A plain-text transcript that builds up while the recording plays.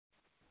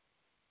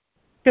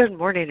Good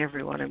morning,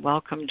 everyone, and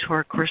welcome to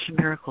our Course in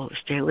Miracles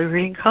Daily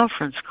Reading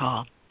Conference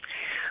Call.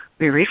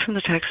 We read from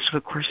the text of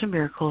A Course in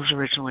Miracles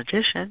Original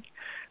Edition,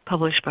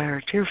 published by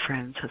our dear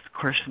friends at the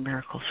Course in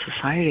Miracles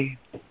Society.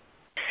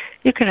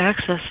 You can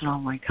access an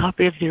online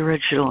copy of the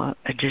original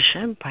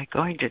edition by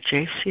going to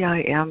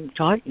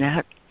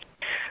jcim.net,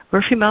 or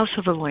if you mouse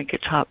over the link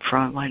at top for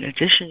online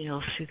edition,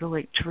 you'll see the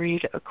link to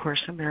read A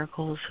Course in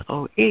Miracles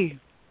OE.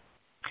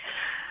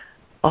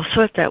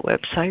 Also at that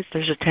website,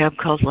 there's a tab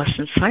called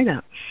Lesson Sign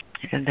Up,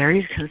 and there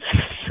you can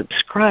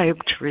subscribe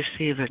to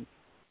receive an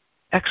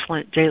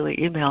excellent daily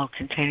email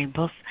containing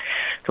both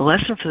the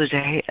lesson for the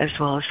day as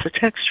well as the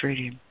text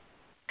reading.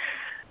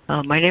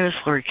 My name is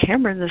Lori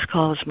Cameron. This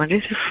call is Monday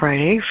through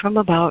Friday from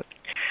about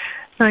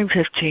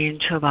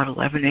 9:15 to about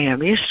 11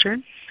 a.m.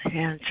 Eastern,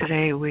 and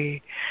today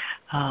we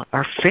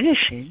are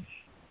finishing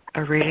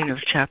a reading of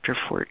Chapter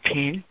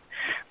 14,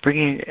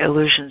 Bringing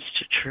Illusions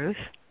to Truth,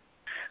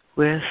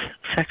 with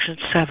Section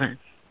 7,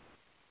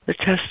 the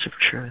Test of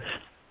Truth.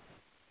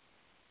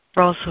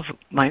 We're also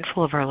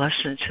mindful of our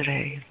lesson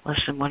today,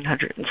 Lesson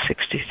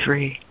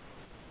 163.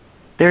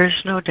 There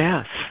is no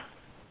death.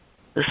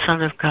 The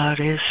Son of God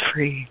is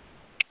free.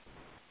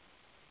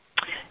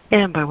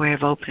 And by way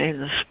of opening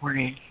this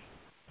morning,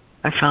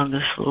 I found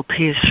this little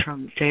piece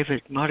from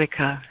David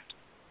Modica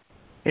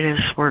in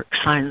his work,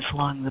 Signs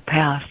Along the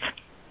Path.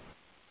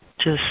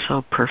 Just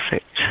so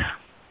perfect.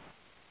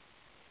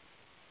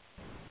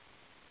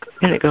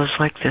 And it goes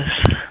like this.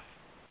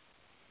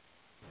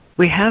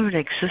 We have an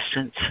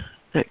existence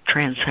that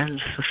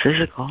transcends the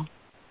physical.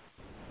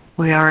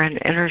 We are an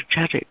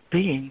energetic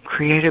being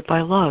created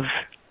by love.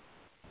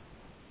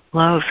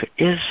 Love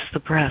is the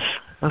breath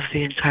of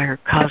the entire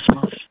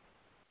cosmos,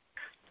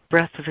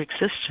 breath of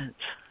existence.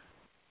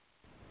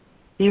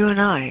 You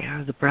and I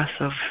are the breath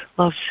of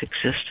love's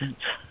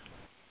existence.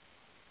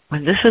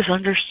 When this is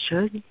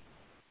understood,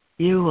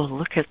 you will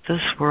look at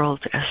this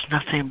world as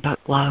nothing but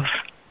love.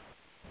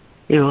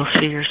 You will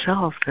see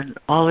yourself and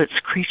all its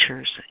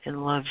creatures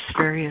in love's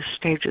various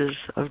stages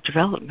of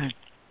development.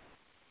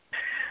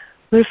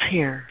 Live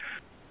here,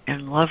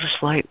 and love's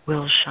light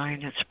will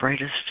shine its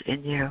brightest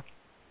in you.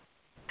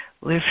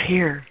 Live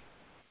here,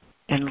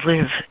 and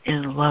live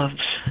in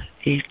love's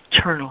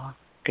eternal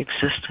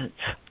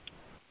existence.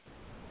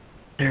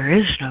 There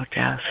is no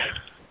death.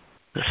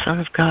 The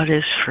Son of God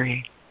is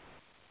free.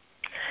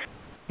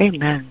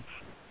 Amen.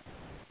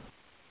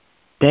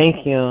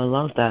 Thank you. I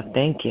love that.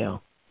 Thank you.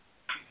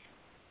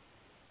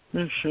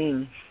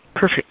 Mm-hmm.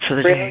 Perfect for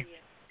the day.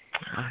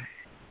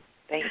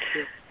 Thank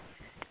you.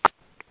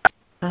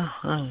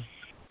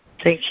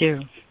 Thank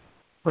you.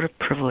 What a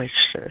privilege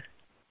to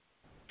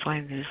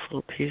find these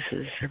little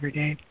pieces every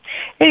day.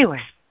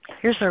 Anyway,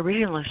 here's our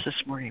reading list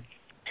this morning.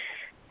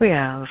 We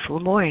have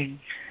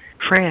Lemoyne,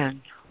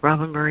 Fran,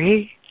 Robin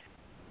Marie,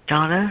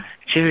 Donna,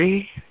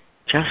 Judy,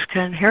 Jessica,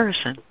 and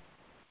Harrison.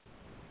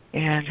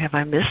 And have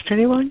I missed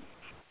anyone?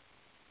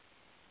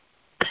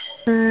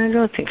 I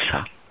don't think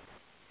so.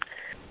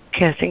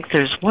 Okay, I think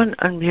there's one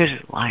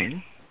unmuted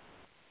line.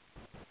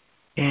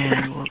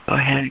 And we'll go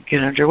ahead and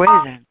get underway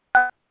then.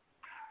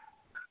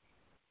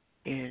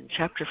 In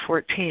Chapter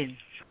 14,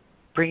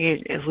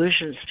 Bringing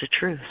Illusions to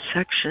Truth,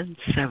 Section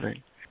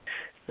 7,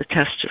 the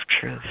Test of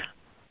Truth.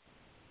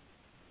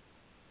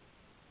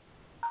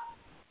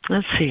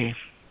 Let's see,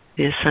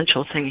 the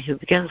essential thing he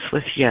begins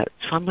with yet.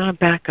 So I'm going to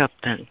back up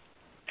then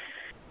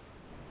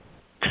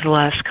to the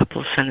last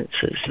couple of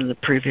sentences in the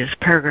previous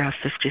paragraph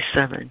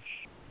 57.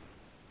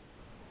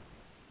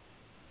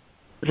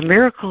 The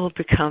miracle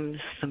becomes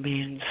the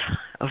means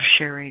of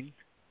sharing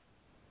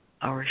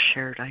our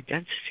shared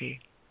identity.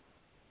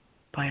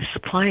 By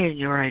supplying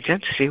your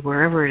identity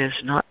wherever it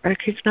is not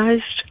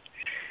recognized,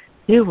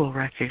 you will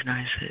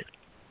recognize it.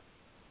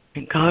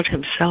 And God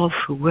himself,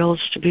 who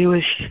wills to be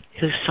with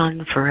his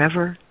Son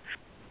forever,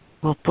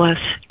 will bless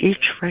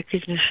each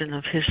recognition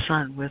of his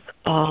Son with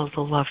all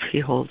the love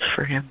he holds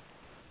for him.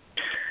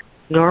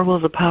 Nor will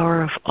the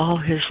power of all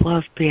his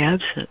love be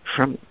absent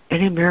from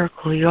any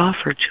miracle you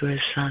offer to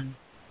his Son.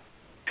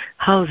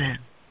 How then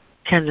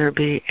can there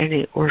be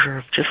any order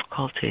of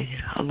difficulty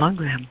among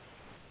them?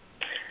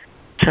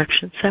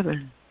 Section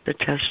 7, the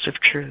Test of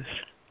Truth.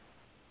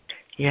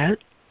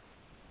 Yet,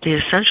 the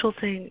essential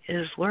thing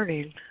is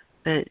learning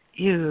that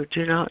you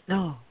do not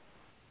know.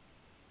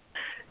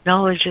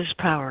 Knowledge is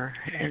power,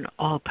 and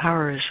all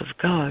power is of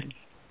God.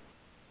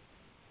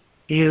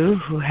 You,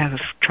 who have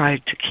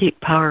tried to keep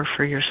power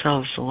for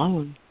yourselves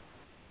alone,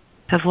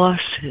 have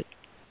lost it.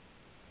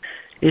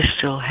 You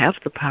still have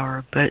the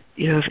power, but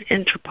you have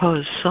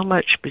interposed so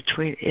much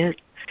between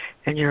it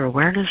and your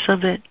awareness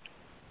of it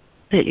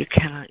that you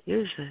cannot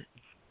use it.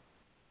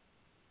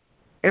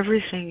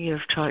 Everything you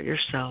have taught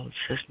yourselves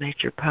has made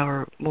your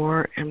power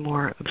more and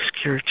more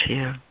obscure to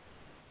you.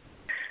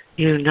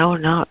 You know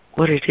not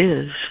what it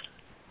is,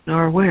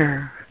 nor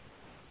where.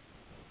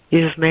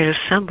 You have made a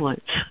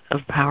semblance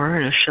of power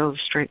and a show of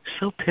strength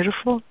so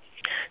pitiful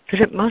that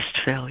it must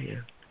fail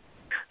you.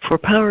 For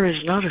power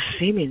is not a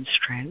seeming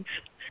strength,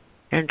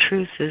 and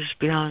truth is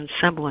beyond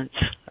semblance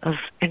of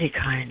any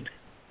kind.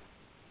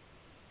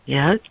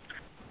 Yet,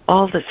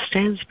 all that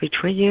stands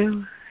between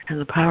you and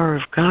the power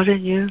of God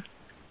in you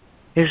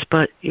is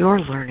but your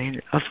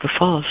learning of the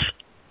false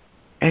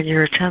and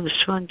your attempts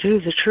to undo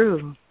the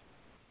true.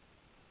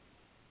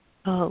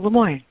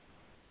 Lemoyne.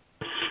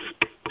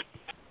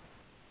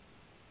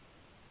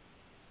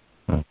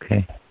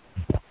 Okay.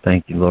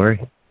 Thank you, Lori.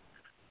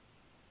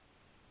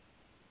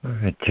 All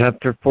right,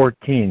 chapter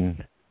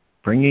 14,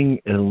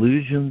 Bringing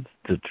Illusions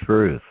to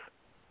Truth.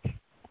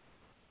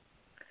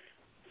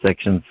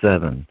 Section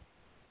 7,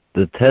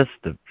 The Test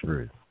of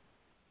Truth.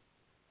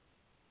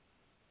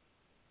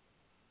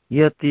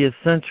 Yet the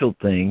essential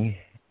thing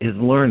is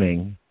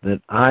learning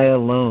that I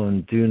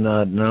alone do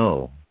not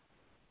know.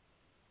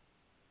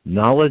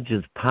 Knowledge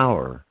is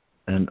power,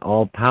 and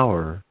all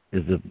power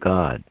is of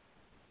God.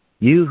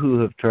 You who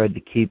have tried to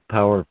keep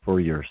power for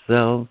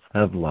yourselves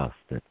have lost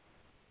it.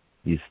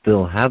 You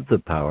still have the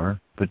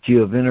power, but you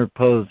have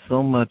interposed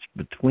so much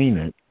between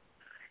it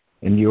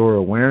and your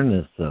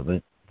awareness of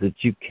it that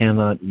you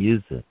cannot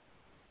use it.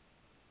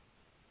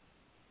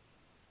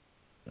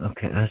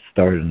 Okay, I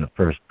started in the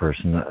first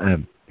person.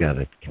 I've got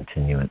to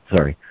continue it.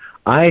 Sorry.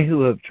 I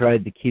who have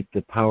tried to keep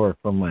the power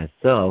for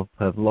myself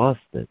have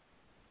lost it.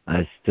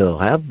 I still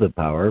have the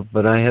power,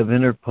 but I have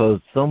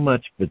interposed so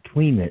much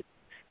between it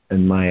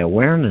and my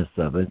awareness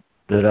of it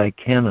that I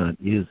cannot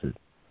use it.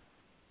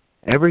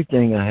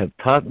 Everything I have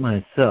taught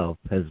myself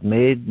has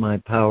made my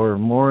power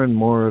more and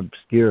more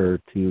obscure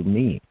to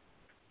me.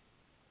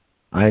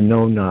 I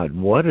know not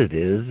what it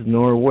is,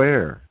 nor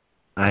where.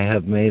 I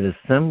have made a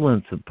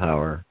semblance of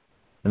power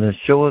and a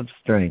show of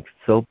strength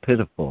so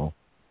pitiful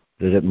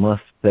that it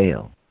must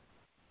fail.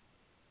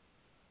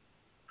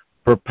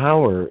 For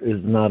power is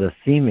not a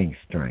seeming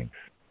strength,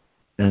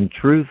 and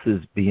truth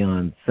is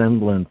beyond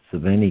semblance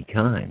of any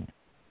kind.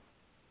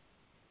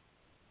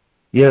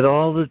 Yet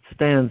all that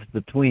stands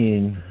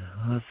between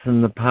us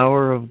and the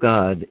power of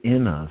God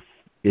in us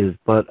is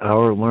but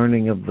our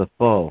learning of the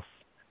false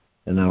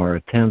and our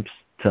attempts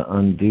to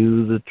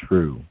undo the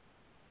true.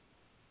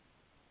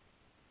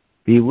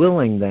 Be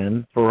willing,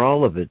 then, for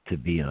all of it to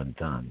be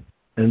undone,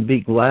 and be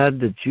glad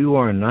that you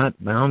are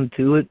not bound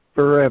to it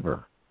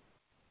forever.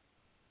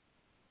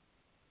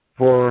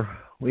 For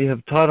we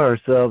have taught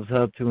ourselves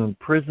how to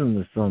imprison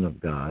the Son of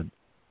God,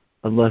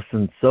 a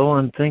lesson so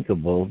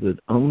unthinkable that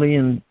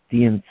only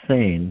the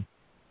insane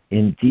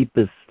in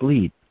deepest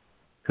sleep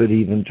could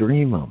even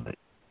dream of it.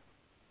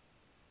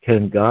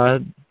 Can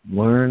God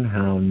learn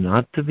how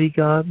not to be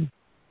God?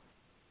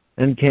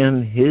 And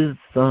can His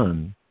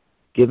Son,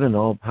 given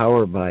all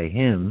power by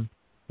Him,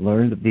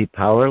 learn to be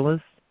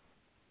powerless?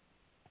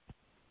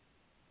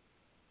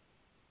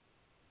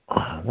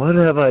 What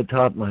have I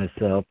taught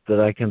myself that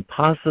I can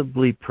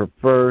possibly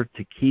prefer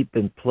to keep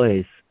in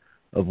place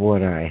of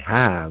what I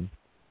have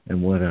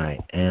and what I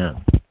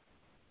am?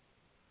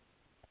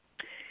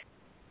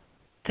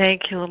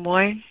 Thank you,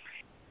 Lemoyne.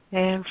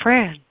 And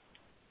Fran.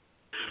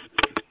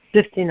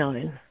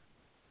 59.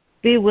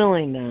 Be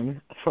willing,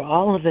 then, for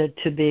all of it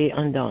to be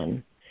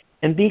undone,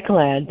 and be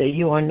glad that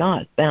you are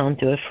not bound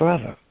to it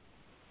forever.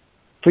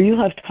 For you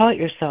have taught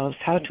yourselves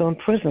how to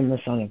imprison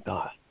the Son of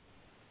God,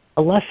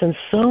 a lesson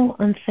so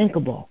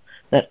unthinkable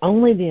that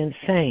only the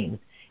insane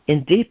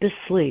in deepest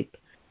sleep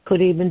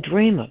could even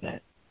dream of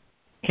it.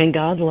 Can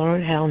God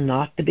learn how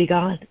not to be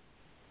God?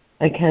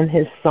 And can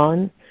His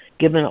Son,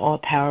 given all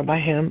power by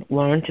Him,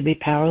 learn to be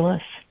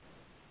powerless?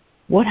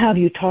 What have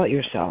you taught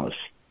yourselves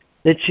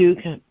that you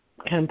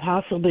can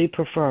possibly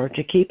prefer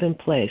to keep in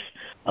place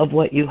of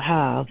what you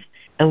have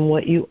and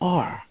what you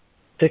are?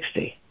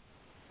 60.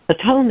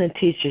 Atonement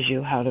teaches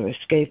you how to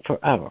escape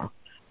forever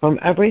from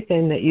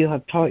everything that you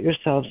have taught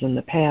yourselves in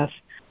the past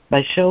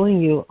by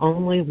showing you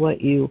only what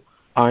you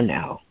are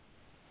now.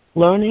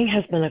 Learning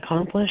has been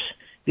accomplished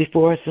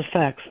before its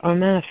effects are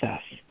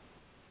manifest.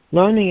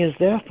 Learning is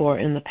therefore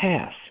in the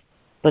past,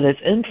 but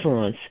its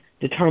influence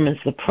determines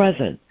the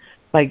present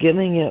by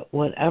giving it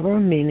whatever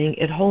meaning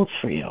it holds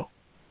for you.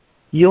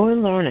 Your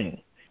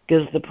learning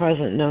gives the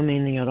present no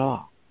meaning at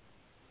all.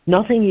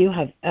 Nothing you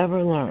have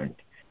ever learned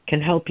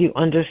can help you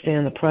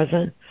understand the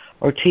present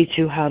or teach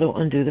you how to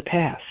undo the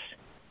past.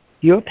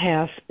 Your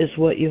past is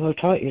what you have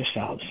taught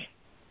yourselves.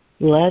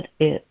 Let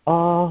it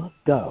all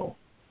go.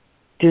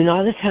 Do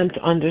not attempt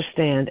to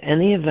understand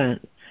any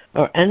event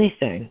or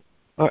anything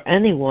or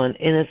anyone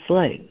in its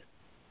light,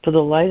 for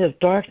the light of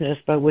darkness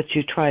by which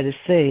you try to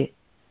see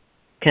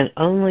can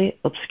only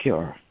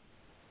obscure.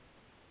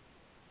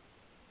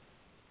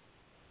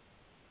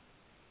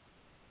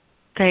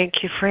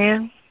 Thank you,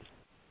 Fran.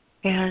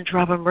 And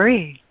Robin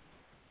Marie.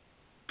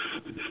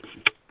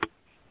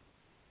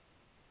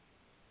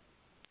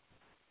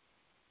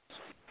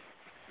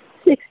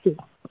 60.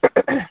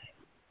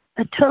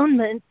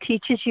 Atonement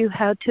teaches you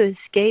how to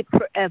escape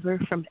forever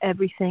from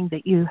everything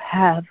that you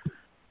have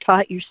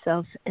taught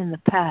yourselves in the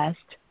past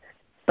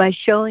by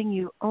showing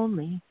you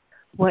only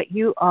what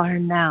you are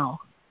now.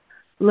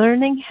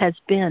 Learning has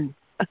been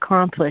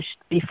accomplished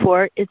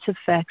before its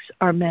effects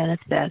are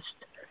manifest.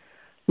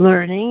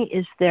 Learning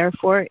is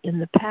therefore in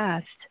the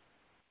past,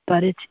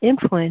 but its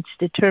influence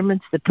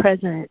determines the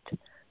present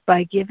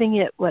by giving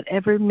it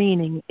whatever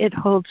meaning it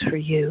holds for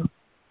you.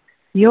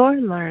 Your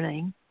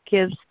learning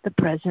gives the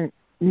present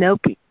no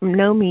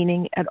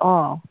meaning at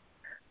all.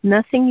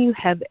 Nothing you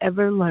have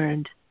ever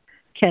learned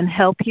can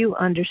help you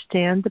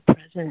understand the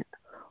present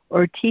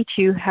or teach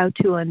you how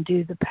to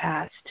undo the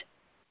past.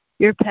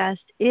 Your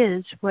past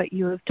is what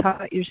you have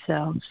taught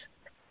yourselves.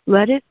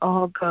 Let it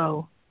all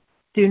go.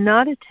 Do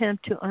not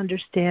attempt to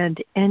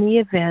understand any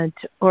event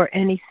or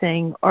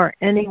anything or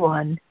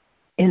anyone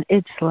in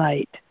its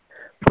light,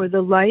 for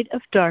the light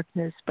of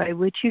darkness by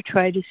which you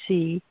try to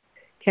see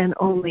can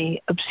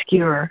only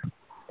obscure.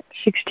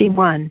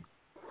 61.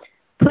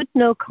 Put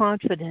no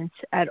confidence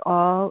at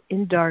all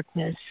in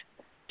darkness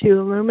to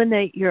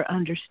illuminate your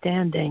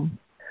understanding,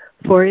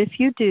 for if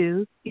you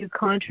do, you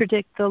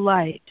contradict the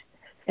light,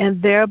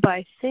 and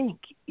thereby think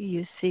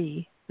you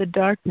see the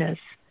darkness.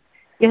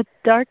 Yet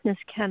darkness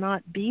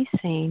cannot be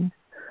seen,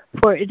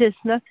 for it is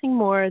nothing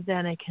more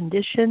than a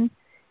condition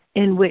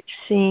in which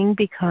seeing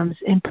becomes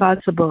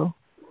impossible.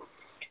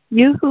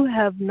 You who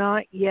have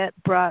not yet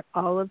brought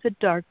all of the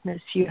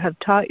darkness you have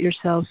taught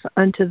yourselves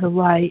unto the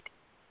light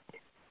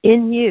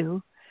in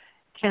you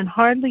can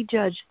hardly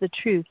judge the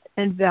truth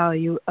and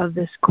value of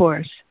this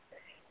course.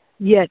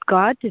 Yet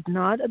God did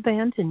not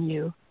abandon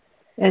you,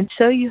 and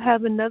so you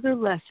have another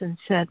lesson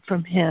sent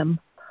from Him,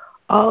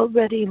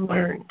 already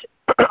learned,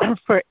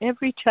 for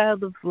every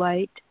child of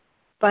light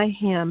by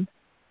Him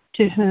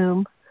to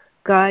whom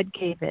God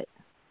gave it.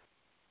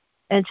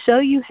 And so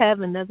you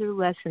have another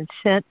lesson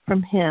sent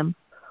from Him,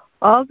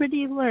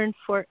 already learned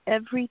for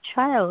every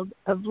child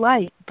of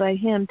light by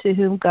Him to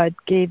whom God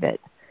gave it.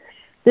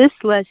 This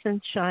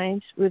lesson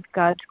shines with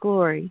God's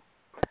glory,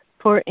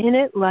 for in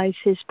it lies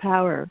His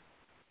power,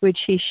 which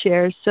He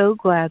shares so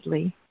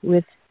gladly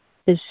with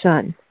His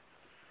Son.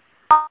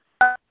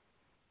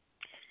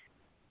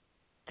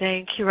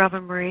 Thank you,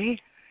 Robin Marie.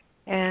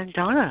 And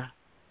Donna.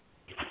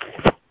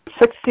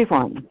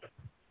 61.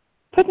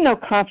 Put no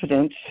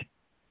confidence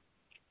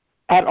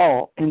at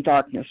all in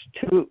darkness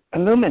to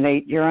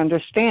illuminate your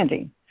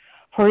understanding,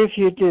 for if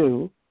you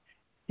do,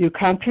 you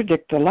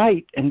contradict the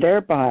light and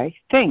thereby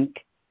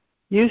think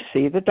you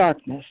see the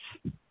darkness.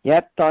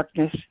 Yet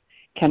darkness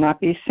cannot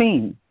be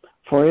seen,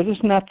 for it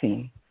is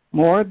nothing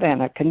more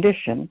than a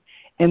condition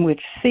in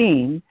which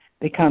seeing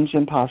becomes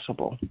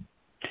impossible.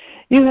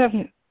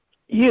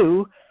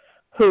 You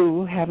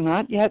who have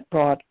not yet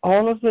brought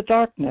all of the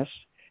darkness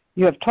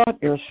you have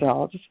taught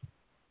yourselves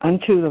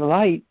unto the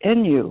light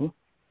in you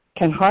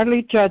can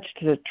hardly judge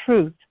the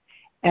truth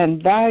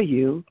and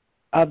value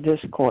of this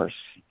course.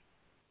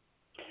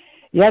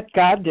 Yet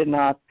God did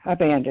not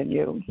abandon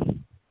you.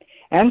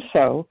 And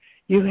so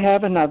you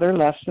have another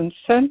lesson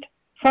sent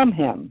from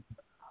Him,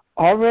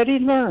 already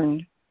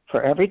learned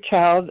for every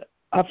child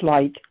of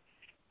light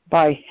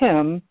by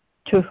Him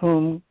to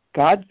whom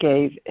God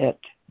gave it.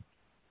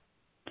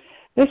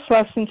 This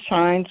lesson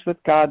shines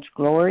with God's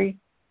glory,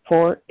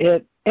 for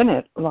in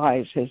it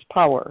lies His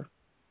power,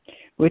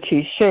 which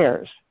He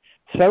shares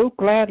so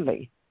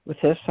gladly with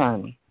His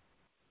Son.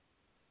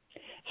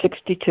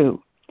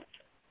 62.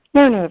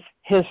 Learn of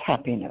His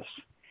happiness,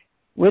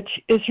 which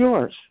is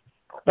yours.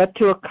 But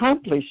to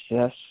accomplish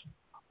this,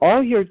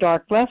 all your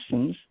dark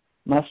lessons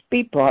must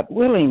be brought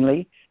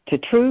willingly to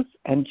truth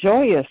and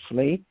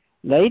joyously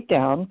laid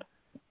down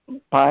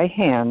by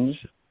hands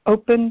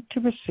open to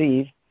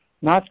receive,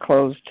 not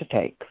closed to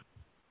take.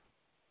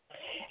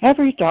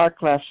 Every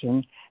dark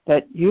lesson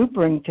that you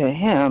bring to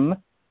Him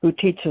who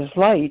teaches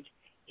light,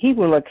 He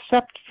will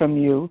accept from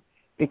you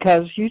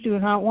because you do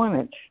not want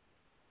it.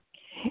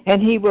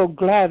 And He will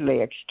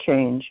gladly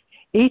exchange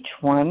each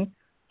one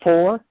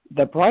for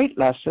the bright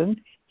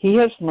lesson He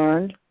has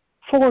learned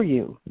for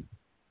you.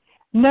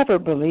 Never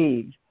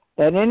believe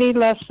that any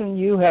lesson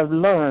you have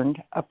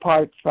learned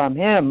apart from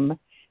Him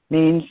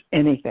means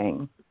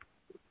anything.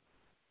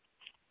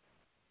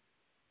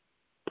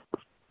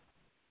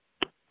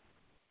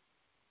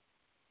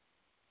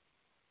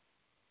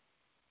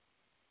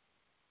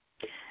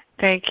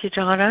 Thank you,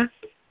 Donna.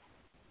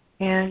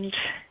 And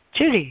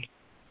Judy.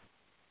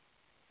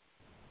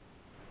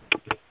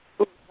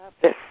 Love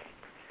this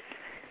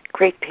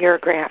great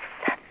paragraph.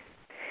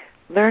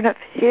 Learn of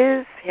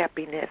His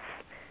happiness,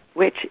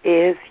 which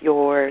is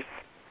yours.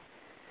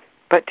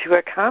 But to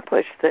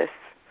accomplish this,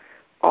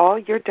 all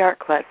your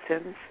dark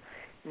lessons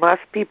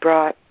must be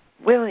brought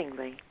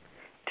willingly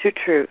to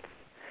truth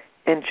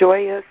and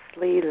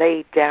joyously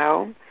laid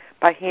down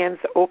by hands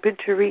open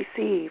to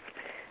receive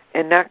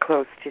and not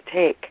closed to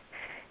take.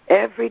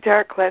 Every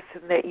dark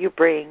lesson that you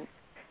bring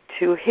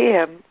to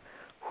Him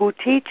who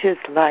teaches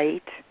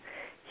light,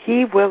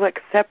 He will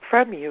accept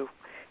from you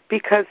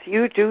because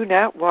you do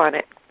not want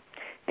it,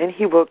 and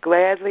He will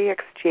gladly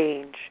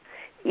exchange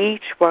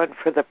each one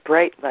for the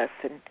bright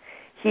lesson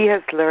He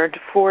has learned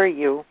for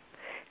you.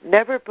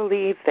 Never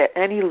believe that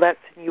any lesson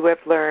you have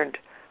learned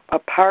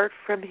apart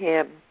from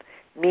Him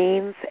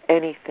means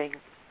anything.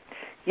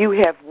 You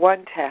have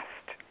one test,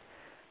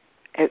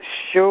 as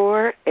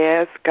sure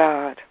as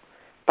God,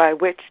 by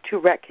which to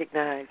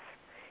recognize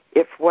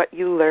if what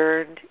you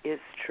learned is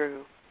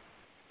true.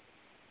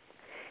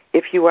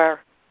 if you are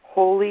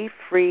wholly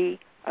free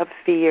of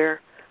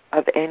fear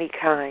of any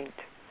kind.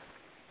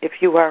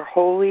 If you are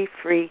wholly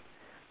free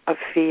of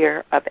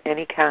fear of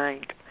any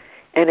kind,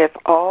 and if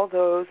all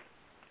those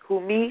who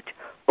meet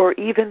or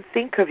even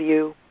think of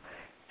you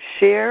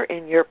share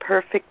in your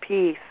perfect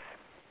peace,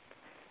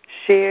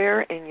 then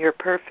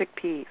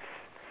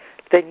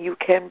you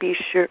can be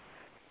sure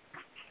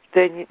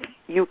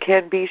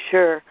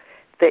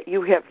that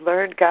you have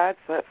learned God's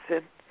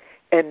lesson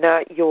and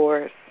not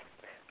yours.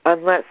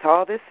 Unless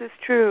all this is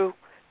true,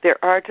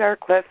 there are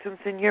dark lessons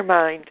in your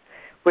mind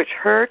which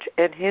hurt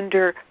and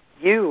hinder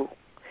you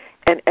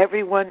and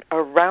everyone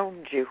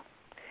around you.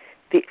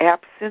 The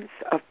absence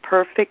of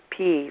perfect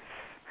peace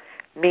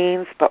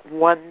means but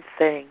one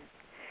thing.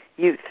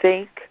 You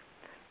think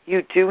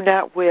you do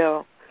not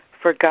will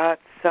for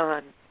God's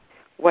Son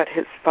what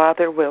his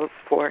Father wills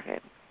for him.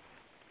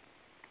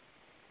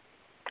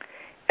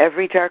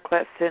 Every dark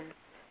lesson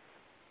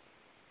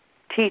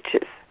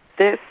teaches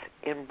this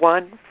in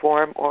one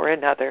form or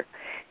another,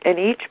 and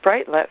each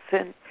bright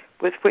lesson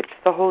with which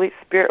the Holy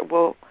Spirit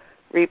will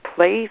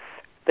replace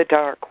the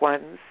dark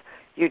ones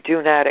you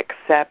do not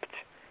accept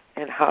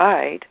and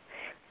hide,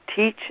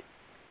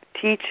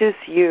 teaches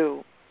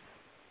you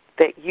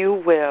that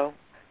you will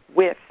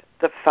with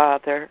the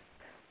Father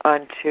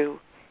unto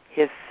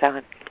his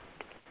Son.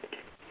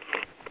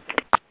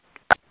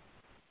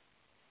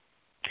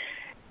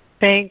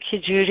 Thank you,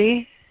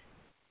 Judy.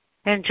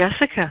 And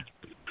Jessica.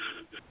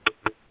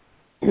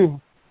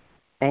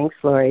 Thanks,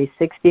 Lori.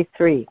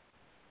 63.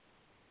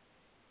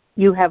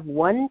 You have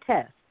one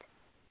test,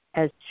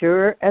 as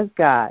sure as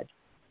God,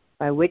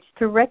 by which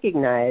to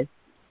recognize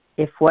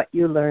if what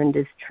you learned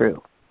is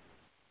true.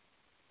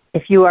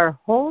 If you are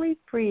wholly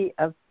free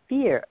of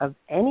fear of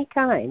any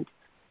kind,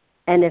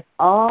 and if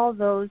all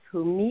those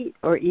who meet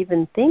or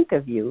even think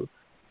of you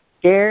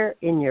share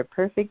in your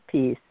perfect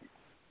peace,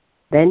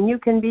 then you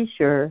can be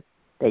sure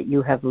that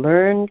you have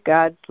learned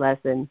God's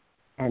lesson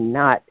and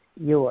not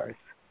yours.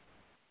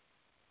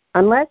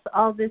 Unless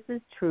all this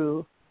is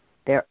true,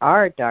 there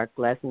are dark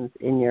lessons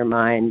in your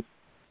minds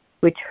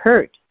which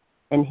hurt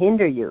and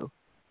hinder you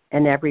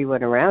and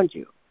everyone around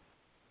you.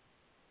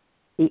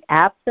 The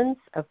absence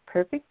of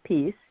perfect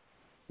peace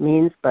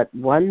means but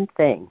one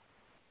thing.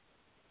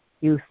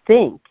 You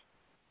think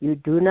you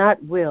do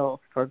not will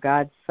for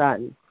God's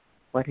Son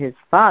what his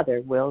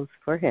Father wills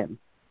for him.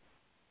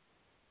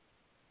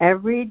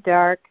 Every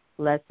dark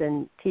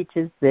lesson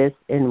teaches this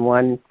in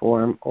one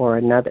form or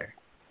another.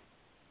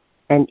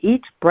 And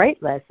each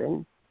bright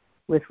lesson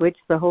with which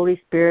the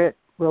Holy Spirit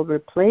will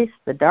replace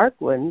the dark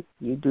ones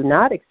you do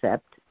not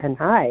accept and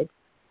hide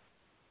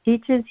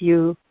teaches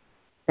you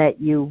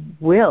that you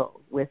will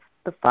with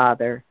the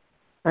Father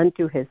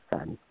unto his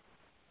Son.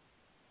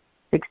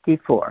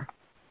 64.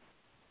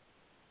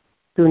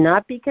 Do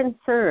not be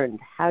concerned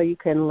how you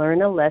can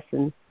learn a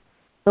lesson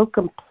so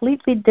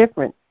completely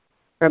different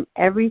from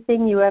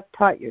everything you have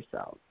taught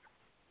yourselves.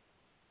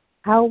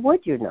 How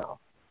would you know?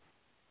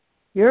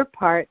 Your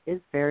part is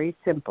very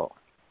simple.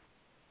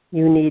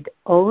 You need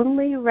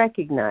only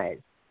recognize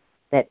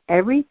that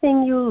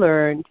everything you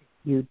learned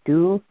you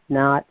do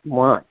not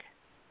want.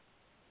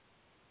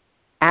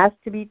 Ask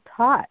to be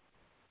taught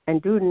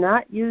and do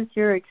not use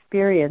your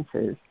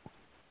experiences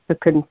to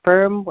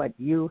confirm what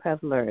you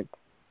have learned.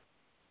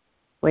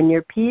 When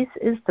your peace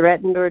is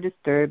threatened or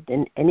disturbed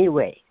in any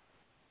way,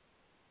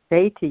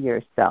 say to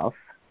yourself,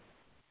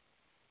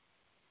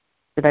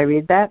 did I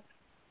read that?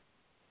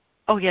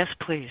 Oh, yes,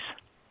 please.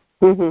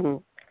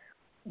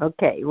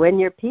 Okay. When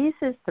your peace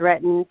is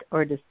threatened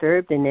or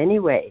disturbed in any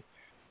way,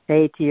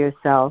 say to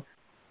yourself,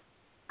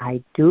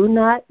 I do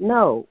not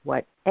know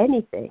what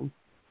anything,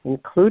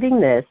 including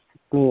this,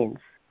 means.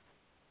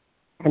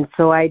 And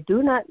so I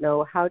do not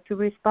know how to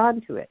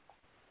respond to it.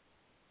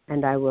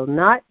 And I will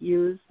not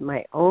use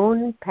my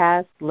own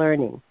past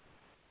learning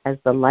as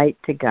the light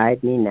to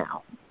guide me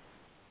now.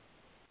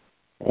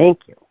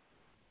 Thank you.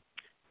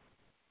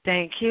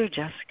 Thank you,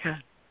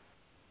 Jessica.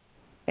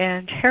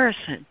 And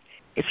Harrison,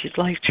 if you'd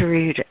like to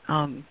read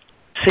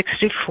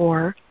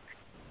 64,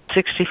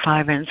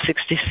 65, and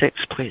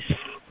 66, please.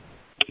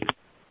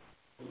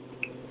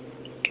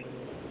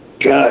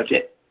 Got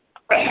it.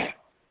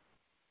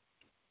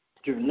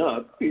 Do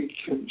not be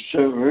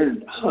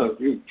concerned how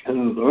you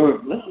can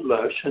learn a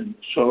lesson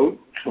so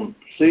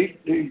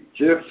completely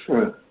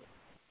different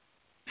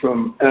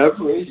from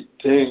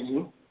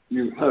everything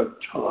you have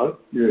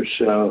taught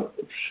yourselves.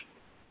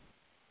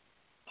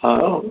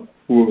 How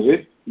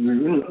would you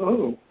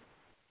know?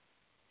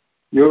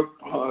 Your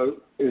part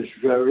is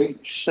very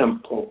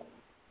simple.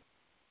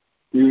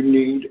 You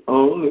need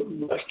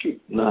only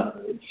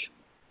recognize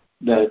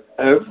that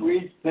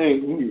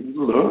everything you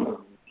learn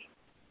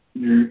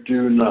you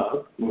do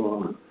not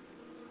want.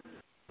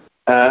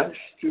 Ask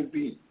to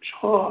be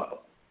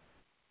taught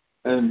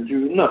and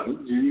do not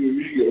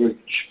use your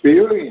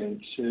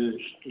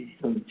experiences to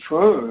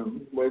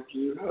confirm what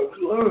you have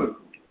learned.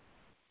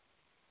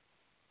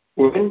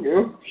 When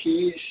your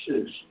peace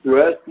is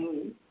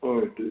threatened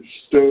or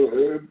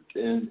disturbed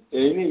in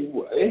any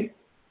way,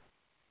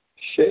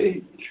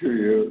 say to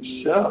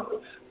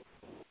yourself,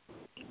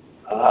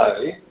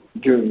 I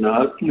do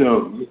not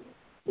know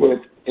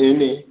what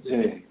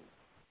anything,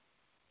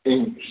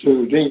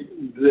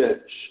 including this,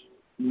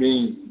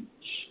 means.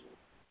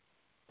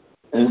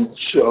 And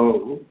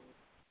so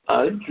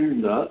I do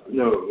not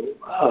know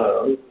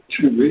how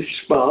to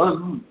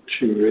respond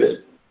to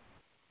it.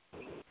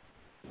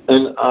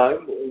 And I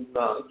will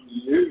not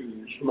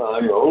use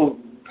my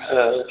own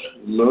past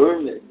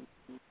learning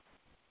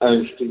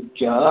as the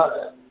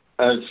guide,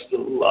 as the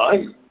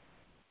light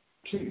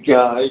to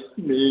guide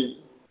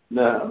me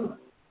now.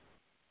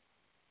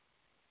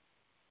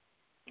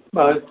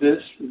 By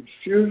this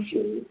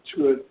refusal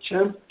to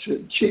attempt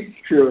to teach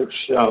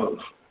yourself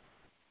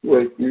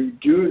what you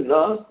do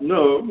not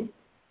know,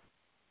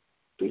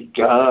 the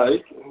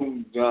guide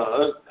whom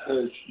God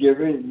has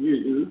given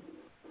you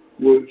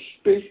will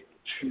speak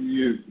to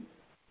you.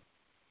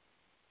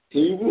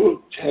 He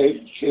will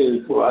take his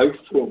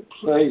rightful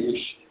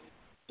place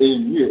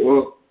in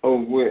your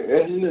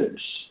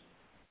awareness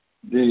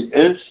the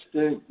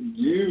instant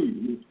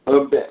you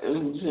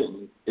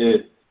abandon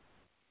it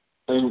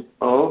and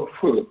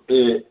offer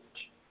it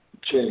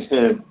to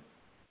him.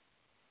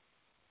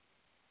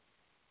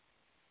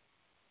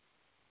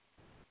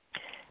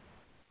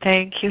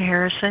 Thank you,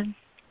 Harrison.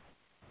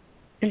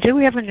 And do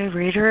we have a new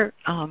reader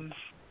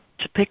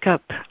to pick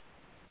up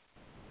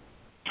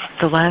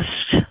the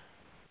last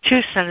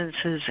two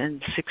sentences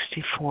in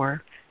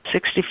 64,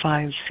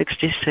 65,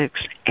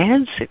 66,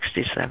 and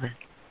 67?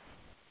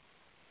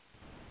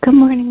 Good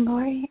morning,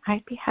 Lori.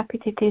 I'd be happy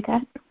to do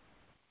that.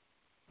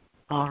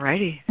 All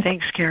righty.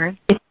 Thanks, Karen.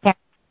 Yeah.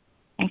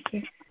 Thank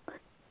you.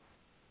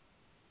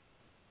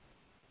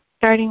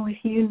 Starting with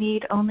you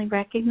need only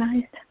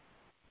recognized.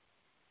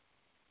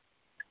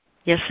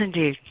 Yes,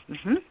 indeed.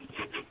 Mm-hmm.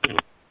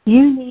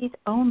 You need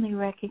only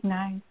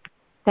recognize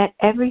that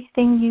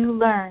everything you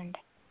learned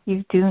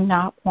you do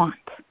not want,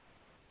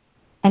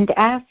 and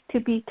ask to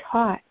be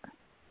taught,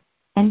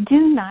 and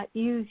do not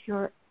use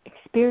your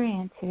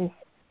experiences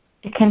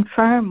to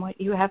confirm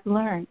what you have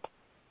learned.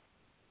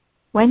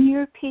 When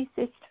your peace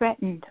is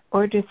threatened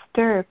or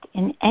disturbed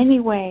in any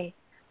way,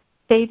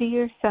 say to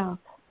yourself,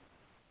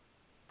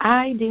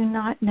 I do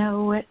not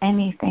know what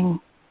anything,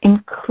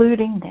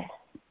 including this,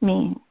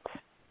 means,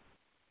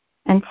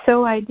 and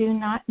so I do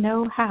not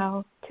know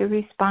how to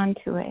respond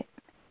to it,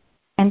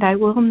 and I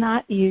will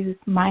not use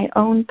my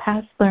own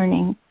past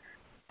learning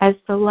as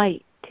the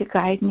light to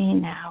guide me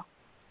now.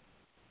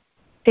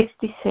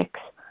 66.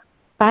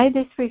 By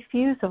this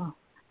refusal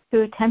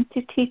to attempt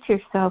to teach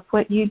yourself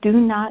what you do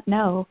not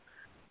know,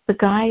 the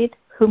guide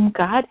whom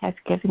God has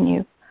given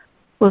you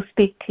will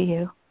speak to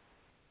you.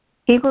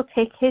 He will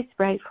take his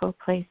rightful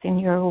place in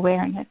your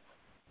awareness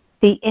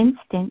the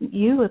instant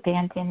you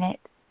abandon it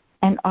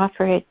and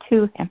offer it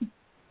to him.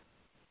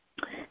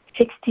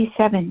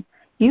 67.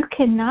 You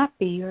cannot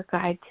be your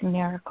guide to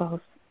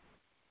miracles,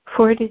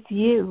 for it is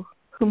you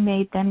who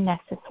made them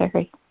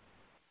necessary.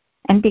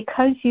 And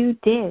because you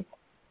did,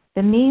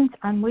 the means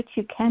on which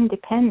you can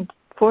depend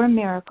for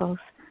miracles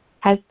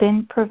has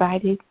been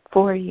provided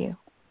for you.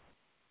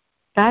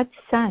 God's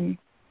Son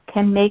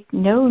can make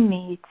no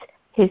needs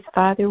his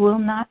Father will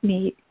not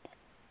meet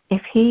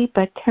if he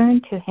but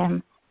turn to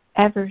him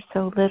ever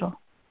so little.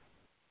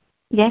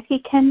 Yet he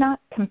cannot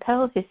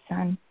compel his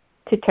Son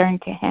to turn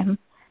to him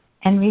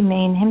and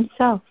remain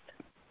himself.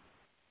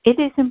 It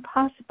is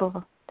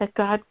impossible that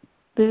God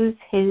lose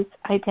his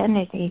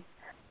identity,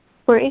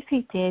 for if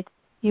he did,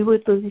 you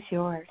would lose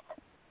yours.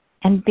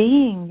 And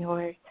being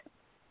yours,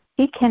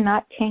 he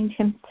cannot change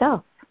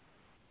himself,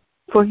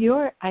 for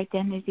your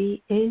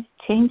identity is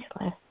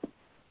changeless.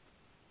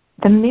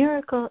 The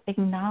miracle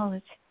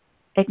acknowledges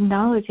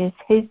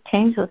his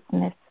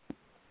changelessness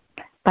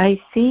by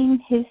seeing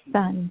his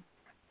Son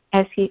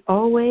as he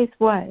always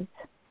was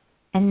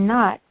and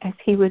not as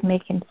he would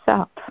make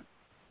himself.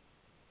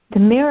 The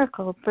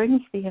miracle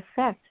brings the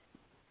effect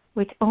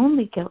which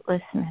only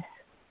guiltlessness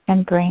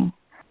can bring,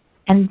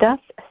 and thus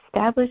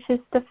establishes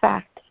the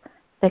fact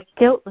that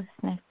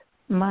guiltlessness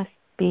must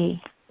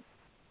be.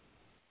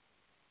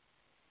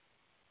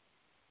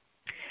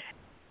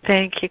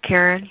 Thank you,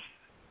 Karen.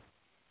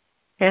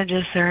 And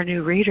is there a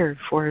new reader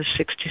for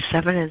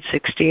 67 and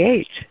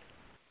 68?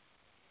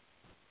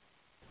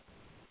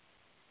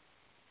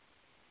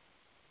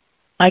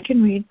 I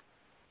can read.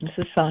 This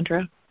is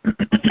Sandra.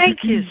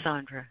 Thank you,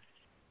 Sandra.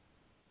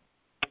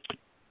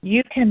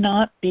 You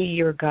cannot be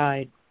your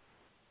guide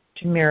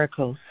to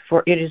miracles,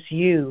 for it is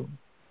you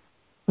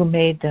who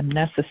made them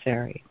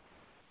necessary.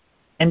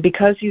 And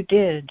because you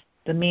did,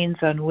 the means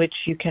on which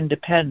you can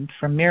depend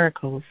for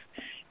miracles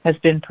has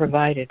been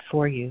provided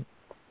for you.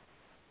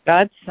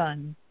 God's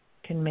Son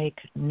can make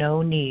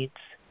no needs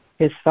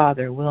his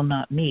Father will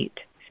not meet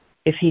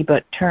if he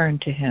but turn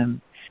to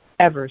him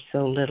ever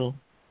so little.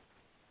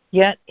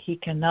 Yet he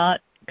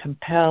cannot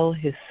compel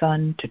his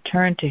Son to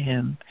turn to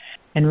him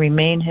and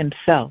remain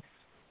himself.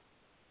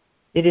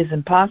 It is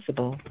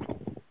impossible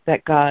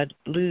that God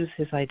lose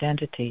his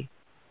identity,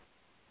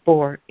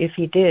 for if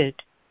he did,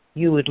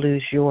 you would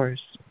lose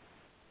yours.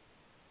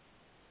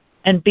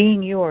 And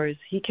being yours,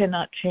 he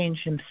cannot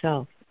change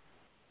himself,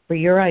 for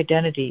your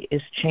identity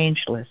is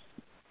changeless.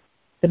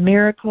 The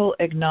miracle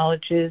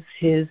acknowledges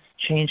his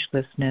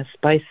changelessness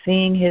by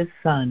seeing his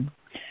Son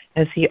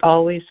as he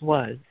always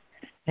was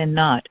and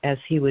not as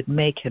he would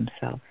make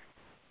himself.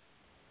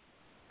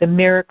 The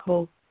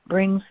miracle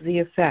brings the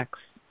effects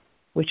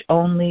which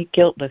only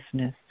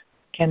guiltlessness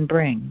can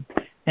bring,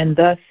 and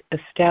thus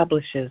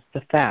establishes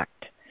the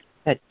fact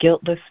that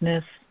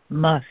guiltlessness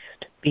must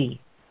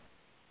be.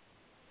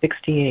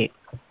 68.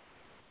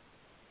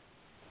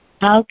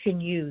 How can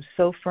you,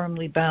 so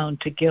firmly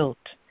bound to guilt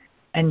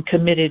and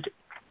committed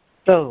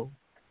so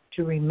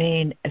to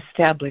remain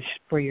established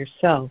for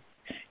yourself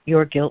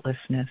your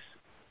guiltlessness,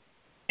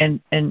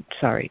 and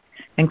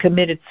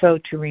committed so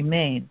to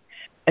remain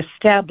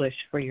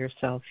established for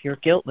yourself your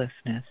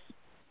guiltlessness?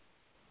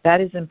 That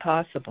is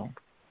impossible.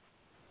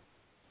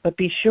 But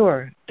be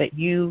sure that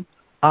you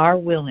are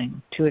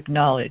willing to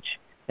acknowledge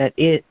that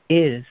it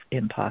is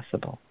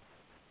impossible.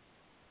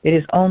 It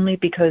is only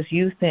because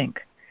you think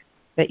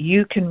that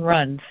you can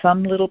run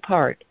some little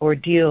part or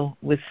deal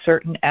with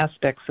certain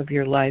aspects of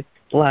your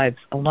lives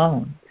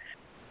alone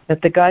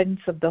that the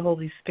guidance of the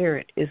Holy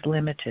Spirit is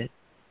limited.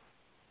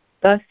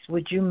 Thus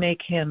would you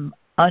make him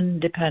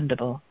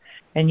undependable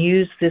and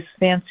use this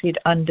fancied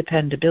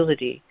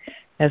undependability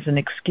as an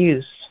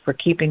excuse for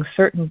keeping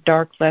certain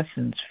dark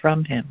lessons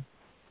from him.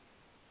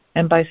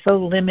 And by so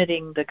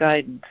limiting the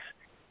guidance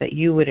that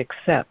you would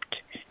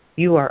accept,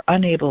 you are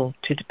unable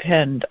to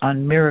depend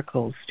on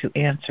miracles to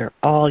answer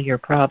all your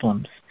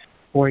problems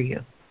for you.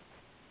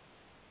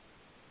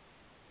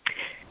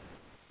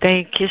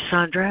 Thank you,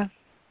 Sandra.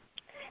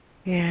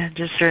 And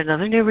is there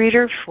another new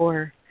reader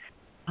for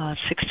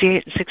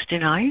 68 and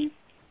 69?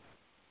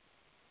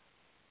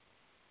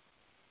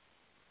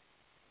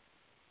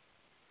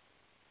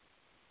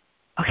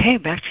 Okay,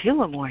 back to you,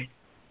 Lemoyne.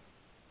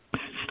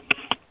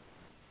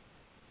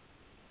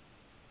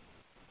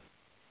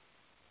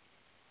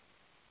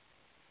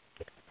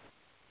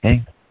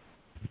 Okay.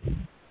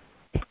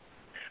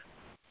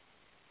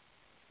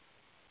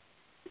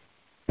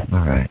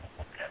 All right.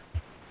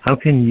 How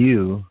can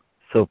you,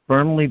 so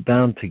firmly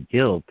bound to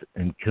guilt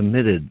and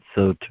committed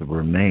so to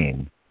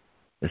remain,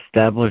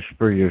 establish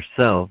for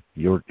yourself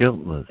your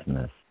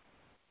guiltlessness?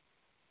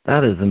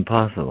 That is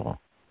impossible.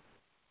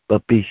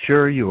 But be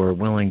sure you are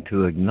willing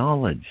to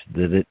acknowledge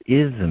that it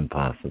is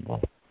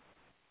impossible.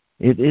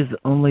 It is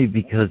only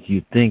because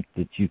you think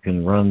that you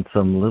can run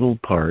some little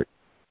part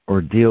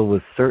or deal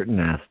with certain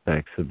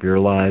aspects of your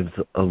lives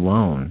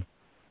alone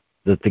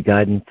that the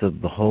guidance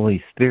of the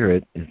Holy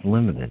Spirit is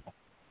limited.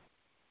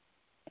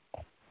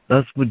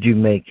 Thus would you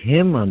make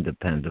him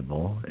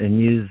undependable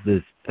and use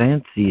this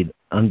fancied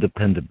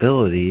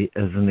undependability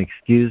as an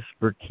excuse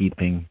for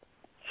keeping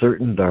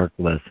certain dark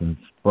lessons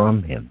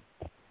from him.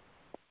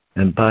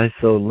 And by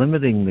so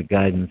limiting the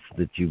guidance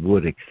that you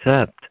would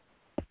accept,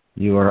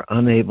 you are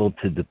unable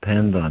to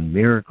depend on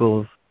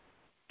miracles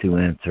to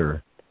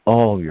answer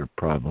all your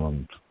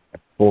problems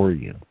for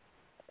you.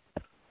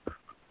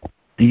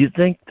 Do you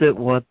think that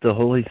what the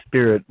Holy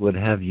Spirit would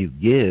have you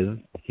give,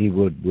 he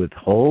would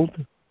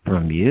withhold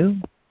from you?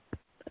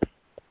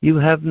 You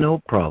have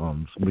no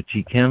problems which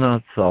he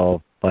cannot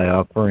solve by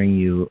offering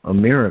you a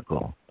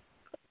miracle.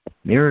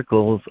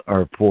 Miracles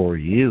are for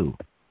you.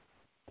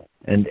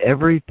 And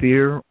every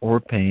fear or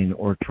pain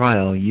or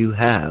trial you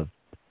have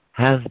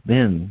has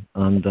been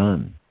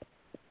undone.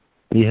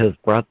 He has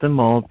brought them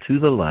all to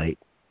the light,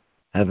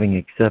 having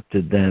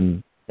accepted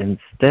them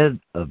instead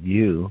of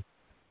you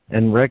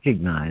and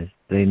recognized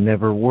they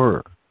never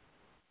were.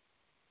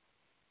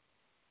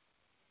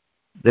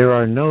 There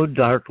are no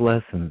dark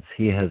lessons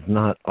he has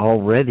not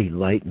already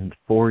lightened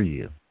for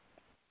you.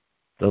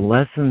 The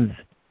lessons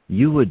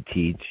you would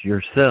teach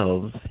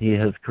yourselves he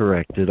has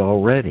corrected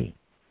already.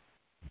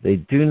 They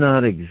do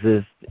not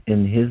exist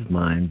in his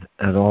mind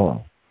at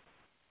all.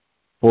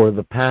 For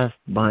the past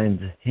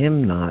binds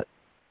him not,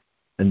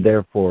 and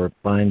therefore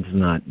binds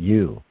not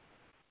you.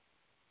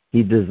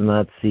 He does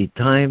not see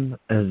time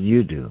as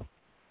you do,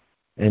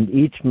 and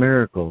each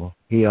miracle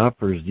he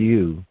offers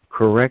you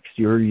corrects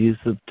your use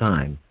of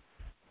time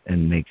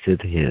and makes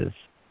it his.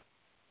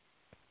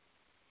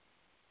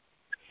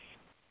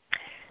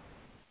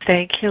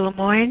 Thank you,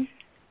 Lemoyne.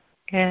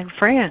 And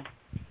Fran.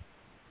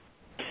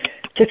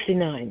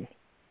 69.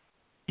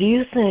 Do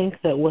you think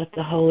that what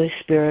the Holy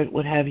Spirit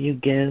would have you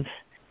give,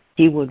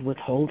 he would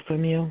withhold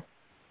from you?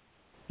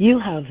 You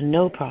have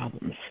no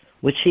problems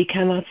which he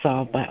cannot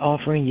solve by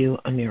offering you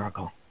a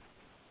miracle.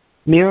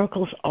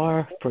 Miracles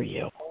are for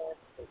you,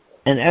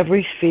 and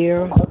every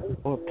fear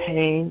or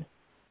pain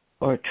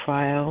or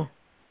trial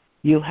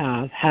you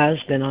have has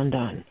been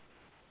undone.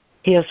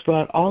 He has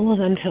brought all of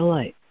them to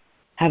light,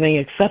 having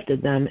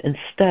accepted them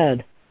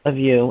instead of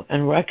you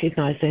and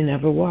recognized they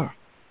never were.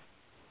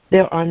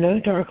 There are no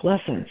dark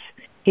lessons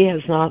he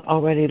has not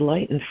already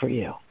lightened for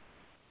you.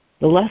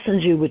 The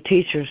lessons you would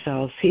teach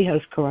yourselves he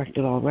has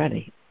corrected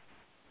already.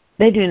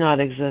 They do not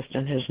exist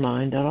in his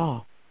mind at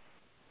all.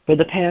 For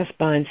the past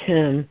binds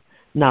him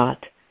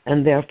not,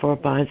 and therefore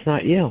binds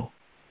not you.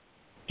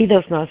 He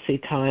does not see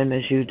time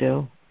as you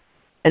do,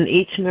 and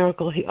each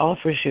miracle he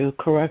offers you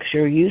corrects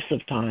your use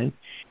of time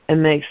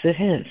and makes it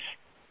his.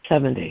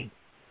 70.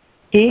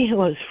 He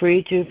who has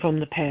freed you from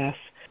the past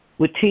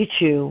would teach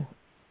you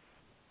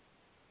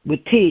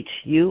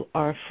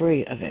are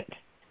free of it.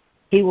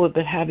 He would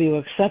but have you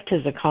accept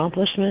his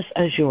accomplishments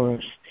as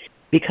yours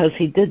because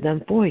he did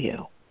them for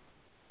you.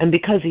 And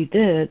because he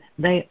did,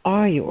 they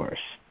are yours.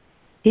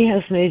 He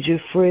has made you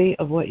free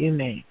of what you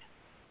made.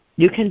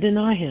 You can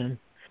deny him,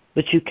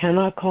 but you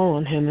cannot call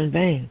on him in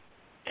vain.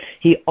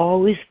 He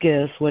always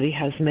gives what he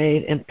has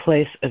made in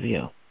place of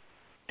you.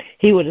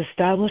 He would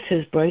establish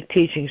his bright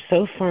teaching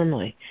so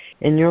firmly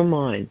in your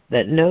mind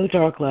that no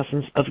dark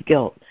lessons of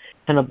guilt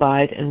can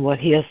abide in what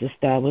he has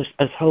established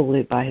as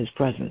holy by his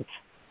presence.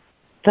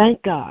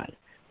 Thank God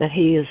that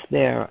he is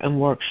there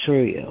and works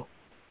through you,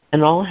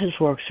 and all his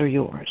works are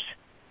yours.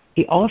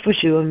 He offers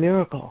you a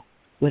miracle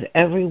with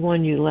every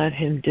one you let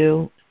him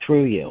do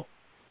through you.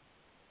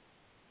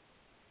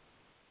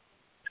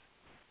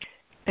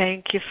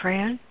 Thank you,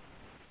 Fran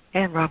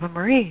and Robin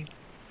Marie.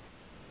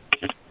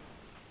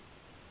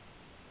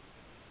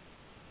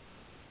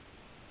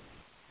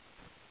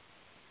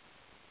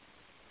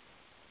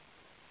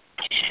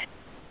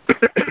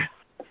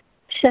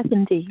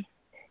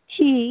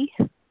 He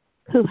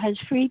who has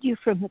freed you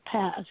from the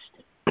past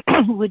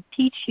would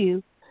teach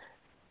you.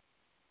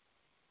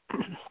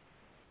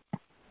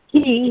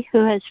 He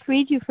who has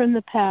freed you from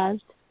the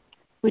past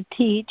would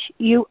teach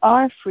you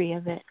are free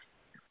of it.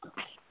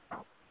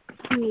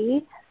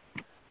 He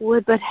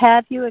would but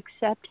have you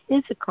accept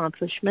his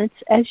accomplishments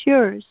as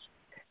yours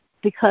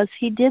because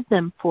he did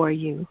them for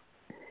you.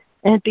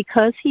 And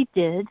because he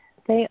did,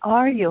 they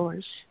are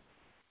yours.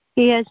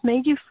 He has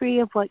made you free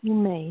of what you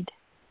made.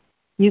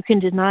 You can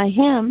deny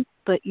him,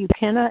 but you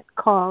cannot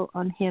call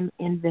on him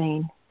in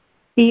vain.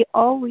 He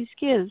always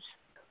gives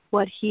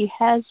what he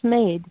has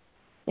made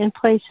in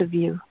place of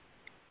you.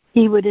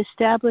 He would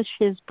establish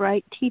his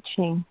bright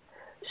teaching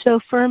so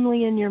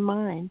firmly in your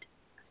mind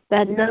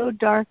that no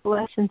dark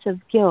lessons of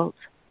guilt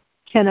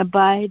can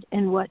abide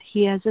in what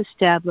he has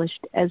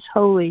established as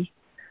holy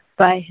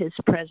by his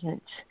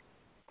presence.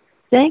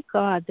 Thank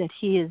God that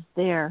he is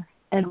there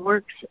and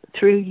works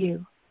through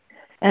you,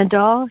 and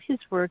all his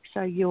works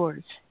are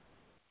yours.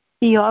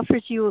 He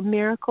offers you a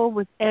miracle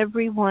with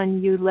every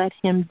one you let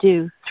him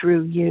do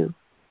through you.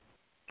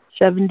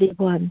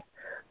 71.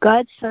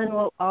 God's Son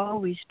will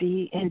always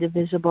be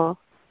indivisible.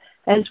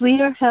 As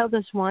we are held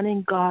as one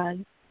in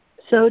God,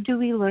 so do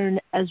we learn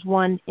as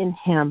one in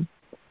him.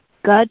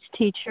 God's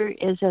teacher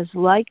is as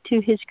like to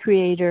his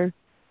Creator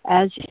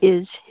as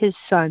is his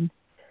Son,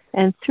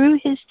 and through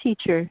his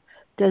teacher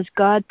does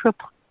God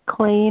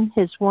proclaim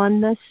his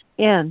oneness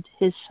and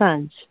his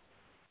Son's.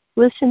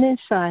 Listen in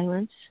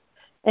silence,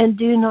 and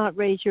do not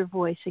raise your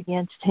voice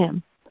against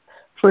him,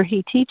 for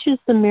he teaches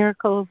the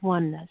miracle of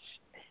oneness,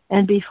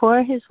 and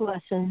before his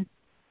lesson,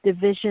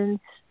 division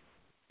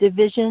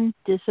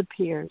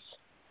disappears.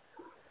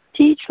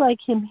 Teach like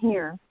him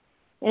here,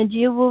 and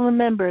you will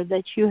remember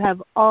that you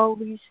have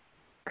always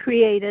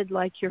created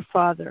like your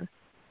Father.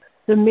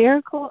 The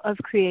miracle of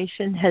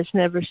creation has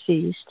never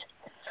ceased,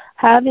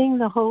 having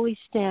the holy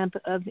stamp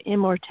of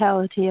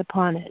immortality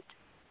upon it.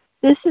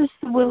 This is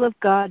the will of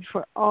God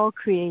for all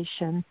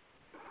creation,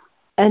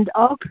 and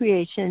all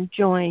creation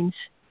joins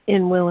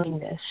in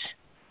willingness.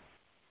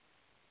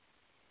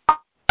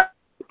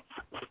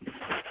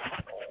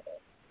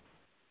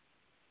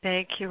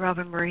 Thank you,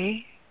 Robin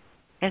Marie.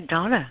 And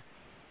Donna.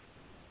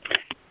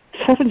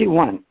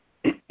 71.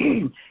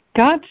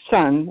 God's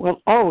Son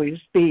will always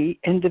be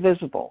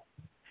indivisible.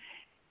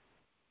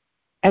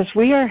 As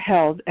we are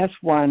held as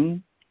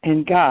one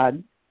in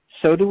God,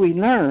 so do we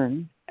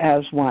learn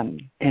as one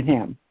in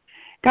him.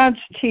 God's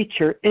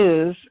teacher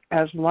is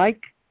as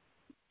like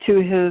to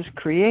his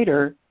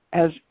Creator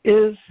as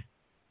is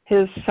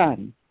his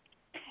Son.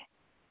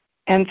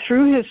 And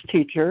through his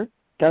teacher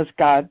does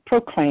God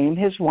proclaim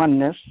his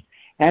oneness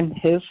and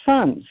his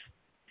Son's.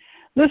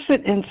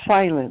 Listen in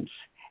silence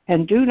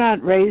and do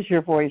not raise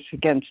your voice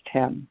against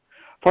him,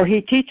 for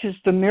he teaches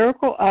the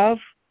miracle of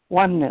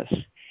oneness,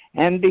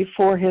 and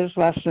before his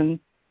lesson,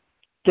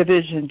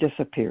 division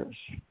disappears.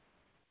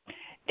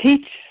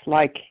 Teach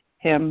like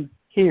him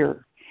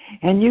here,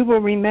 and you will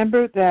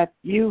remember that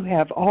you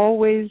have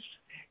always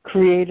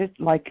created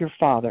like your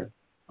Father.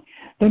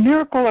 The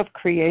miracle of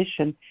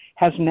creation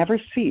has never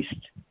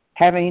ceased,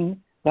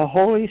 having the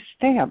holy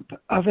stamp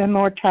of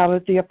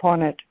immortality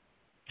upon it.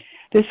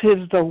 This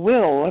is the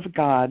will of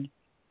God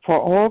for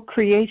all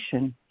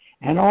creation,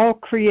 and all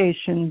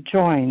creation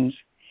joins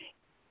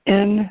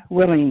in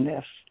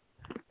willingness.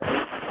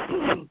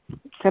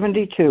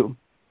 72.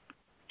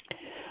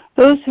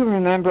 Those who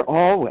remember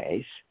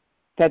always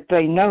that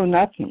they know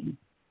nothing,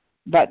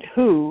 but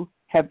who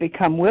have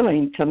become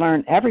willing to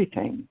learn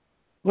everything,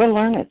 will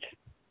learn it.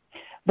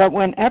 But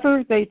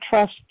whenever they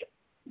trust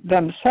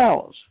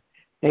themselves,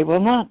 they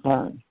will not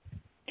learn.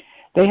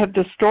 They have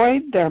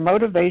destroyed their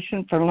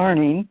motivation for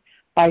learning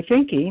by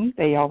thinking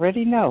they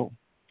already know.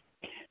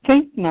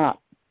 Think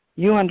not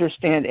you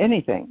understand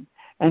anything,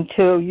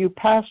 until you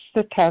pass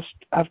the test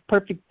of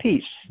perfect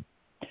peace.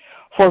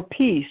 For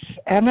peace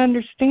and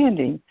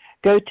understanding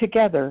go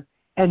together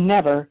and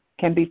never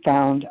can be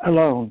found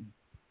alone.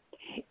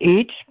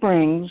 Each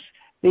brings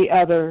the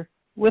other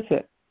with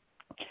it.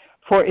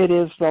 For it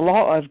is the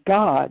law of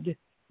God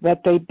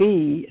that they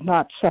be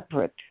not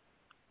separate.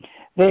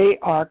 They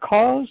are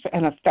cause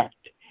and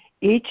effect,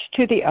 each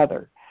to the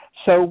other.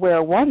 So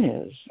where one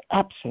is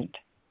absent,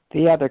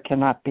 the other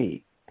cannot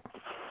be.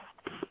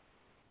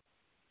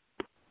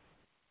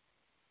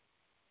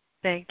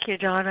 Thank you,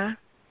 Donna.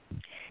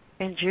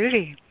 And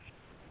Judy.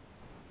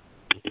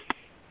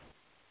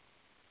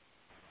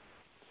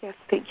 Yes,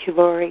 thank you,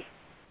 Lori.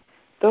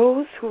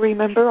 Those who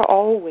remember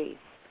always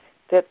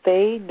that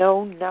they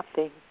know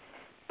nothing,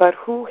 but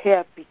who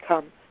have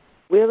become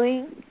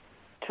willing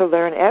to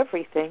learn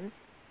everything,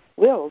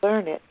 will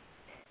learn it.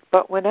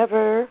 But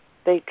whenever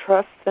they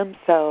trust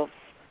themselves,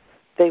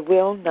 they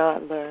will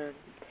not learn.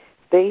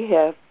 They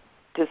have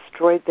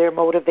destroyed their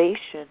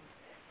motivation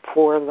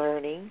for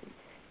learning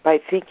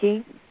by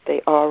thinking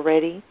they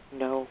already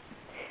know.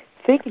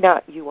 Think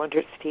not you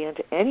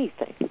understand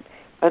anything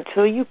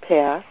until you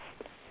pass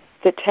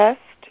the test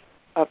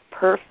of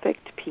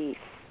perfect peace.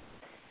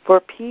 For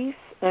peace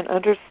and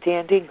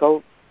understanding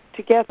go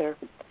together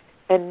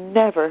and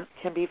never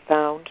can be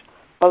found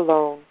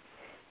alone.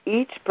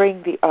 Each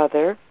bring the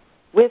other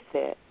with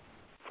it,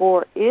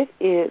 for it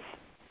is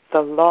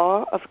the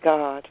law of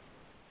God.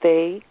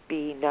 They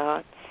be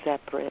not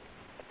separate.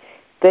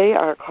 They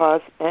are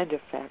cause and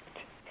effect,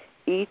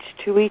 each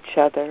to each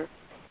other.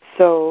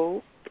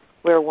 So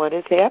where one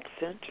is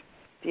absent,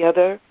 the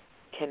other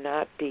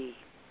cannot be.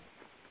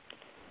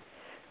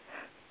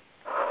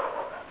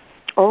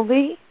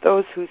 Only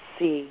those who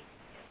see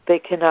they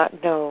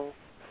cannot know,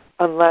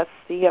 unless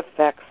the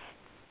effects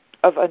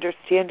of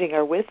understanding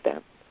are with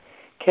them,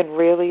 can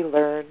really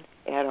learn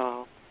at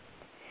all.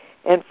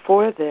 And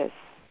for this,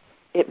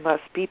 it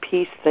must be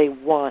peace they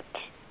want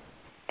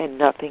and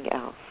nothing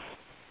else.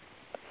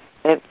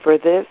 And for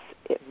this,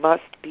 it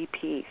must be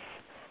peace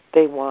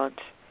they want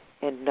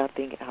and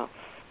nothing else.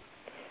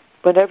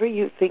 Whenever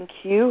you think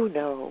you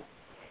know,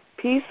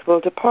 peace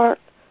will depart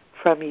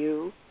from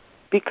you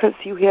because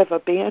you have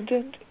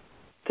abandoned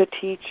the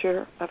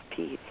teacher of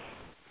peace.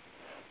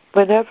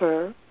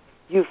 Whenever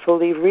you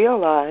fully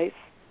realize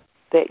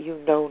that you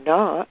know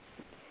not,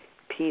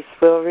 peace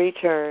will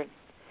return,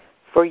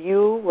 for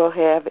you will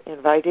have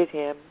invited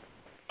him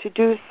to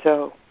do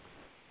so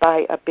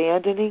by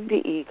abandoning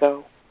the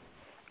ego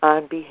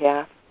on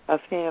behalf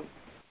of him.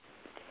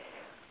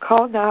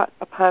 Call not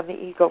upon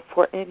the ego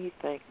for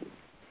anything.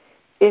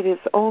 It is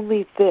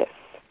only this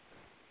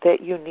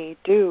that you need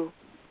do.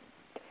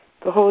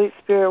 The Holy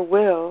Spirit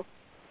will,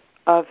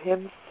 of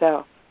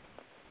himself,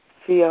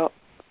 fill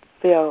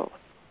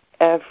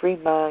every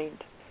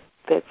mind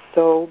that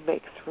so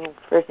makes room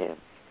for him.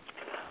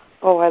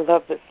 Oh, I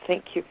love this.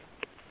 Thank you.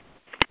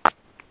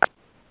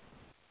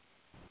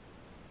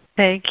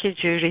 Thank you,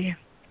 Judy.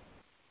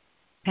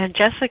 And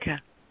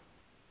Jessica.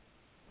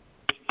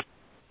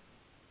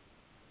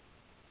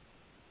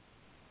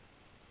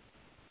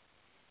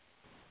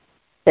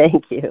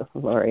 Thank you,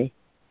 Lori.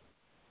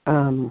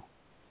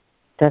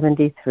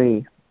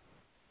 73.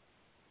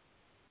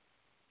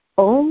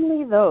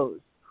 Only those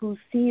who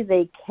see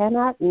they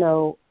cannot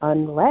know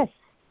unless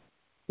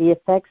the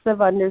effects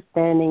of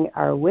understanding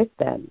are with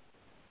them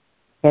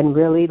can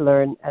really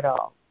learn at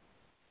all.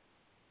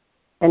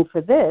 And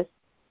for this,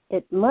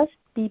 it must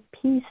be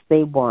peace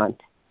they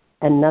want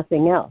and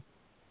nothing else.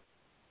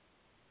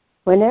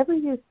 Whenever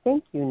you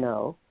think you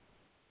know,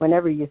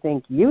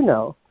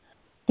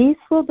 peace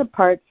will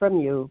depart from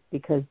you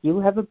because you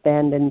have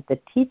abandoned the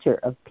teacher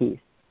of peace.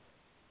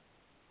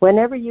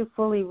 Whenever you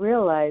fully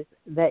realize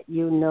that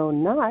you know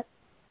not,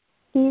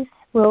 peace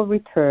will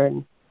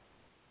return,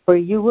 for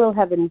you will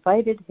have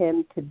invited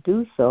him to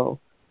do so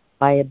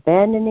by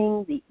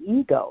abandoning the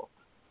ego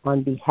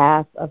on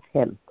behalf of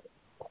him.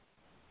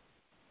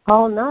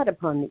 Call not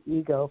upon the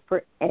ego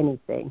for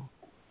anything.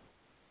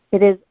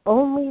 It is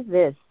only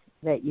this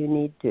that you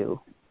need do.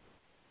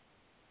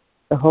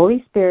 The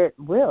Holy Spirit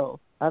will,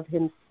 of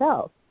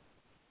himself,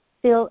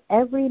 fill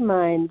every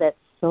mind that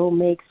so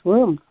makes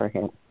room for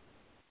him.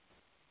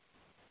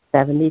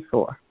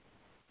 74.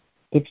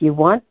 If you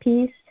want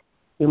peace,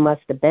 you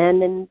must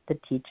abandon the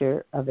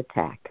teacher of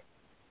attack.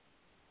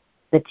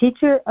 The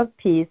teacher of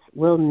peace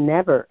will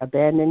never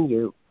abandon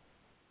you.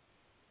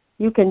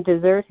 You can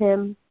desert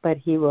him, but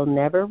he will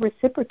never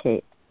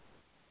reciprocate,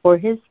 for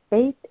his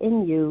faith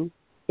in you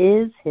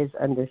is his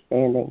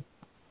understanding.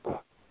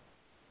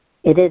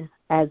 It is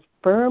as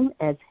firm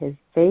as his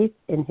faith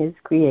in his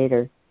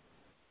Creator,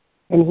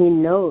 and he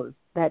knows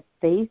that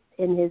faith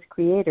in his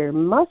Creator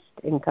must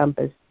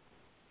encompass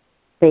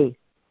faith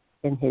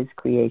in his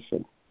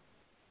creation.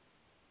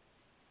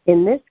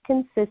 In this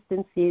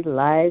consistency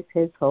lies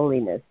his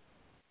holiness,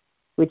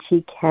 which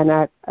he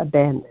cannot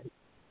abandon,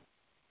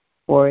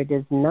 for it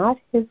is not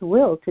his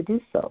will to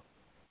do so.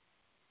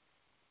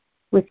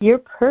 With your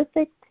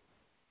perfection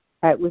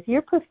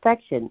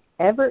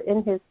ever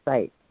in his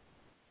sight,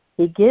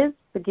 He gives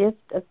the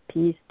gift of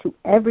peace to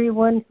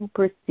everyone who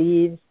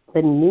perceives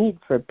the need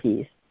for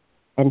peace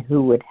and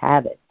who would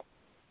have it.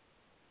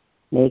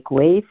 Make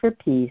way for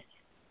peace,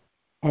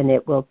 and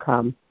it will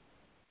come.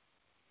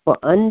 For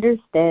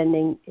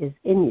understanding is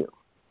in you,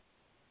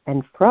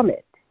 and from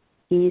it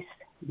peace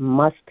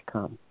must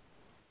come.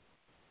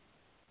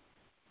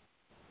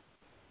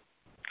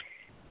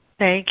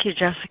 Thank you,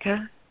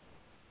 Jessica.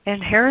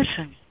 And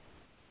Harrison.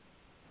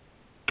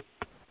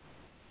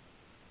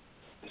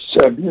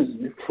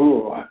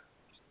 74.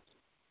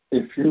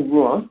 If you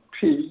want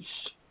peace,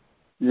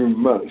 you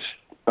must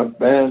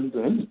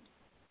abandon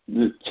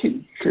the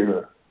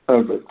teacher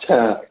of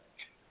attack.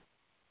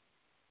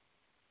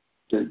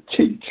 The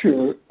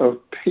teacher of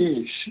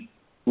peace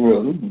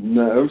will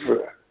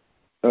never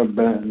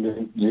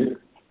abandon you.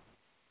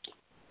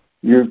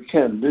 You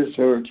can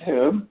desert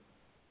him,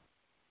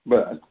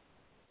 but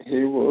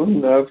he will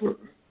never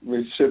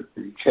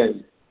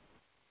reciprocate.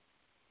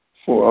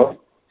 For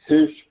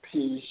his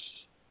peace,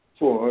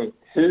 for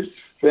his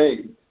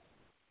faith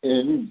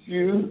in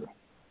you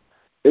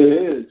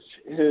is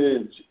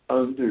his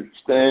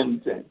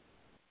understanding.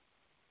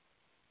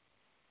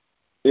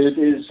 It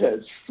is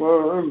as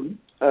firm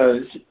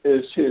as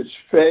is his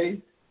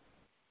faith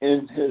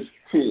in his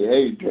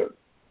Creator.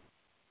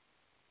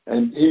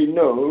 And he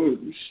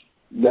knows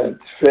that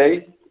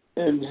faith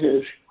in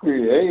his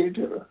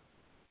Creator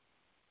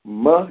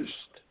must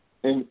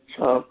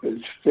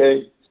encompass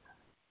faith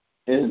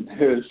in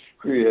his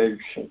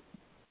creation.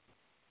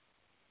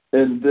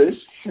 In this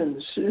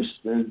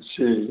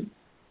consistency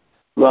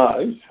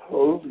lies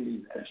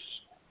holiness,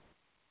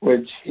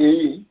 which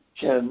he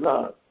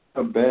cannot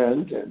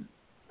abandon,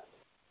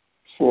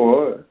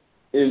 for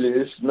it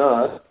is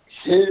not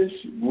his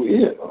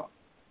will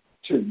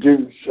to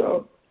do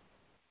so.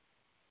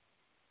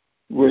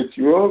 With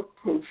your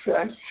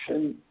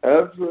perfection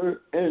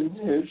ever in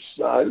his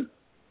sight,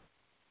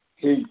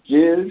 he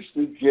gives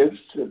the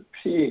gifts of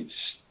peace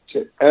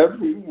to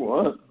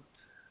everyone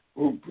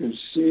who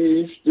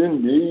perceives the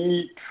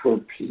need for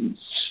peace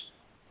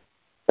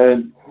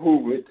and who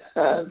would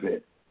have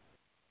it.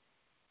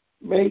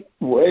 Make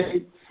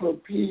way for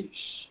peace,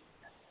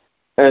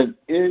 and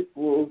it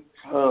will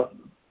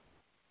come.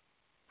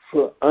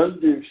 For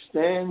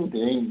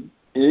understanding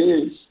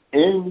is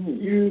in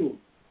you,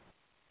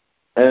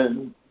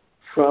 and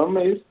from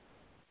it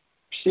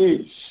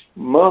peace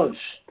must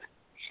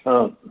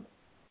come.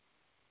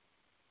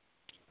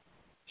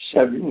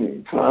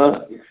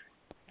 75.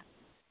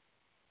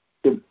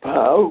 The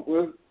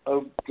power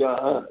of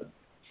God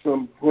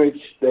from which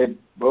they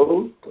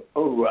both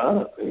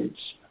arise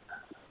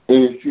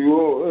is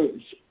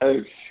yours as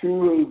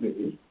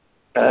surely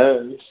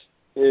as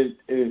it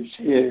is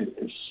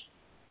his.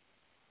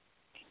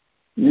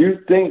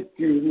 You think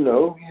you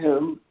know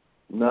him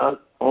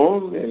not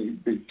only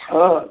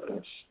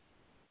because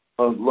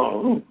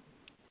alone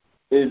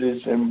it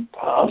is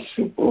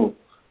impossible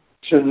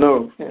to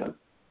know him,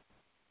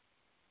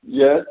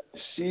 yet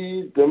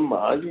see the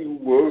mighty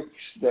works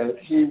that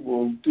he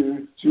will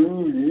do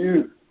through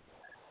you,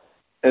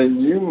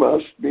 and you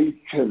must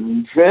be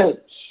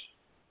convinced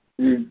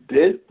you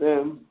did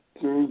them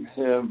through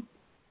him.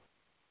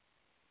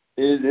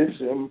 It is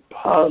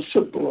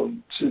impossible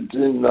to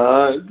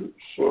deny the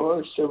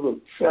source of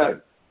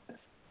effect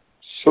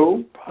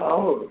so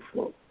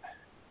powerful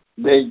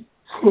they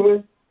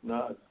could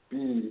not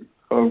be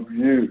of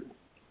you.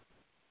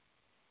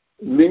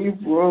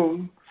 Leave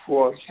room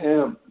for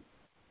him,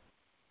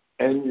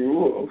 and you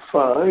will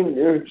find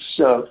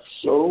yourself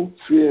so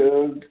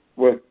filled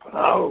with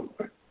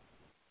power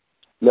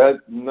that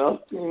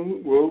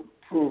nothing will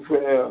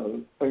prevail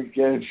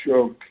against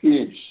your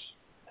peace.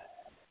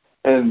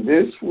 And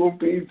this will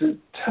be the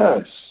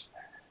test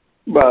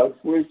by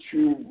which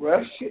you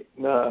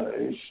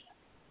recognize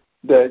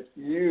that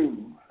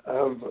you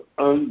have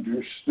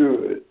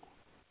understood.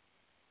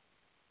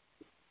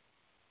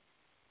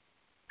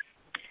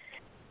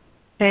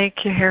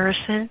 Thank you,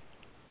 Harrison.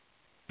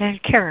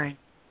 And Karen.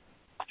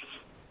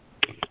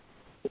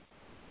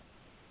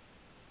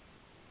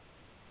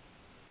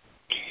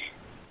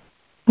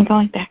 I'm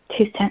going back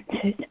 2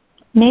 sentences.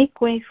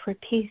 Make way for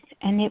peace,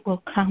 and it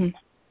will come.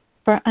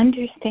 For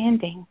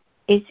understanding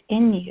is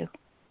in you,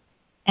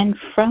 and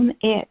from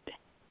it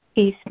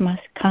peace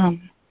must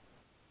come.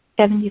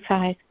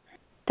 75.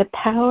 The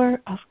power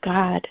of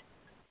God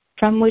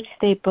from which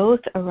they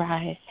both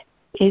arise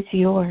is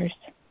yours,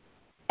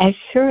 as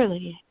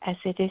surely as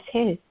it is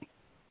his.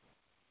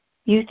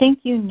 You think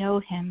you know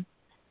him,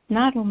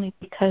 not only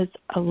because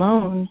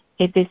alone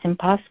it is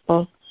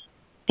impossible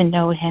to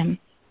know him.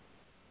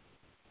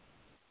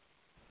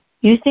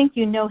 You think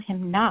you know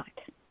him not,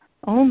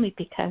 only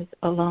because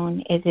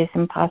alone it is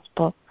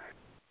impossible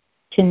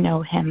to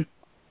know him.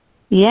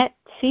 Yet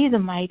see the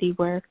mighty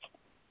work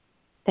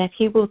that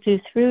he will do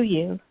through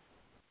you,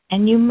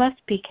 and you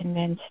must be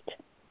convinced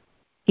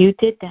you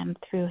did them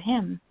through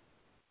him.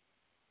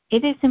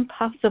 It is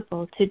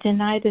impossible to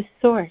deny the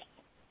source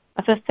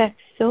of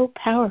effects so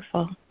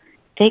powerful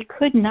they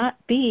could not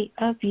be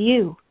of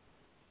you.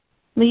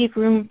 Leave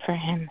room for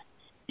him,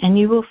 and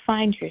you will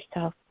find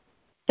yourself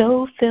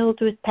so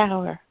filled with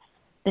power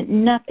that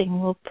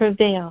nothing will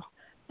prevail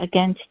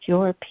against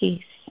your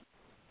peace.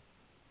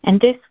 And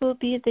this will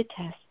be the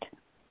test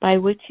by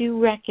which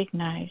you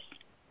recognize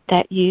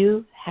that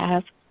you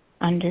have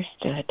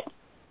understood.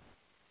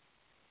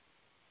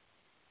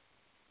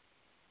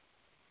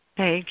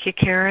 Thank you,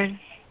 Karen,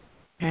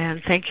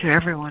 and thank you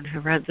everyone who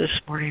read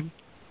this morning.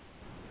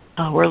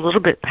 We're a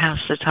little bit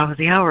past the top of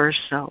the hour,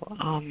 so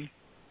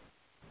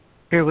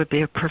here would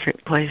be a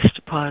perfect place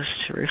to pause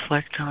to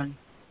reflect on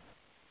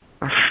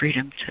our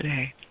freedom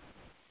today.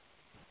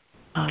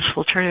 So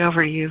we'll turn it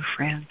over to you,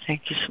 Fran.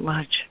 Thank you so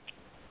much.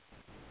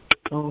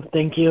 Oh,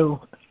 thank you.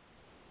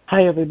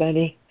 Hi,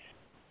 everybody.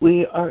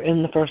 We are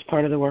in the first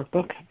part of the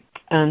workbook,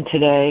 and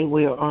today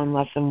we are on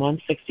Lesson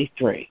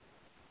 163.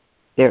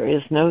 There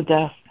is no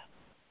death.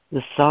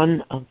 The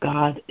Son of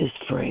God is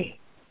free.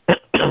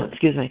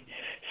 Excuse me.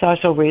 So I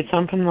shall read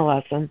some from the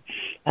lesson,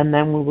 and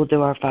then we will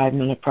do our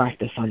 5-minute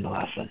practice on the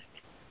lesson.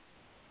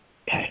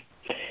 Okay.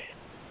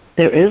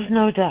 There is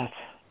no death.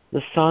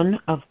 The Son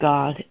of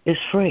God is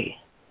free.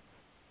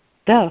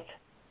 Death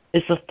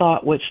is a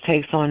thought which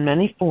takes on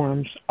many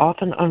forms,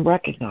 often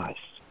unrecognized.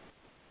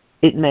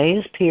 It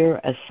may appear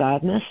as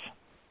sadness,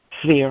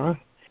 fear,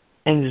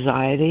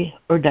 anxiety,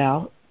 or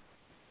doubt,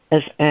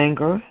 as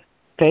anger,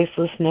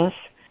 faithlessness,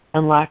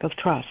 and lack of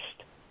trust,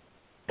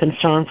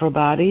 concern for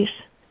bodies,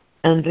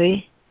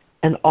 envy,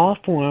 and all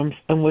forms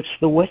in which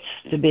the wish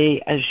to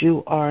be as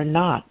you are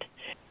not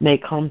may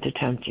come to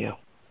tempt you.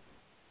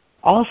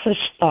 All such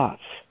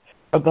thoughts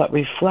are but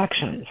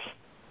reflections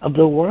of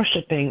the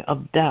worshiping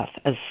of death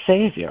as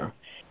Savior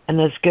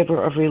and as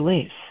giver of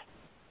release.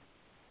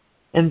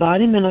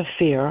 Embodiment of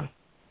fear,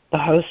 the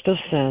host of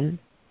sin,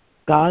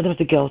 God of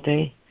the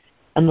guilty,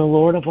 and the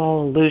Lord of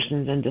all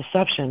illusions and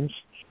deceptions,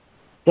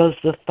 does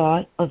the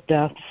thought of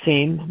death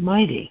seem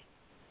mighty,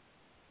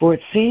 for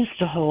it seems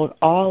to hold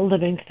all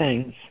living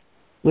things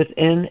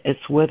within its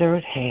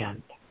withered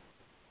hand.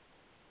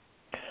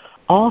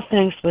 All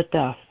things but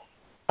death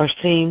are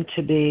seen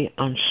to be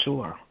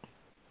unsure.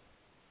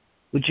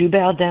 Would you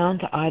bow down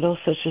to idols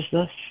such as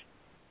this?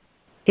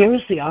 Here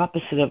is the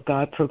opposite of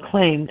God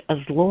proclaimed as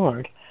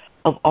Lord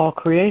of all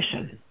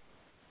creation,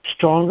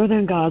 stronger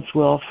than God's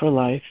will for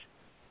life,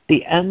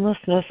 the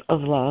endlessness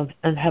of love,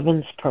 and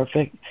heaven's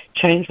perfect,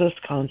 changeless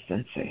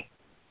constancy.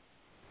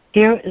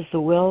 Here is the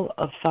will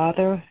of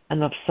Father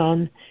and of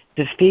Son,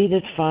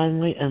 defeated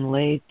finally and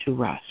laid to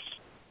rest.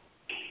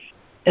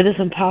 It is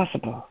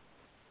impossible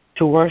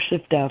to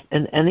worship death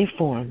in any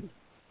form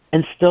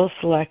and still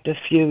select a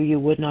few you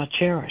would not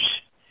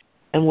cherish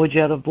and would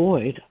yet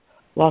avoid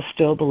while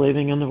still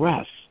believing in the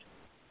rest.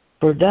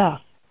 For death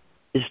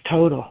is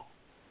total.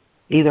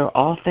 Either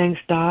all things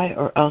die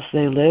or else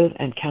they live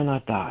and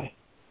cannot die.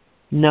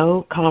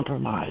 No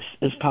compromise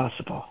is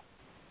possible.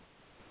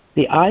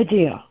 The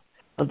idea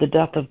of the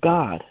death of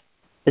God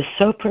is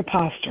so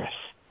preposterous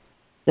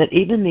that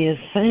even the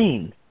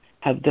insane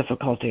have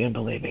difficulty in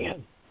believing it.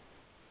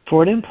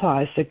 For it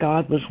implies that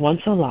God was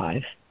once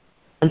alive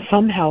and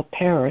somehow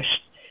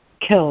perished,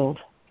 killed,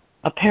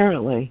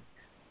 apparently,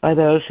 by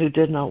those who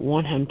did not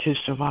want him to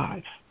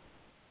survive.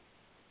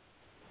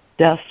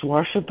 Death's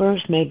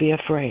worshippers may be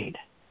afraid,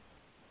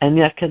 and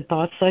yet can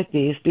thoughts like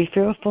these be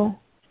fearful?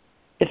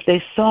 If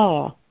they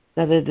saw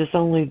that it is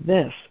only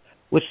this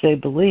which they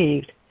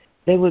believed,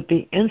 they would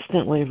be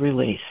instantly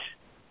released.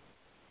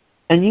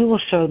 And you will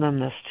show them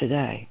this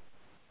today.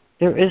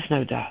 There is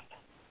no death,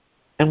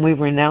 and we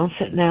renounce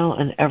it now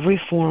in every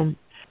form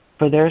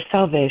for their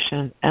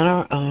salvation and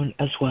our own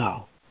as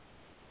well.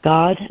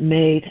 God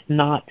made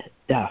not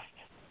death,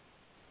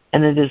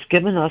 and it is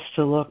given us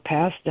to look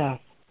past death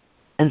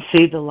and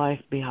see the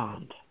life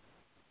beyond.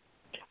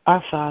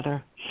 Our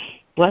Father,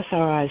 bless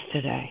our eyes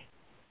today.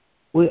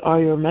 We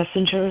are your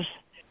messengers,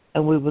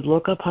 and we would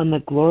look upon the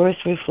glorious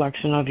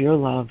reflection of your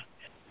love,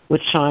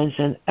 which shines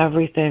in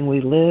everything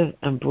we live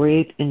and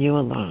breathe in you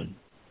alone.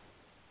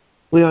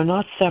 We are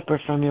not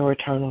separate from your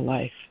eternal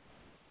life.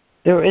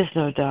 There is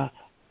no death,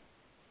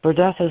 for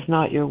death is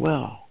not your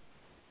will,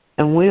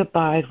 and we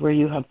abide where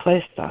you have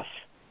placed us,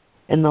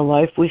 in the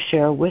life we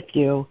share with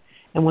you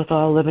and with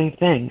all living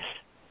things,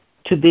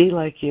 to be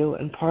like you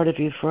and part of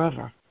you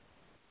forever.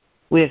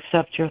 We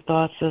accept your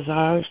thoughts as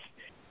ours,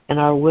 and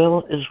our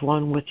will is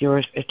one with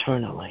yours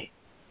eternally.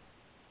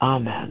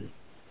 Amen.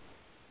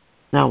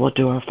 Now we'll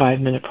do our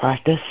 5-minute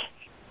practice.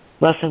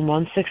 Lesson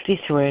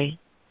 163.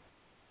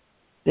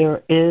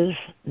 There is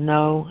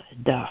no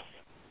death.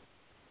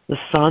 The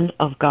Son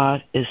of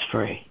God is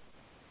free.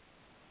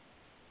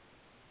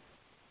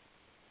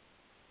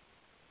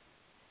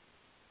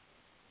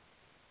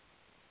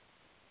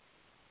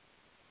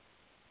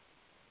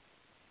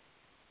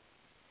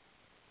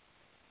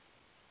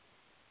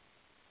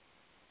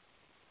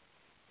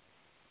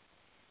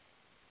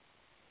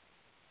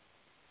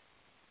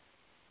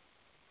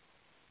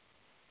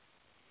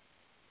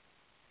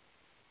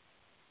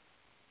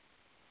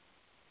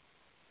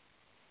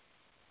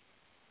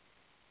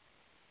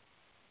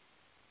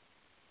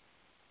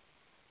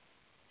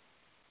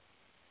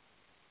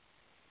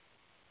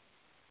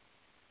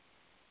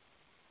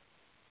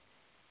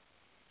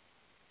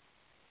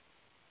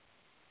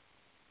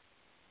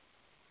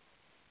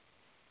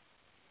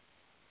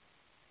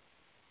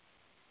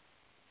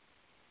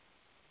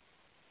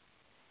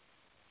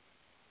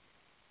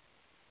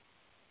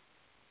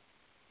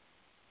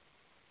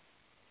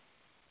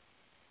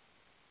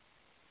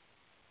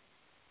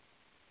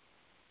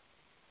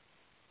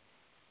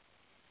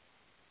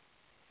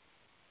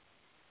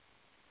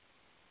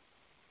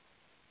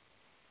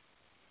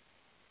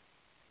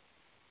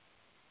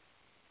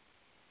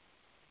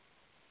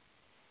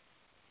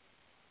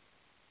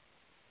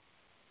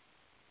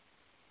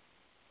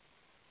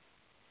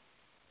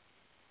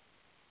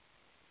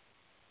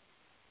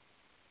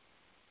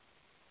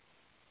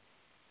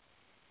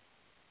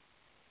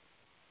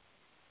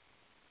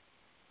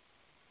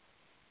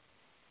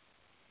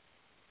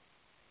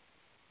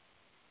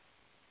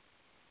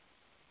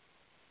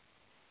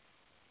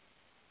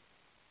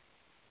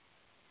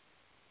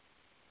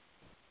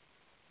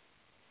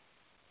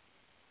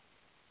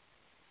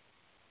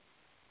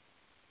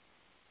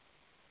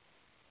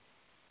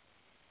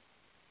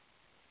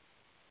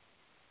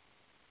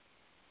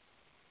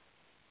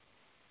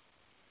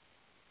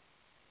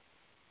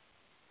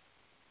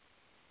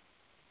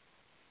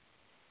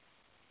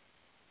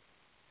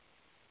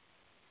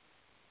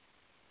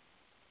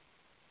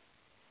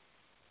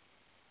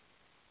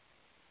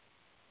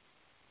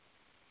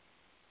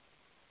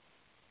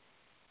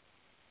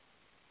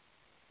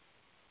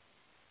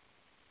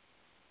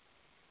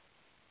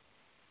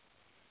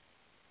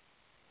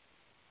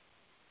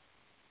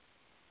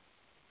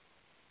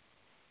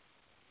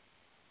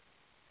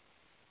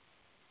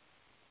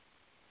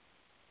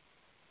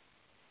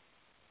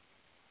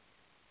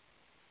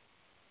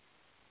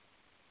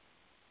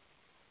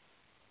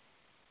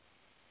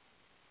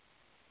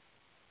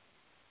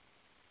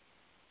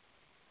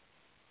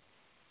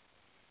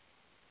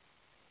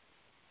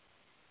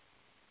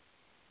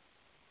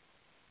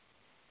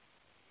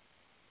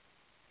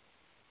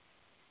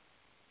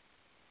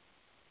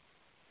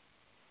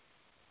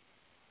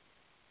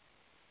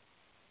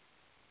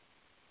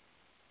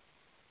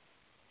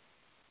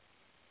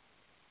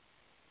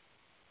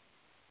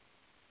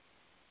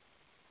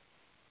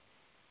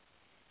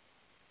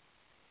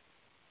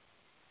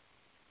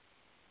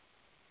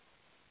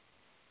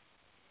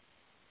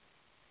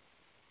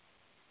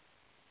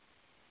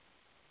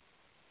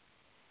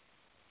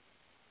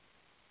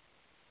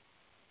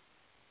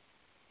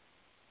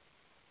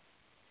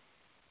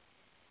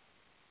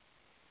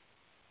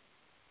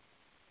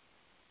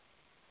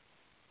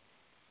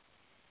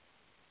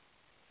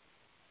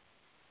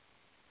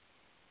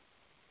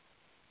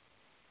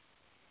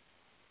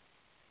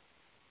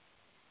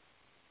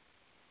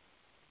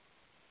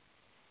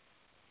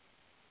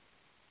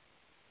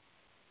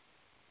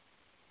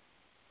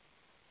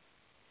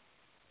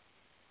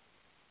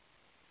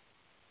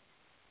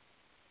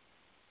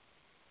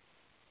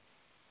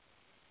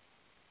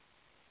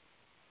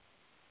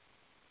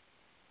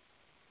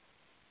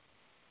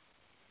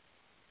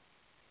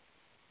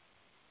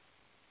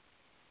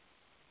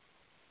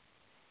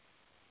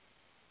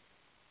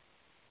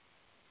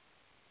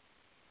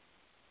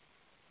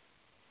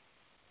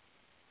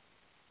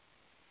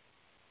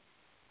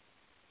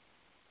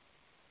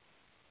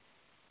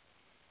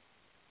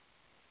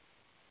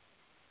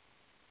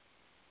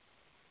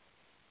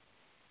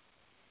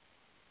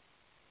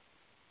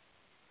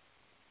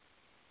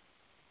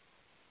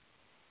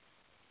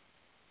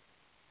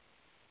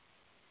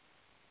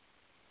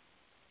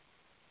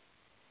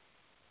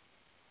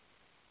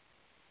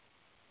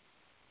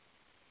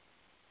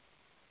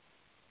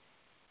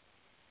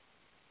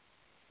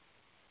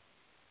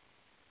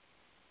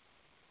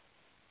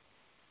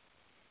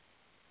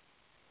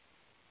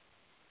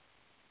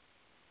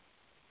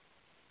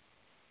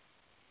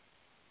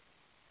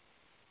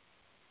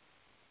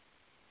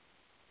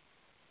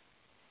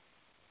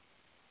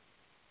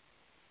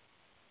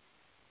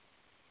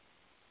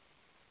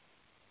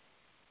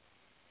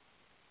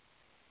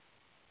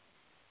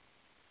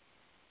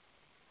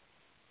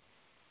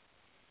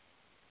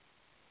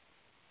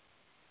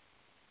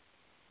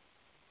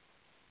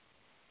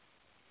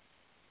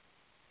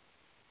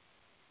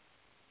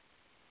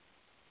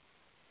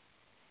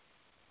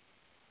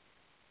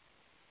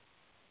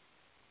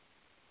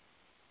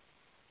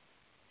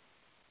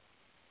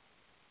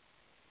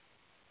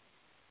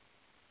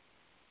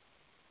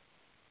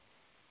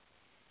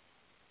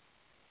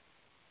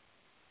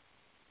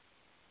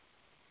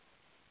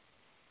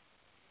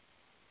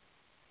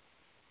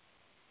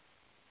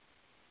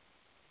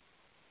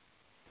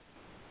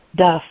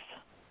 Death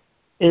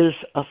is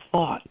a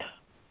thought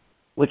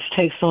which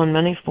takes on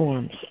many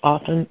forms,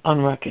 often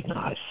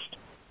unrecognized.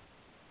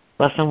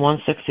 Lesson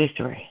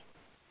 163.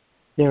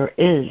 There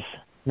is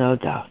no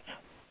death.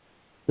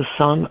 The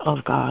Son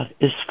of God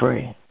is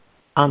free.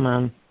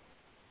 Amen.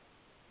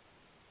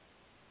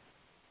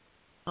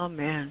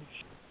 Amen.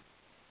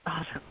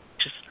 Oh, that was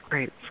just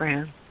great,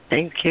 Fran.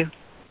 Thank you.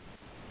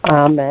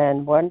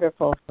 Amen.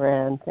 Wonderful,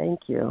 Fran.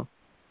 Thank you.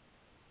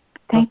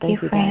 Thank you,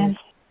 Fran.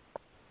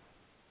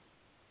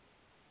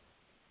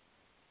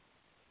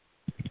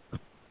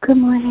 Good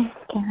morning,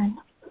 Karen.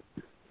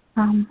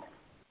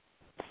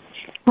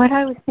 What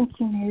I was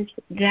thinking is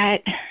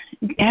that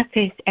death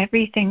is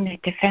everything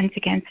that defends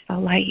against the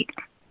light.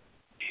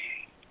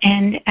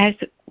 And as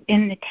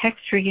in the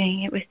text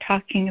reading, it was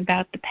talking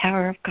about the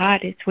power of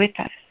God is with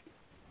us.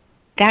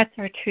 That's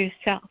our true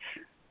self,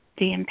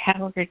 the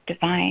empowered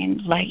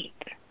divine light.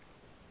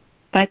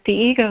 But the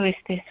ego is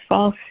this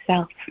false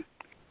self,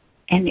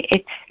 and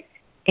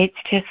it's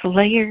just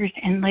layers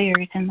and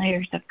layers and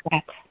layers of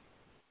death.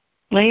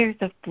 Layers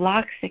of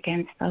blocks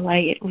against the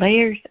light,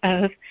 layers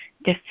of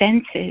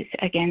defenses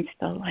against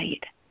the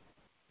light,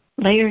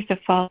 layers of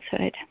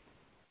falsehood.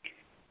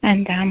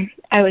 And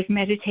I was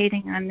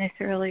meditating on this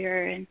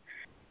earlier, and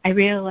I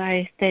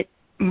realized that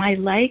my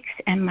likes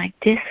and my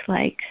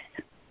dislikes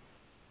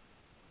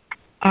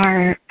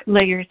are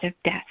layers of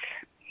death.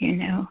 You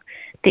know,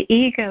 the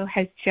ego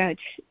has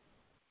judged.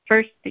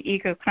 First, the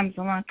ego comes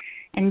along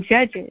and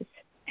judges,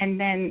 and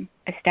then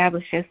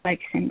establishes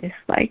likes and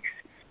dislikes.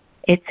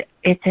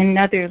 It's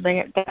another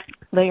layer, that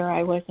layer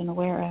I wasn't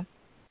aware of.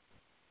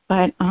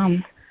 But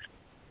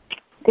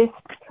this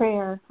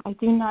prayer, I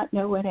do not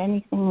know what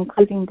anything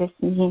including this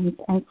means,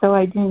 and so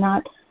I do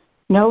not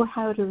know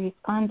how to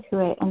respond to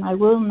it, and I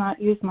will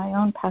not use my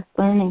own past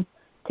learning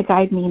to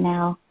guide me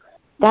now.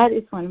 That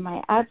is one of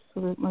my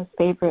absolute most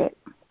favorite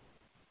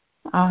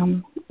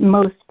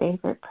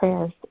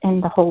prayers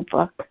in the whole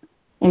book.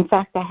 In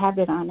fact, I have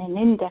it on an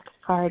index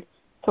card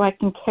so I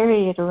can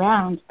carry it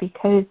around,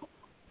 because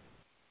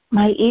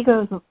my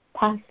ego's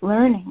past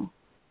learning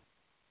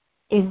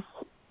is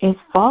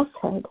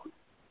falsehood.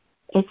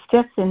 It's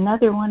just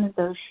another one of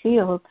those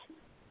shields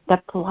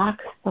that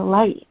blocks the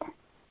light.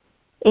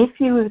 If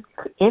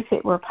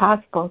it were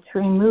possible to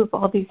remove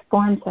all these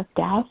forms of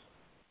death,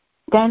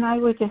 then I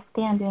would just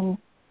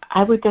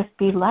I would just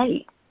be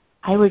light.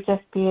 I would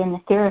just be an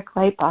etheric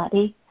light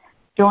body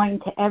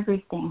joined to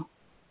everything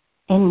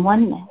in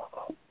oneness,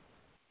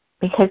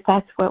 because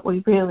that's what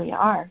we really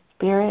are: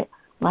 spirit,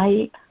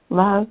 light,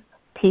 love,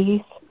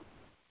 peace.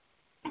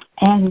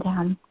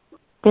 And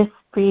this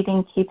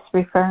reading keeps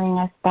referring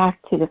us back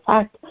to the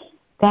fact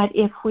that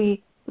if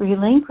we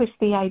relinquish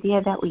the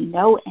idea that we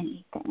know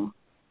anything,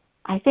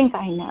 I think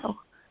I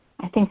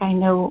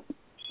know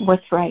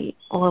what's right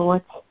or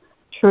what's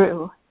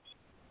true.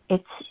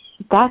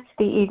 That's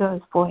the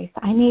ego's voice.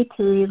 I need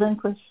to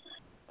relinquish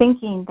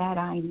thinking that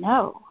I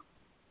know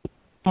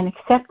and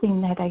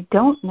accepting that I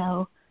don't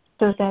know,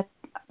 so that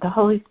the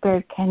Holy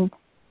Spirit can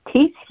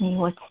teach me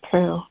what's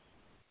true.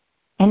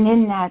 And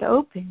in that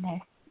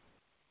openness,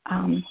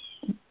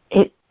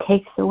 it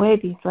takes away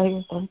these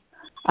layers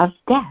of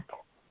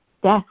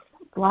death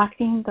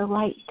blocking the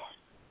light.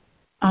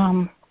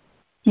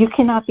 You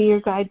cannot be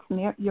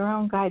your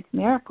own guide's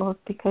miracles,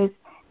 because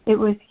it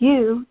was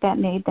you that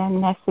made them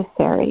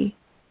necessary.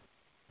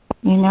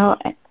 You know,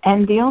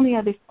 and the only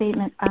other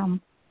statement,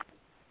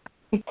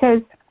 it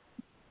says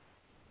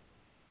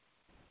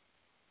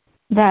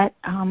that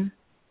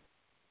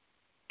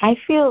I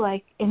feel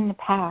like in the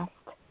past,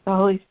 the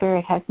Holy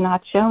Spirit has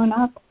not shown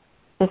up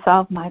to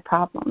solve my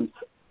problems.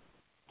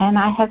 And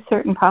I have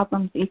certain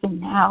problems even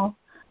now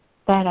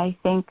that I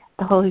think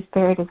the Holy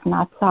Spirit is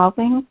not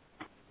solving.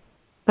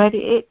 But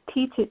it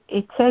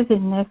says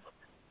in this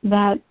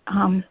that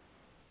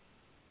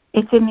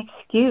it's an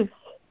excuse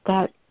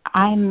that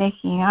I'm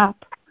making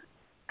up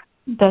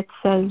that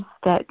says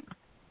that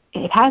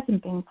it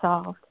hasn't been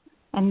solved.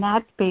 And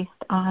that's based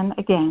on,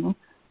 again,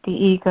 the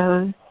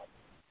ego's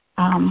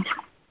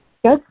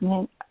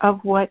judgment of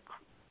what's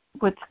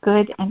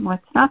good and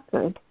what's not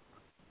good.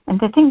 And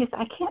the thing is,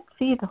 I can't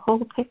see the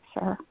whole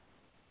picture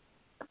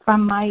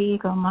from my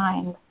ego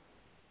mind.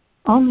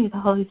 Only the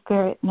Holy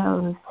Spirit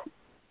knows.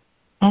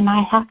 And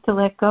I have to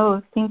let go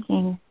of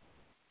thinking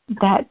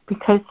that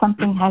because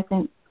something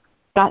hasn't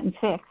gotten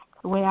fixed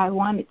the way I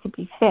want it to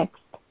be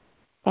fixed,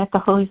 that the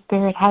Holy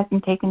Spirit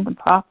hasn't taken the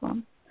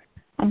problem.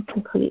 I'm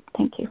complete.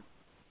 Thank you.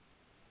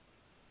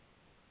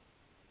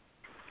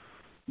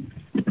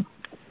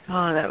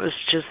 Oh, that was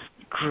just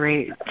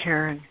great,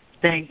 Karen.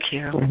 Thank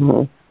you.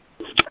 Mm-hmm.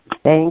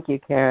 Thank you,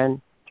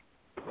 Karen.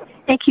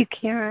 Thank you,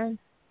 Karen.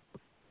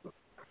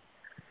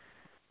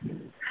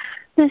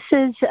 This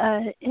is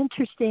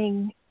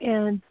interesting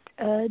and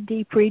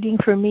deep reading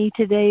for me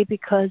today,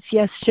 because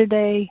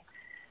yesterday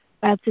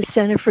at the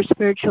Center for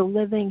Spiritual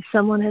Living,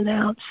 someone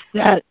announced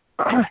that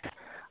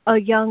a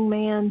young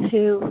man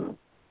who,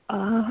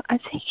 I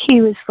think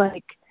he was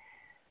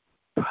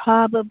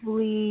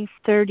probably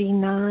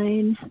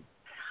 39,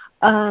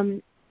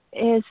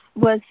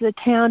 was the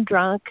town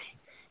drunk.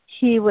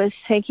 He was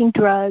taking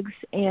drugs,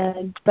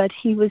 but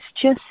he was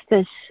just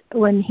this.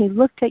 When he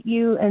looked at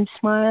you and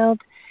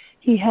smiled,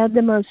 he had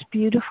the most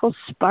beautiful,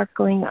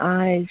 sparkling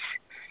eyes.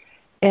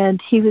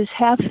 And he was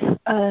half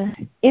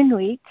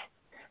Inuit,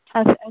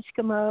 half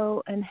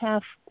Eskimo, and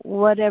half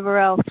whatever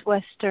else,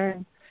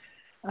 Western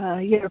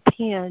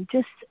European.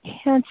 Just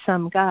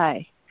handsome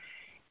guy.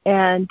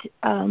 And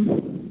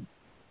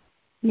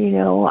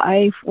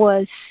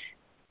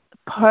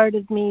part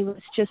of me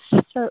was just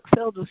so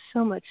filled with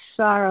so much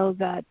sorrow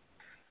that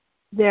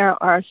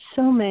there are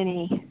so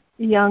many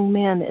young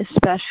men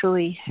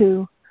especially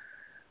who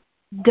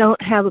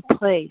don't have a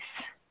place,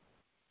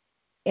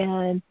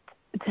 and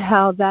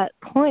how that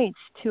points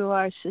to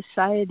our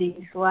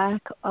society's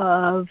lack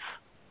of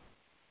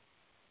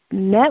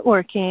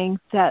networking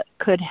that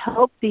could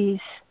help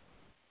these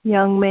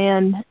young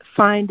men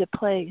find a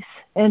place.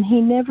 And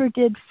he never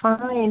did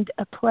find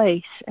a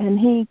place, and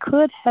he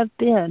could have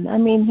been. I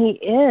mean, he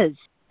is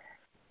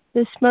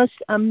this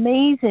most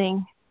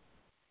amazing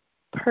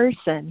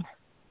person.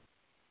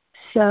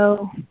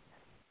 So,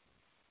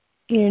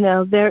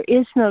 there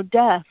is no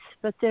death,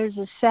 but there's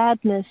a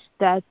sadness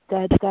that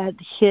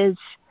his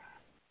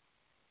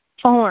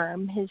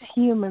form, his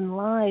human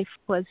life,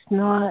 was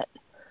not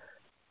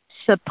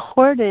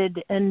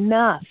supported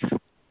enough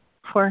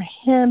for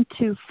him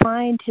to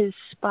find his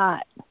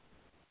spot,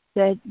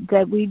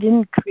 that we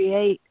didn't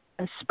create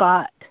a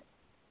spot,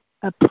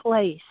 a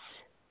place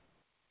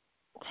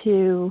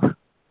to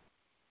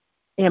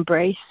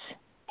embrace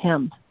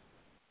him.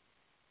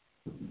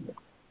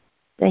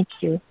 Thank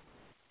you.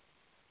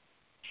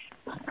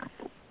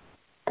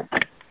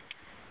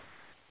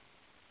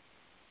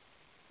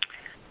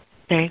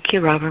 Thank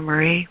you, Robin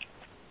Marie.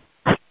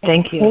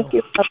 Thank you. Thank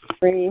you, Robin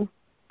Marie.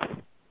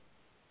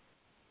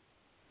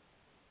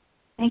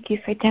 Thank you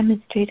for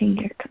demonstrating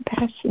your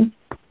compassion.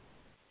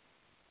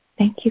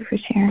 Thank you for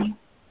sharing.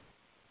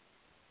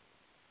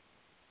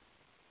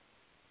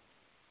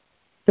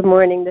 Good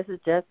morning. This is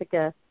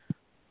Jessica.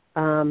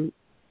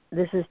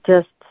 This is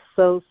just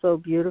so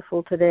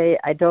beautiful today.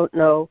 I don't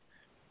know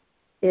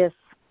if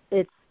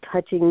it's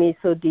touching me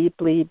so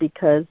deeply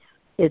because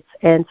it's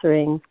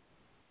answering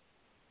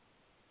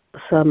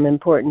some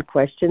important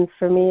questions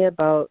for me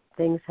about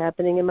things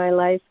happening in my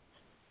life.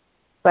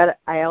 But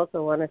I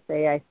also want to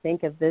say I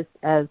think of this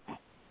as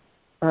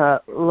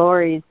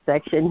Lori's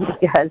section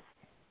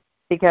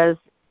because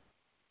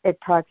it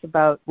talks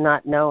about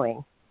not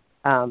knowing.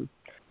 And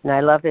I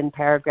love in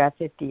paragraph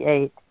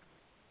 58,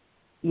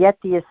 yet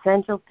the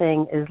essential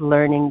thing is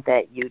learning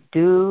that you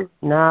do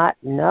not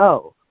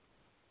know.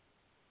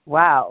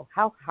 Wow,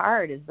 how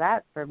hard is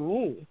that for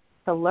me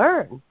to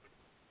learn?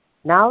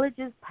 Knowledge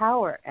is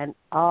power, and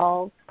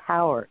all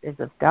power is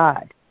of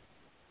God.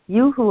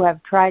 You who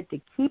have tried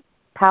to keep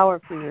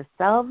power for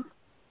yourselves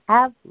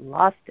have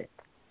lost it.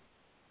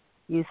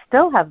 You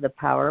still have the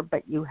power,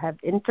 but you have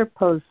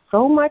interposed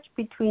so much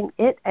between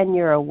it and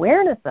your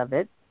awareness of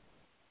it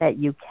that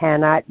you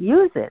cannot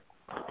use it.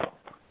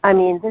 I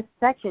mean, this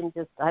section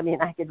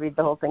I could read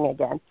the whole thing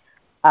again.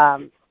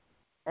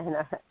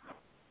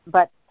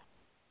 But,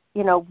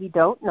 we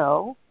don't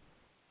know,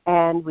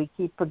 and we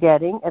keep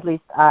forgetting, at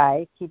least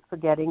I keep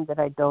forgetting that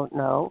I don't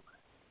know,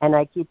 and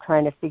I keep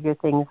trying to figure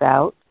things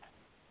out.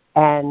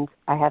 And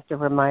I have to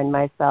remind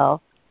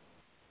myself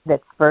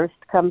that first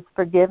comes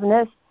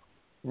forgiveness,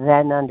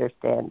 then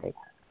understanding.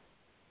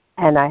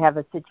 And I have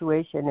a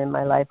situation in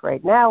my life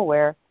right now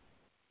where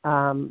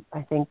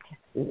I think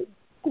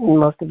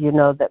most of you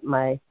know that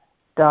my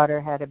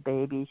daughter had a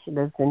baby. She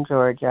lives in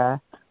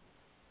Georgia.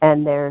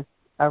 And there's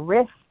a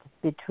rift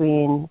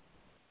between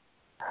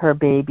her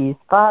baby's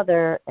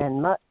father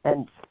and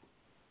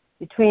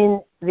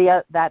between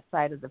that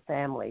side of the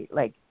family,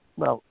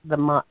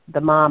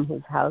 the mom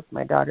whose house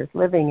my daughter's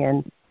living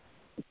in,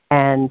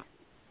 and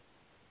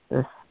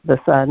the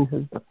son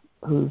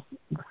who's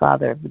the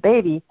father of the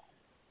baby,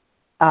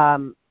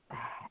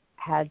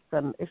 had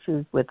some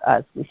issues with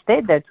us. We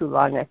stayed there too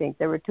long. I think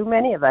there were too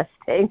many of us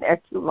staying there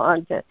too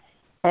long to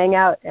hang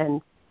out,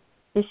 and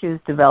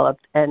issues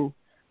developed, and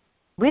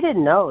we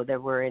didn't know there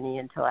were any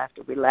until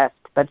after we left.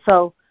 But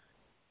so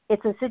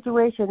it's a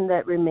situation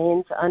that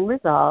remains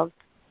unresolved,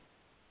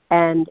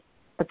 and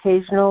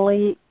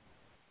occasionally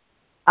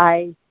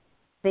I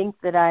think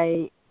that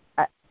I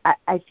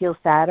feel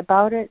sad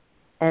about it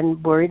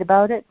and worried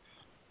about it,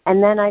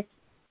 and then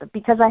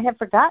because I have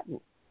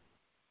forgotten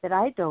that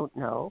I don't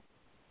know,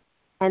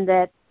 and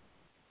that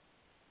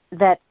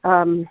the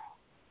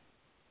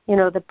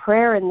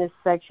prayer in this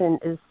section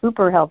is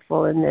super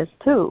helpful in this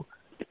too.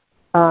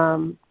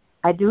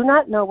 I do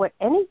not know what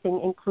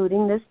anything,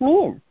 including this,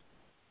 means,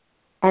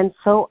 and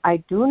so I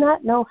do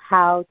not know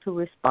how to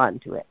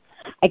respond to it.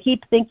 I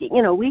keep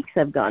thinking, weeks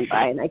have gone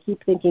by, and I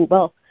keep thinking,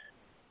 well,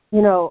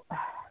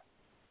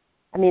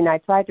 I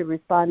try to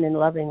respond in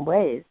loving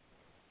ways,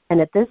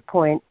 and at this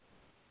point,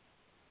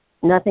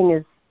 nothing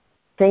is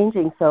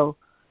changing, so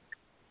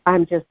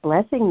I'm just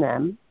blessing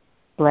them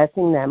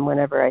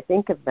whenever I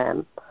think of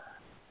them,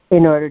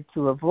 in order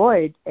to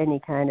avoid any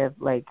kind of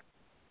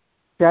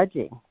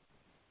judging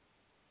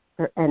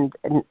and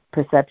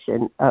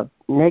perception of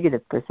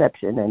negative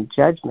perception and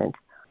judgment,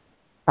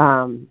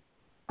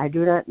 I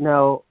do not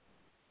know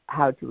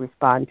how to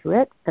respond to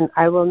it, and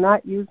I will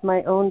not use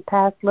my own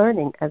past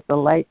learning as the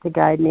light to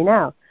guide me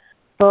now.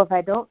 So if I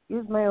don't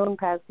use my own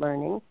past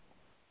learning,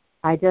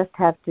 I just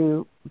have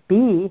to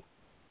be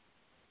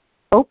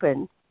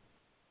open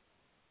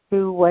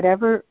to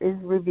whatever is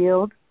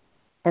revealed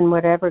and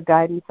whatever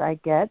guidance I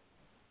get,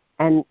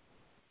 and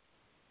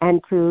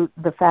to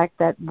the fact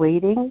that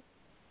waiting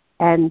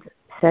and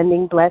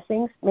sending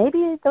blessings,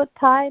 maybe the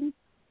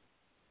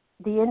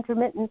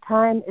intermittent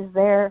time is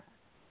there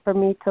for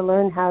me to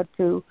learn how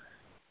to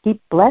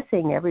keep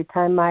blessing every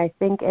time I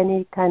think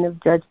any kind of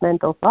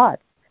judgmental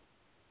thoughts.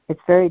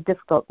 It's very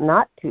difficult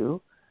not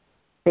to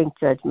think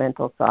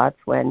judgmental thoughts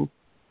when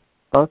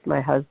both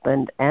my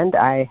husband and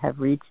I have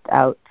reached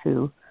out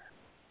to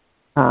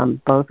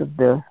both of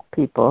the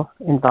people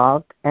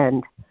involved,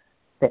 and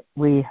that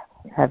we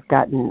have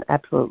gotten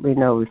absolutely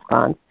no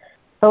response.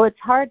 So it's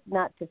hard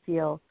not to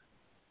feel,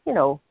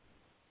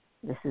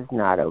 this is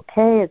not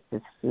okay,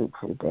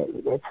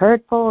 it's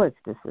hurtful, it's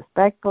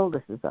disrespectful,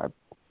 this is our,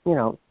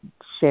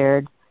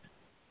 shared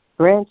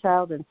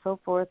grandchild and so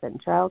forth and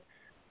child.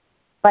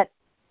 But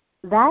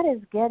that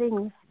is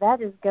going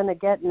to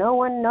get no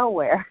one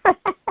nowhere.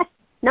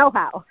 No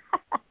how.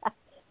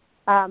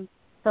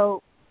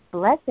 So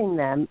blessing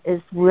them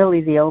is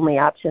really the only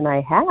option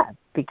I have,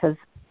 because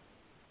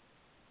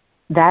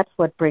that's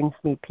what brings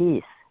me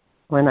peace,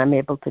 when I'm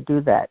able to do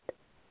that,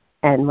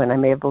 and when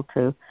I'm able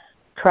to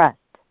trust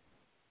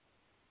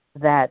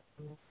that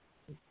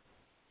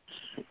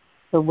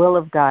the will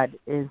of God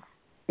is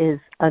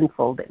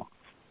unfolding.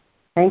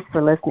 Thanks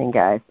for listening,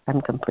 guys.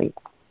 I'm complete.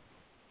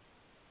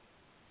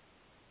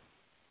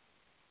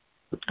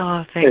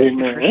 Oh, thank you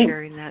for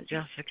sharing that,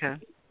 Jessica.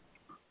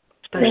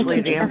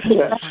 Especially the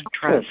emphasis on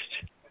trust.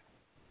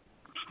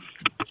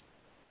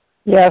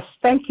 Yes,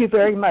 thank you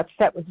very much.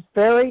 That was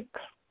very,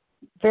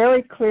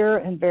 very clear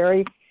and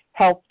very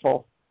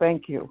helpful.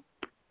 Thank you.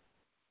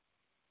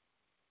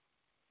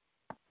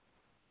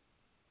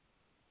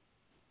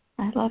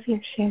 I love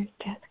your shares,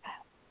 Jessica.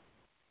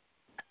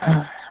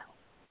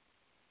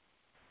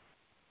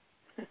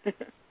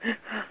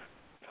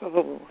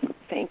 Oh,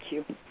 thank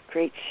you.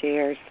 Great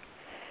shares.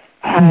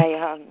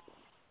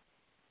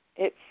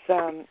 It's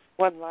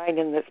one line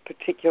in this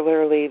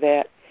particularly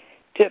that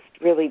just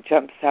really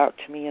jumps out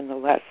to me in the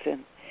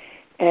lesson.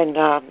 And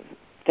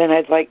then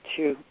I'd like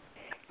to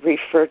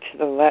refer to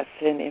the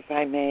lesson, if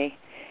I may.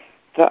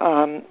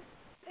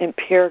 In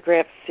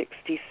paragraph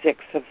 66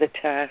 of the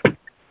text,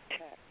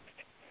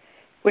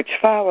 which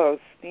follows,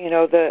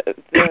 the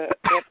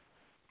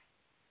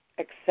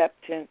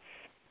acceptance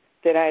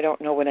that I don't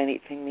know what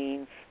anything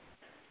means,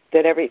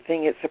 that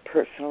everything is a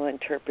personal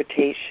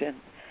interpretation.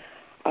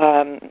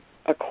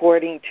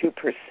 According to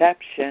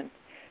perception,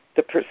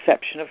 the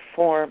perception of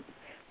form,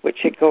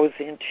 which it goes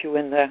into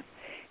in the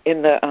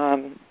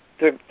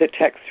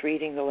text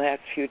reading the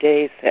last few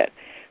days, that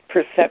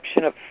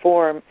perception of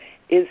form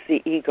is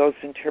the ego's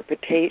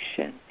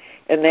interpretation,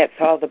 and that's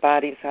all the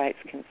body's eyes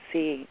can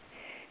see.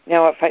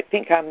 Now, if I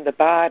think I'm the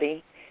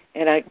body,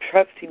 and I'm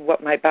trusting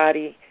what my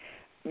body's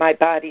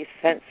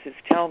senses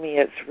tell me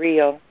is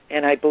real,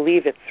 and I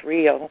believe it's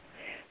real,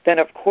 then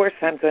of course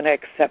I'm going to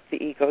accept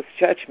the ego's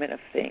judgment of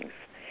things.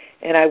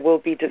 And I will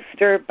be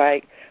disturbed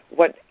by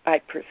what I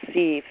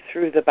perceive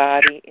through the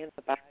body, in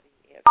the body,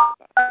 as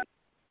the body,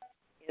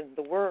 in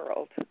the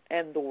world,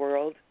 and the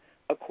world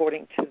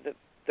according to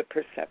the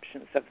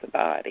perceptions of the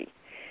body.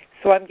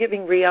 So I'm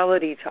giving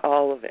reality to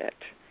all of it,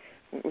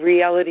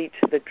 reality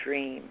to the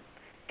dream,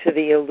 to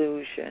the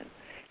illusion,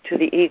 to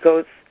the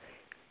ego's,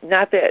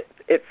 not that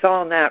it's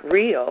all not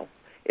real,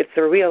 it's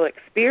a real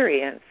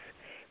experience,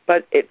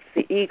 but it's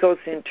the ego's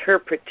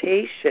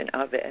interpretation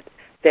of it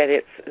that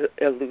it's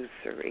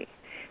illusory.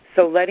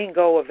 So letting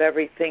go of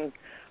everything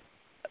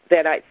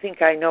that I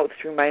think I know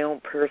through my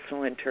own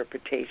personal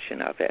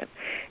interpretation of it.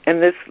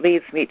 And this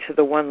leads me to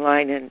the one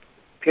line in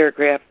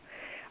paragraph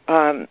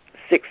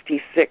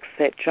 66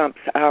 that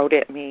jumps out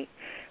at me.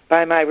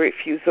 By my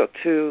refusal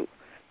to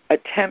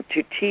attempt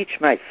to teach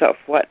myself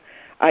what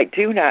I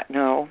do not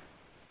know,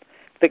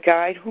 the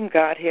guide whom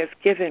God has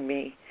given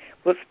me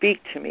will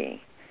speak to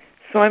me.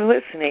 So I'm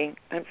listening.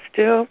 I'm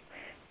still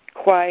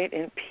quiet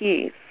in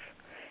peace.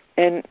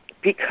 And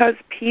because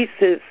peace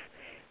is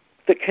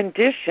the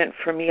condition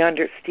for me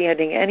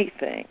understanding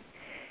anything,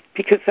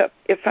 because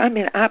if I'm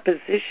in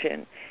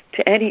opposition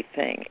to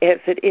anything as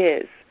it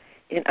is,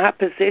 in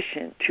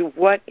opposition to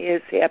what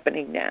is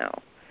happening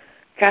now,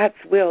 God's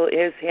will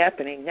is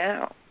happening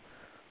now.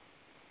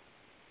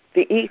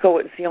 The ego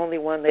is the only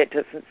one that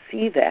doesn't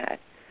see that.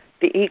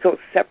 The ego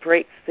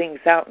separates things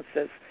out and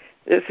says,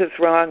 this is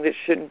wrong, this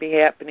shouldn't be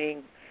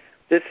happening,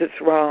 this is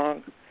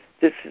wrong,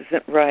 this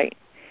isn't right.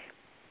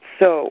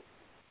 So,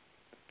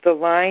 the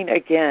line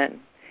again,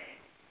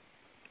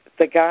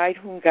 the guide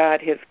whom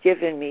God has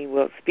given me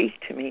will speak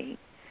to me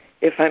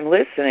if I'm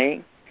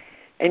listening,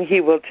 and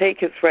he will take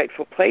his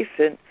rightful place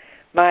in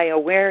my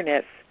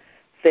awareness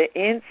the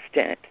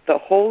instant, the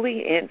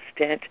holy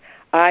instant,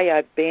 I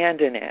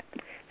abandon it.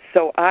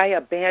 So I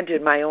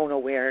abandon my own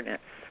awareness.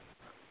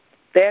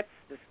 That's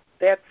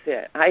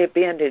it. I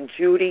abandon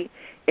Judy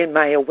in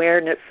my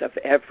awareness of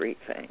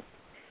everything.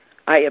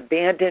 I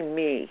abandon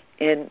me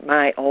in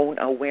my own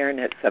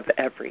awareness of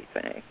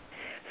everything.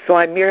 So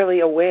I'm merely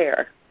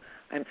aware.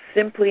 I'm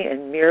simply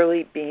and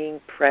merely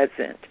being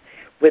present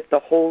with the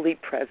holy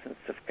presence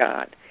of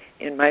God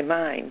in my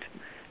mind.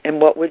 And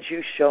what would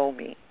you show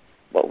me?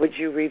 What would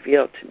you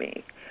reveal to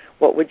me?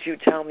 What would you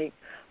tell me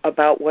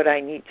about what I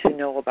need to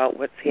know about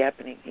what's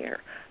happening here?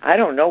 I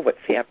don't know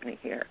what's happening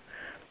here.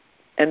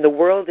 And the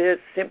world is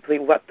simply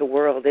what the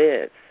world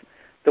is.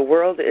 The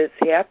world is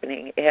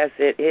happening as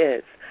it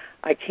is.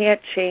 I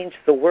can't change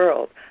the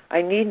world.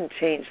 I needn't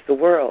change the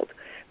world,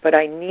 but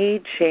I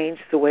need change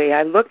the way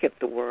I look at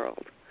the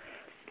world.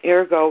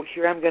 Ergo,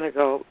 here I'm going to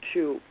go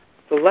to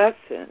the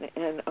lesson,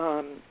 and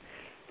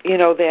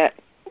that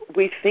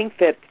we think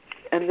that,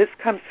 and this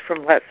comes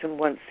from lesson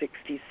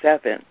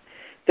 167,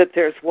 that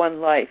there's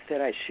one life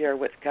that I share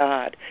with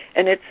God,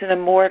 and it's an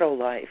immortal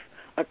life,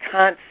 a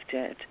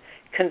constant,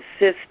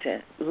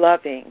 consistent,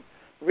 loving,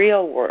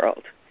 real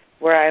world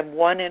where I am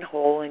one and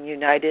whole and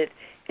united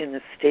in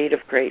the state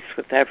of grace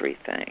with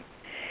everything.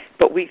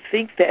 But we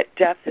think that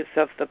death is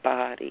of the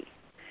body,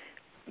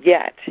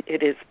 yet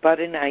it is but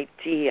an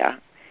idea,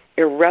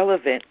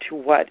 irrelevant to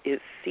what is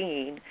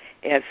seen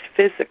as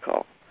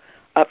physical.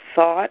 A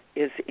thought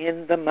is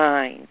in the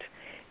mind.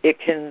 It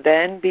can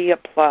then be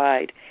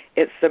applied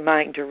as the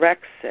mind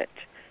directs it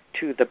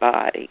to the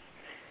body.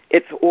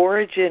 Its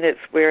origin is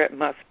where it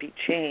must be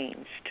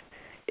changed.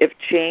 If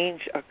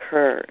change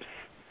occurs,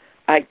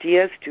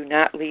 ideas do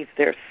not leave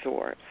their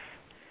source.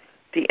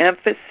 The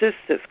emphasis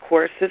this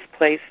course is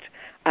placed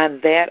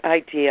on that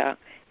idea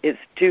is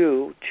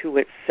due to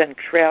its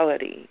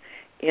centrality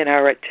in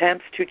our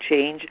attempts to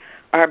change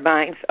our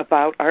minds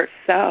about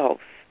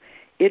ourselves.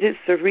 It is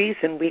the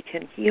reason we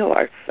can heal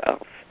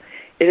ourselves.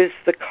 It is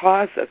the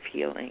cause of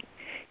healing.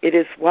 It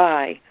is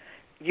why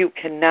you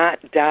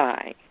cannot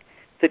die.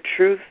 Its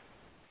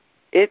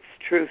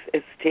truth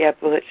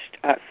established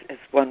us as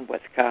one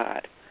with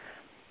God.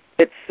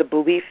 It's the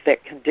belief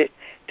that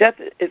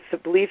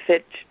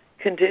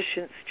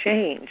conditions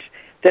change,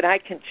 that I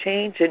can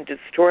change and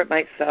distort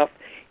myself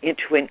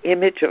into an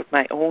image of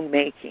my own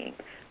making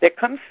that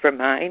comes from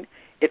mind.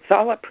 It's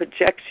all a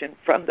projection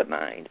from the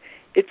mind.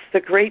 It's the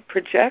great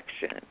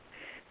projection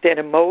that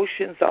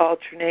emotions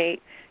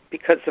alternate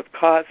because of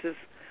causes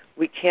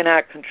we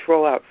cannot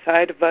control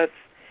outside of us,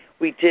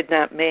 we did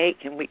not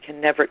make, and we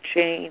can never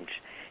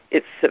change.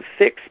 It's the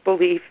fixed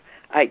belief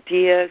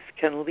ideas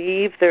can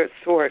leave their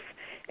source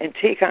and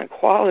take on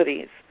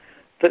qualities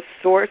the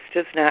source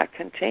does not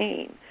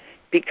contain,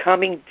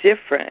 becoming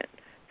different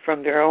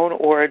from their own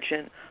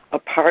origin,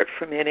 apart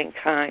from it in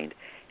kind,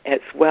 as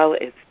well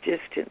as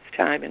distance,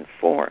 time, and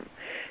form.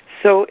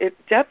 So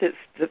death is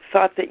the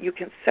thought that you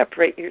can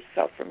separate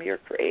yourself from your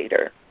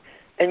Creator,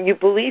 and you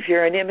believe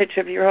you're an image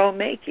of your own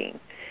making,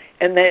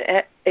 and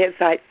that as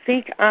I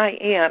think I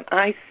am,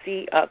 I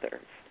see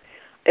others.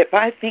 If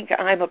I think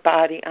I'm a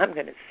body, I'm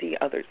going to see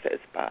others as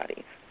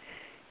bodies.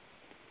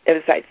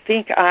 As I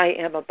think I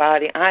am a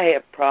body, I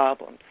have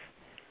problems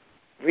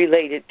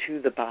related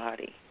to the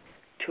body,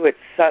 to its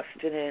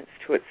sustenance,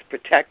 to its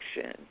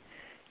protection,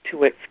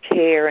 to its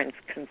care and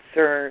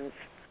concerns,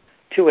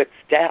 to its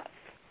death.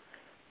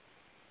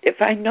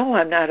 If I know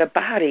I'm not a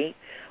body,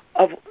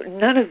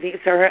 none of these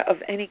are of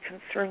any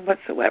concern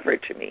whatsoever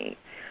to me.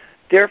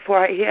 Therefore,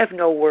 I have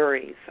no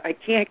worries. I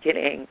can't get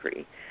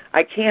angry.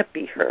 I can't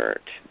be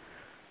hurt.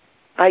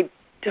 I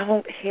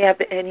don't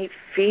have any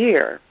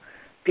fear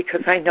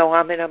because I know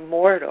I'm an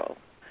immortal.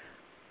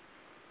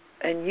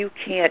 And you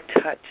can't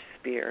touch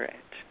spirit.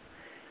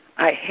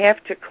 I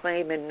have to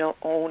claim and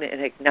own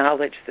and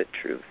acknowledge the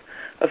truth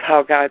of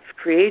how God's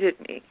created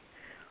me,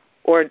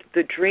 or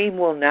the dream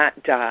will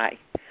not die.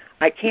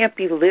 I can't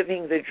be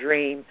living the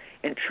dream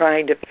and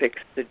trying to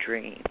fix the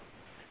dream.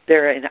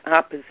 They're in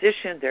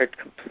opposition. They're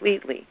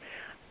completely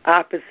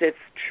opposites,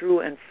 true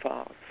and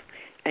false.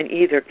 And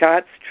either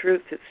God's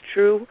truth is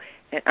true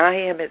and I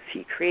am as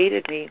He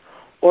created me,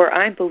 or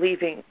I'm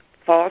believing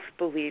false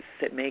beliefs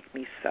that make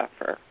me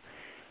suffer.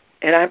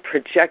 And I'm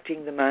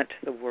projecting them onto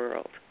the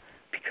world,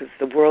 because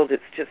the world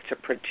is just a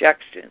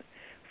projection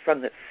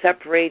from the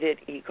separated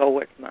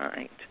egoic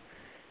mind.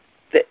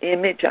 The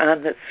image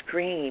on the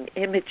screen,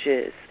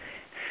 images,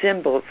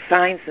 symbols,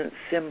 signs and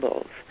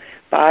symbols.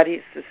 Body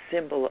is the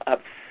symbol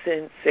of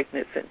sin,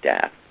 sickness, and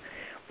death.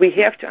 We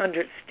have to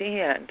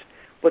understand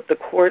what the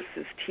Course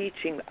is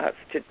teaching us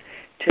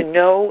to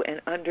know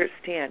and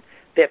understand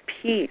that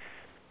peace,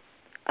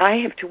 I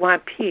have to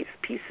want peace.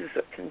 Peace is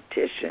a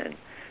condition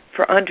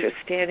for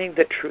understanding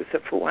the truth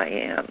of who I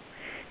am.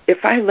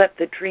 If I let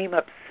the dream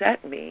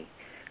upset me,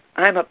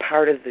 I'm a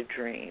part of the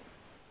dream.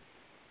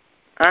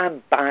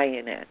 I'm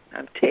buying it.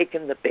 I'm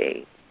taking the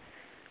bait.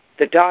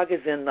 The dog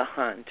is in the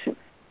hunt.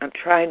 I'm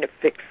trying to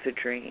fix the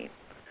dream.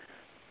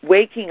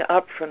 Waking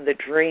up from the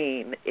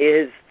dream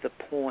is the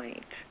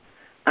point.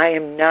 I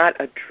am not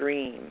a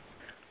dream,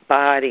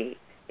 body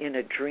in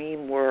a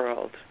dream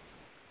world.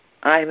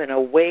 I'm an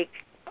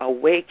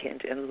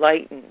awakened,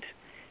 enlightened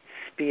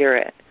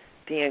spirit,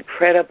 the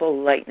incredible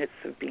lightness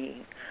of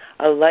being,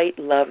 a light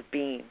love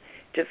being.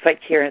 Just like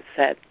Karen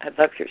said, I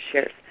love your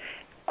shares,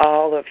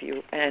 all of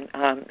you, and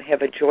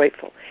have a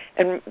joyful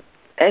and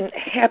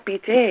happy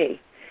day.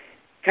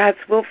 God's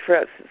will for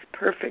us is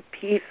perfect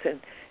peace and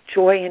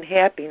joy and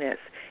happiness.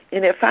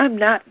 And if I'm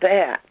not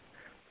that,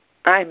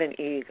 I'm an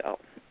ego.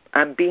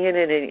 I'm being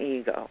in an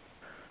ego.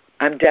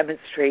 I'm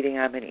demonstrating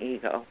I'm an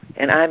ego.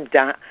 And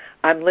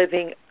I'm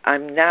living,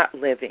 I'm not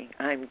living,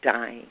 I'm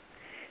dying.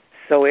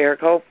 So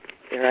ergo,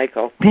 there I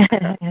go.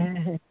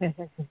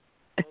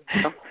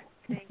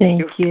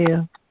 Thank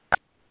you.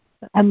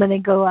 I'm going to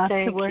go off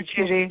to work.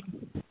 Judy.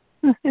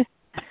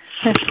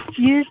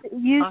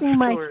 Using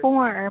my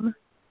form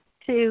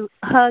to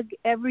hug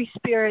every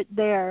spirit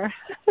there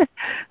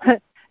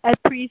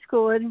at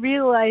preschool, and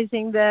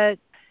realizing that,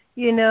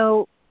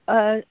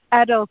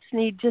 adults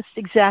need just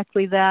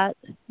exactly that.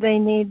 They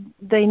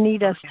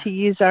need us to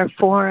use our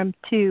form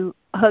to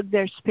hug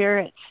their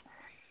spirits.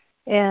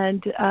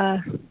 And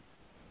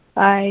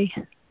I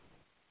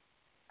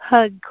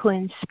hug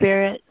Quinn's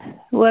spirit.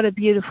 What a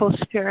beautiful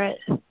spirit.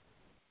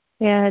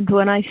 And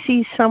when I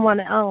see someone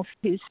else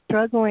who's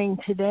struggling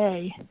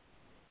today,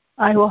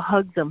 I will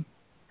hug them,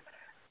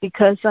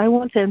 because I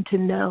want them to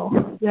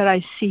know that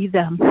I see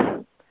them.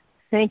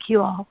 Thank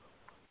you all.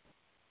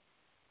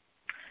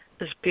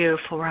 It's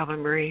beautiful, Robin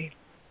Marie.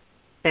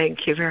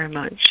 Thank you very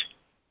much.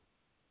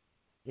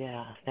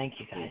 Yeah, thank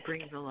you, guys. You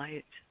bring the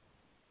light.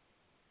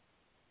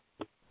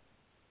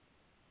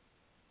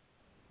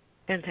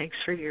 And thanks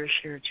for your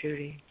share,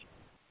 Judy.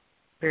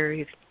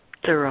 Very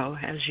thorough,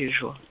 as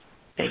usual.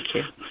 Thank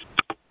you.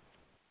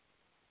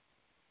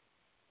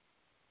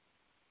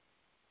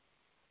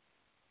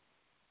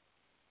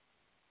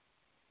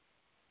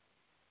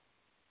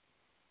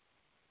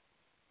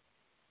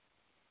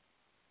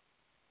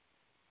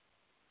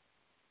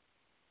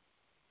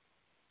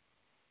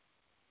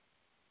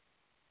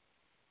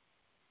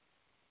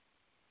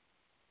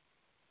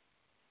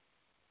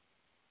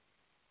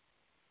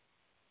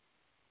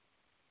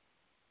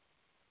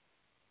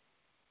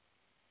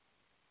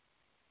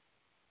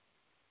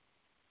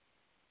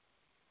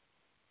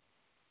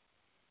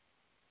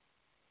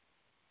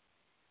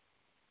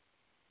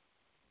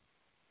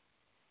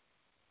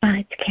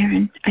 It's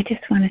Karen. I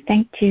just want to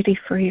thank Judy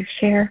for your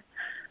share.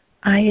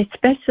 I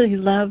especially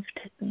loved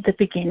the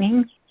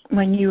beginning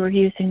when you were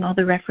using all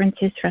the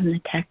references from the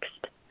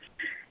text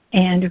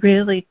and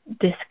really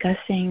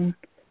discussing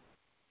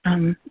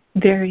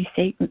very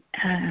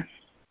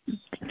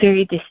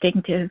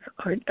distinctive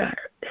or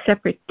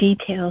separate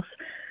details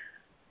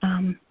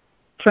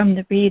from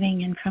the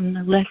reading and from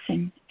the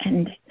lesson.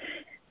 And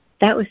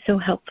that was so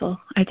helpful.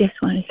 I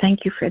just want to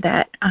thank you for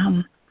that.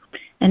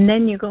 And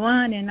then you go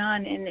on, and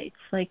it's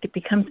like it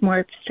becomes more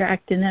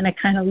abstract, and then I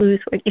kind of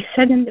lose what you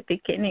said in the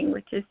beginning,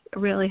 which is a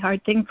really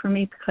hard thing for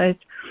me, because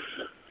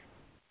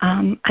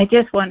I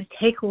just want to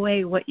take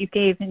away what you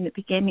gave in the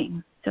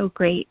beginning. So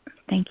great.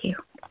 Thank you.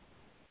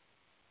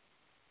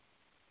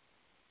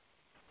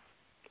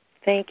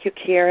 Thank you,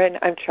 Karen.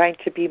 I'm trying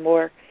to be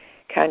more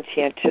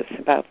conscientious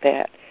about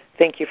that.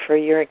 Thank you for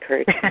your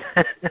encouragement.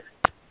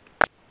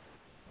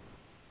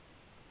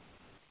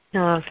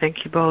 No,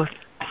 thank you both.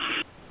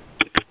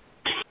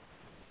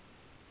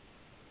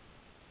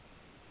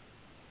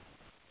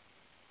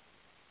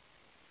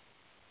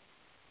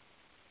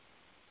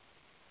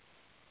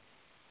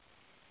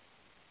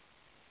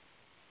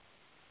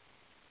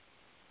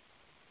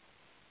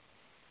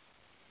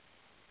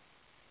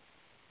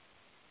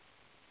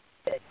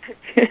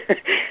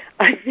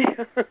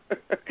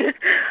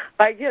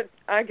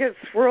 I get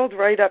swirled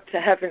right up to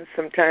heaven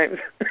sometimes.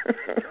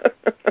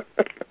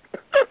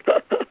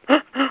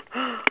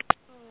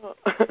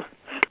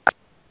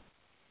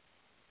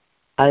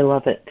 I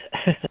love it.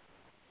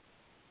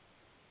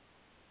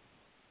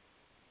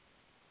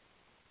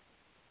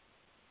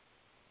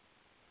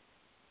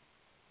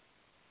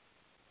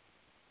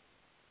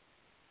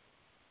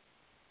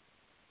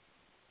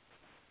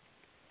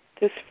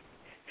 This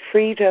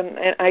freedom,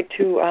 and I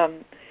too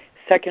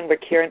second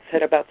what Karen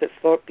said about this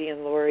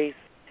being Lori's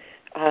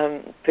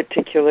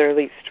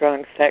particularly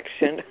strong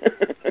section.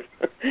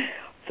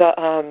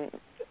 So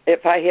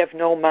if I have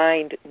no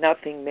mind,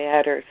 nothing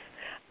matters.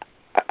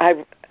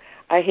 I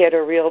had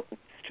a real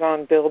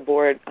strong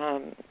billboard.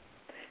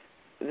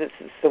 This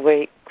is the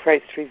way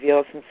Christ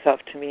reveals himself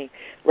to me.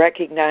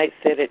 Recognize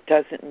that it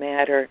doesn't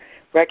matter.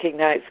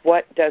 Recognize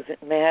what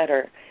doesn't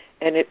matter.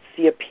 And it's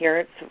the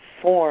appearance of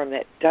form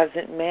that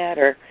doesn't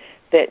matter,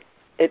 that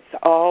it's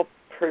all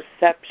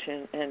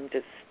perception and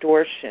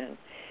distortion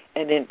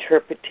and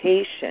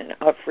interpretation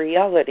of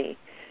reality,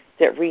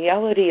 that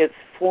reality is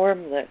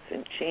formless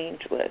and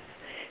changeless.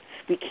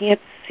 We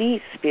can't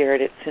see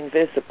spirit, it's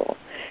invisible,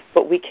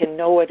 but we can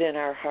know it in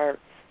our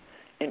hearts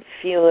and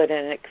feel it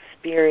and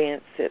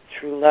experience it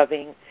through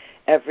loving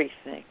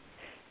everything.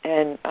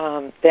 And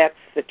that's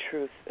the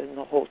truth and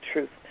the whole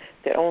truth,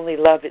 that only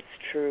love is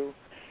true.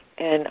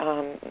 And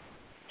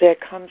that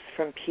comes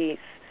from peace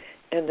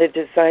and the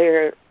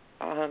desire,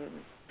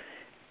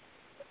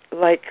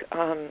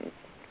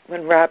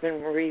 when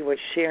Robin Marie was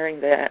sharing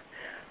that,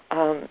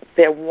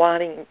 that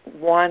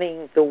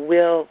wanting the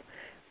will,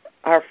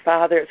 our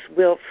Father's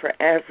will for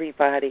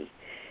everybody,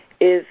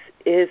 is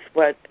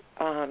what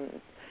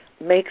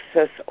makes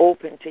us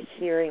open to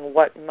hearing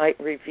what might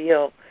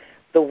reveal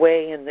the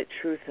way and the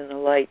truth and the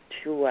light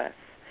to us,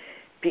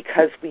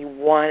 because we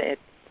want it.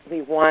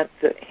 We want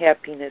the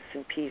happiness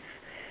and peace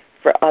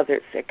for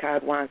others that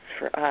God wants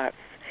for us.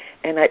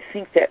 And I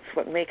think that's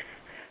what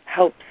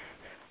helps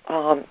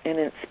and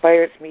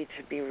inspires me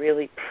to be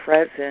really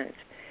present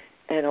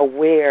and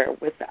aware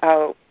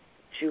without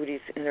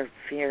Judy's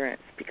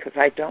interference, because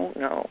I don't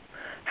know.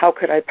 How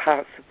could I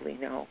possibly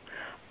know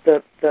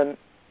the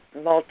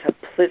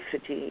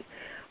multiplicity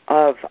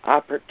of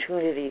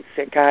opportunities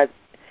that God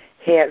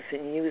has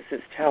and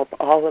uses to help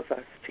all of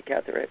us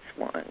together as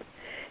one?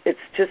 It's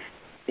just,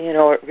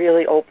 it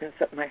really opens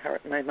up my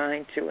heart and my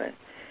mind to it.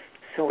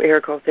 So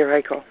ergo, there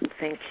I go.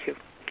 Thank you.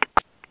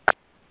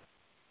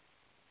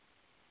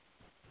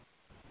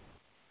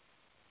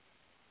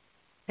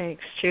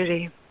 Thanks,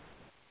 Judy.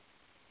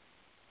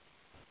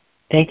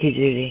 Thank you,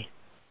 Judy.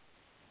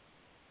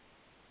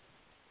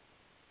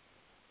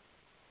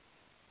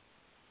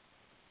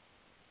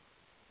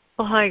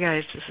 Well, hi,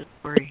 guys. This is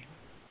Lori.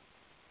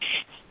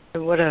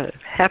 What a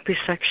happy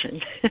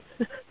section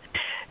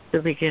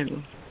to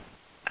begin.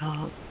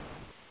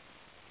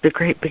 The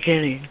great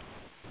beginning.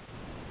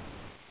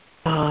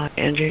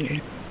 And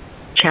the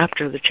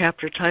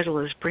chapter title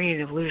is Bringing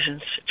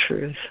Illusions to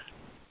Truth.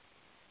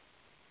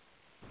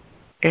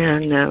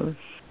 And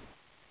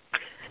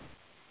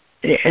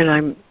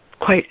I'm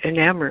quite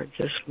enamored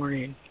this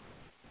morning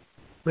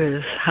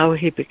with how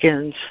he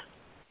begins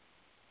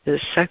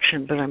this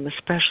section, but I'm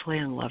especially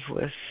in love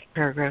with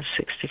paragraph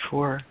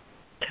 64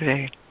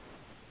 today.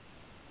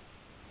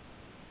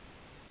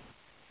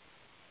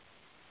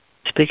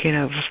 Speaking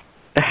of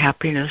the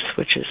happiness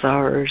which is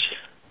ours,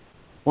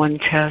 one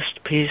test,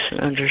 peace, and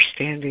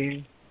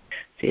understanding.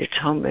 The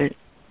atonement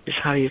is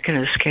how you can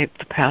escape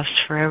the past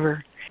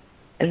forever.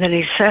 And then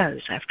he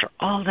says, after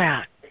all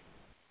that,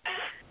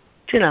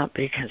 do not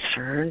be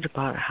concerned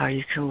about how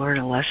you can learn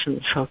a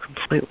lesson so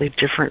completely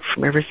different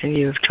from everything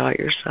you have taught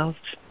yourselves.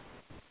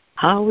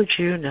 How would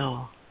you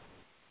know?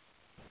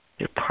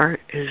 Your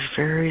part is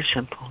very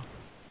simple.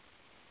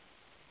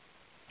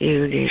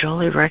 You need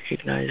only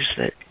recognize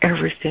that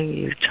everything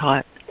you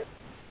taught,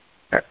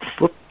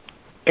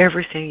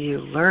 everything you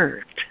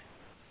learned,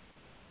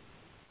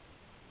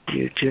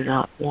 you do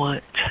not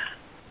want.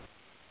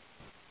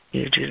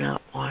 You do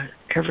not want.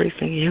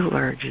 Everything you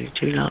learned, you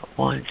do not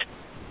want.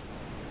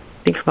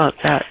 Think about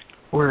that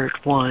word,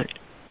 want.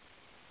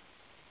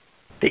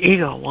 The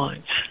ego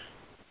wants.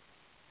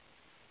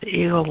 The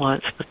ego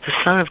wants, but the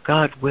Son of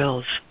God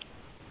wills.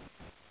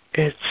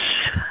 It's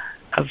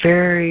a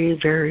very,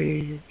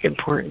 very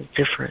important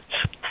difference,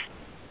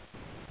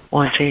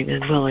 wanting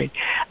and willing.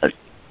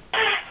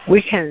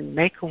 We can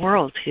make a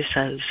world, he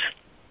says.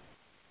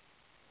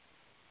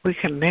 We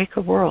can make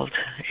a world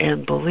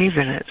and believe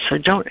in it. So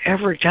don't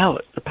ever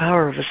doubt the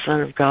power of the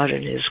Son of God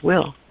and his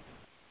will.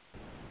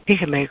 He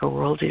can make a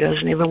world he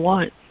doesn't even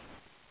want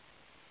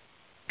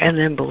and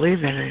then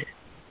believe in it.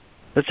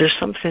 But there's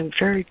something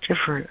very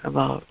different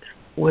about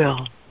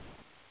will.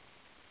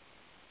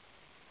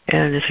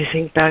 And if you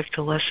think back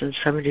to lesson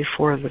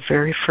 74, the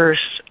very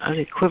first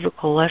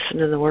unequivocal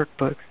lesson in the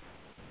workbook,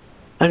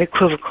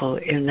 unequivocal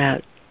in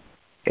that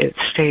it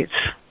states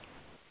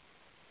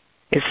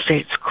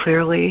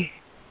clearly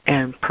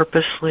and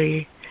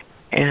purposely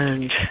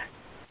and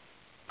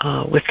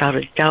without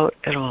a doubt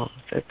at all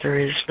that there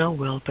is no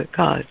will but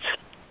God's.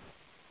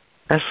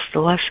 That's the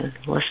lesson.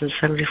 Lesson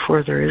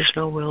 74, there is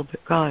no will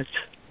but God's.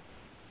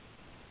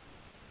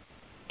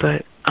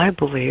 But I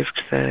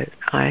believed that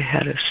I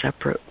had a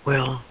separate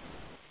will.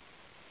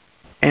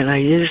 And I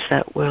used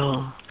that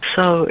will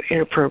so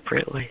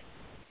inappropriately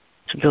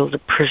to build a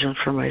prison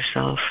for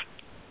myself.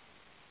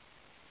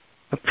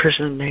 A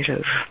prison made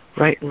of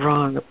right and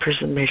wrong, a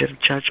prison made of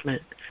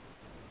judgment.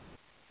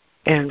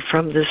 And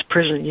from this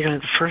prison,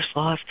 the first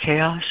law of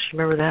chaos,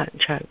 remember that in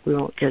chat? We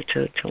won't get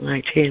to it till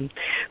 19.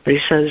 But he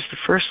says the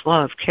first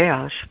law of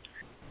chaos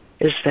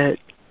is that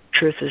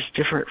truth is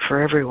different for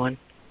everyone.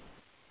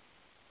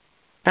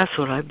 That's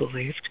what I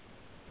believed,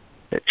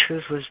 that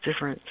truth was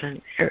different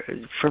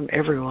from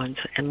everyone's,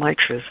 and my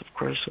truth, of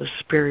course, was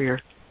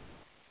superior.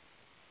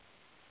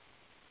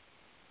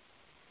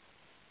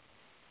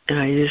 And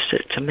I used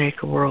it to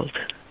make a world.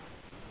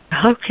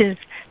 How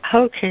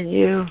can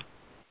you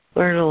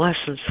learn a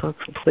lesson so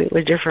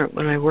completely different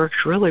when I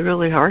worked really,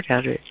 really hard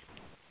at it,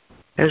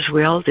 as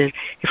we all did?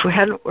 If we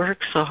hadn't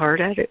worked so hard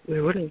at it,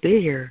 we wouldn't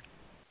be here.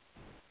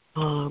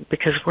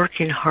 Because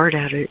working hard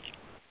at it,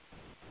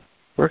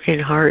 working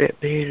hard at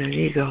being an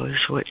ego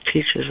is what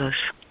teaches us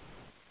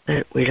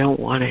that we don't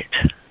want it.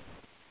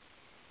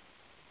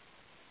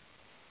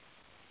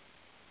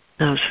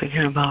 I was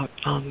thinking about,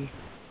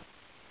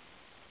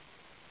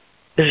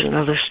 there's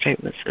another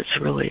statement that's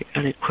really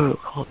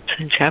unequivocal. It's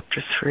in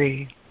chapter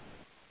 3.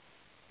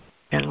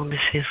 And let me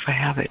see if I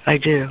have it. I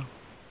do.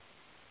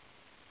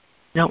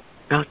 Nope,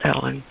 not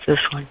that one. This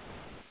one.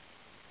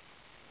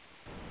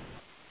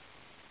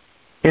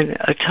 In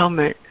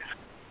atonement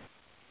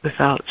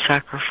without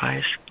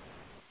sacrifice,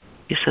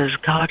 he says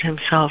God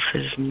himself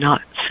is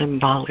not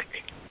symbolic.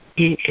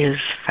 He is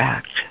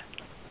fact.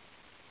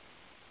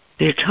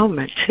 The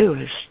atonement, too,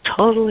 is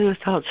totally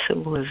without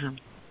symbolism.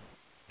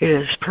 It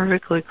is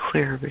perfectly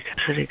clear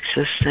because it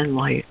exists in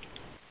light.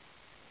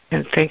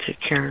 And thank you,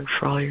 Karen,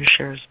 for all your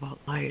shares about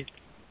light.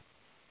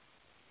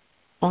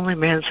 Only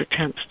man's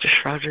attempts to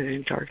shroud it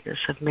in darkness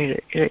have made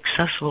it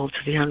inaccessible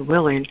to the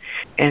unwilling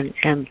and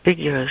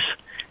ambiguous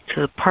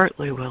to the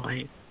partly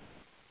willing.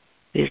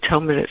 The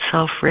atonement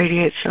itself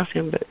radiates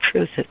nothing but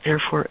truth. It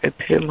therefore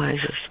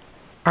epitomizes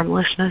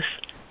harmlessness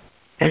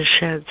and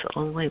sheds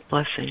only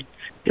blessing.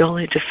 The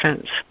only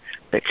defense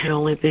that can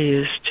only be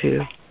used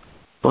to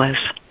bless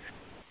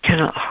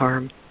cannot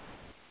harm.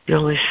 The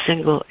only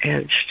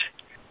single-edged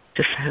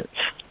defense.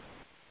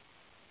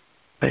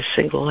 By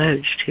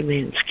single-edged, he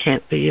means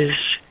can't be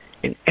used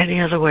in any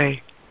other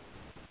way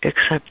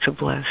except to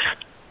bless.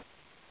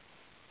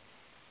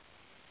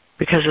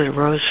 Because it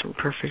arose from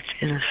perfect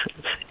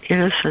innocence.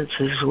 Innocence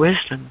is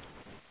wisdom.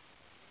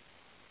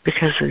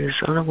 Because it is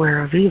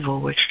unaware of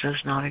evil which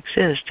does not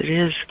exist. It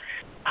is,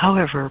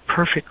 however,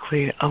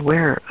 perfectly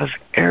aware of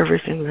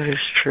everything that is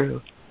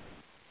true.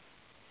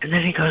 And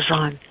then he goes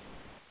on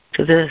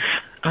to this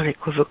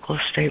unequivocal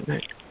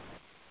statement.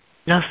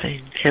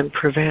 Nothing can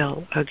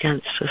prevail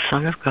against the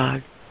Son of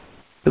God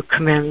who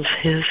commends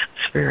his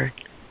Spirit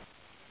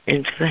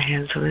into the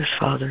hands of his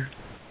Father.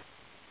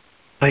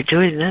 By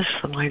doing this,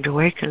 the mind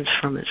awakens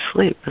from its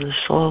sleep and the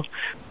soul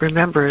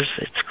remembers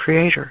its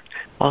Creator.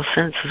 All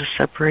sense of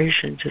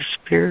separation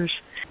disappears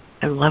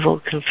and level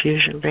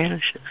confusion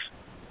vanishes.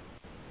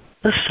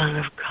 The Son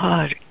of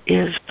God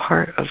is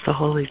part of the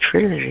Holy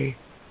Trinity,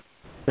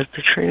 but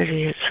the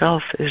Trinity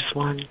itself is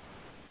one.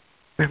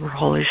 Remember,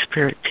 Holy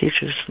Spirit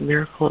teaches the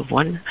miracle of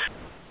oneness.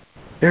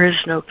 There is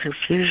no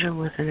confusion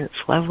within its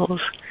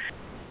levels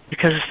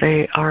because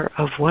they are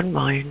of one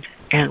mind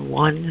and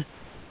one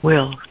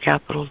will,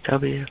 capital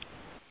W.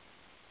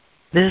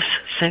 This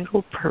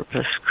single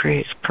purpose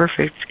creates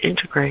perfect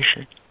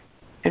integration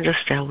and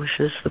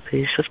establishes the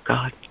peace of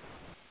God.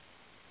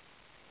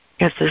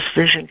 Yet this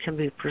vision can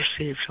be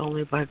perceived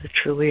only by the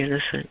truly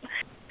innocent,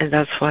 and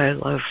that's why I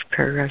love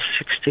paragraph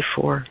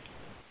 64.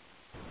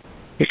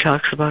 He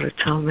talks about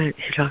atonement,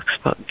 he talks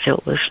about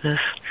guiltlessness,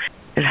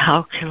 and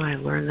how can I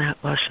learn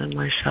that lesson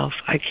myself?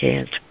 I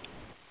can't.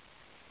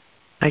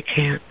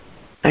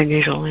 I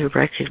need only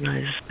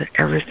recognize that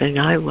everything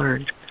I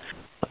learned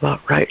about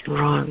right and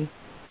wrong,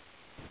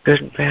 good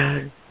and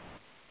bad,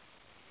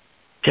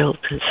 guilt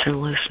and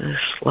sinlessness,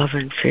 love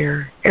and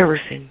fear,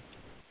 everything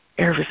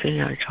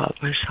I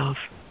taught myself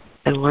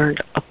and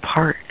learned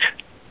apart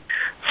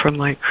from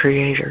my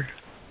Creator,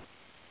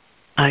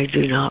 I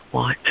do not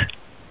want.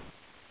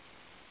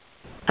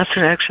 That's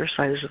an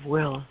exercise of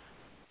will.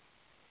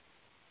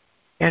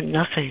 And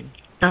nothing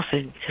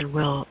can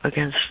will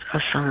against a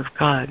Son of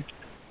God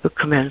who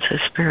commends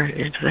his Spirit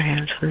into the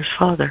hands of his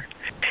Father.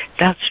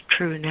 That's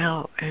true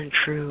now and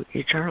true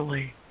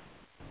eternally,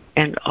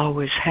 and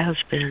always has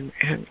been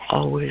and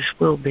always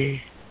will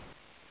be.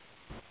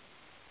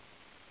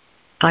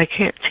 I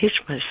can't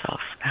teach myself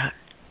that.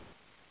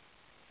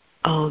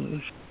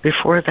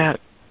 Before that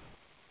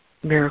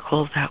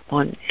miracle, that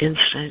one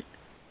instant,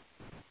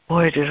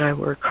 boy, did I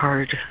work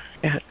hard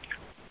at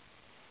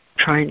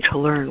trying to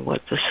learn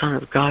what the Son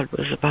of God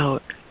was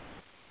about,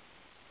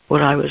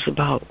 what I was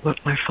about, what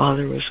my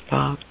Father was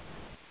about.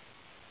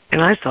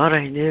 And I thought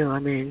I knew. I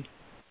mean,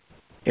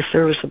 if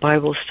there was a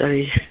Bible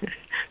study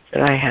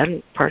that I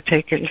hadn't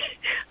partaken,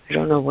 I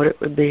don't know what it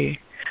would be.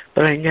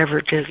 But I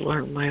never did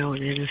learn my own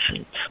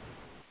innocence.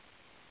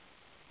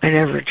 I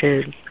never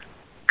did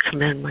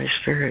commend my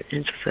spirit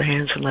into the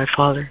hands of my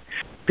Father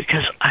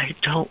because I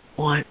don't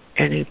want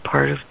any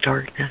part of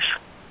darkness.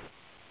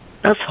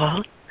 That's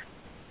all.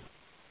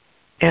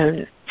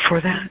 And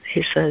for that,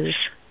 he says,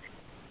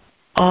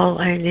 all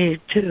I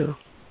need to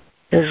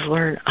is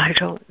learn I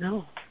don't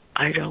know.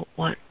 I don't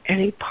want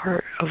any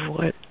part of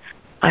what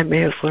I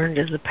may have learned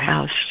in the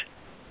past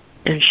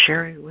in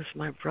sharing with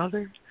my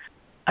brother.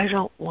 I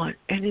don't want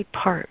any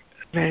part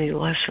of any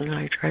lesson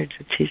I tried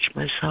to teach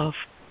myself.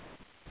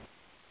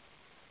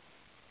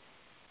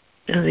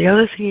 And the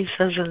other thing he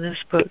says in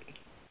this book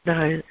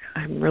that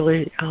I'm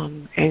really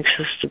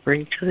anxious to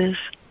bring to this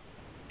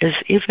is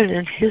even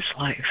in his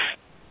life,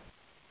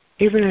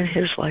 you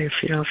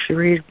know, if you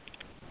read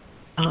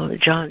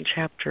John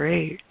chapter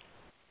 8,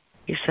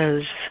 he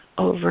says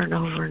over and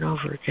over and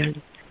over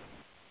again,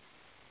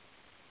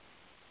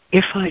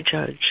 if I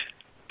judge,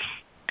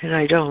 and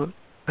I don't,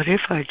 but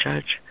if I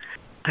judge,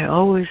 I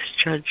always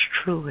judge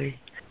truly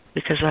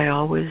because I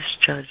always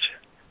judge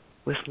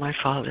with my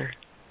Father.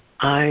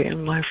 I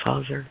and my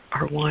Father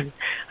are one.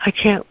 I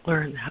can't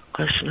learn that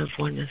lesson of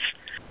oneness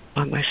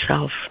by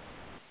myself.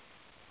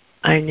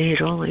 I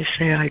need only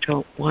say I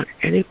don't want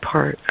any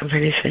part of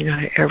anything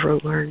I ever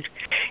learned.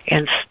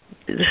 And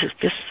this is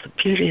the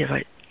beauty of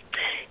it.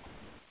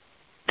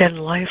 then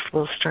life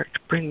will start to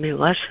bring me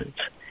lessons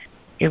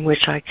in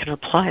which I can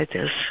apply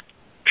this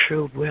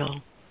true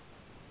will.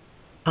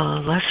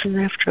 Lesson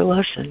after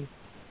lesson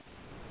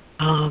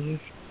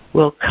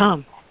will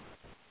come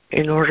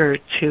in order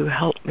to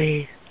help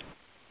me.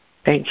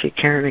 Thank you,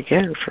 Karen,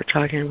 again, for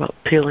talking about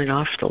peeling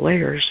off the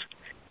layers.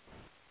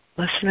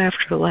 Lesson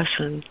after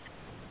lesson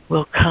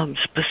will come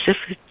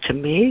specific to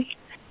me,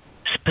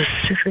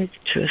 specific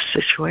to a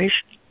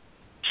situation,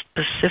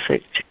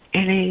 specific to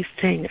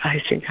anything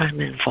I think I'm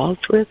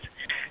involved with.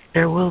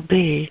 There will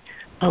be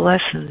a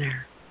lesson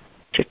there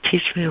to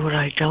teach me what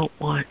I don't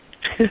want.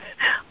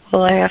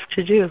 All I have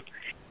to do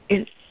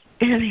in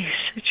any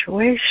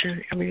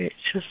situation, I mean,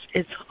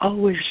 it's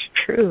always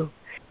true.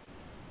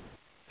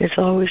 It's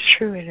always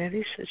true in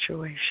any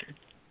situation.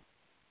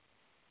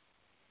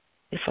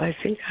 If I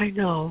think I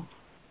know,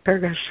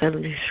 paragraph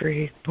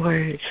 73, boy,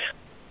 it's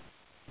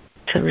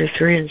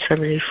 73 and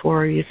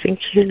 74, you think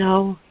you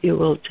know, you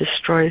will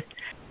destroy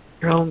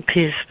your own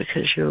peace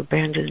because you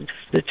abandoned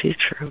the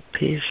teacher of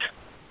peace.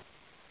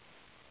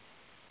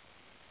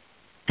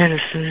 And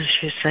as soon as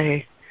you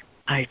say,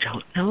 I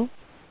don't know,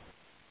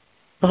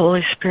 the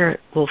Holy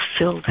Spirit will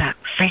fill that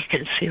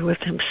vacancy with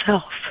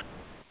Himself.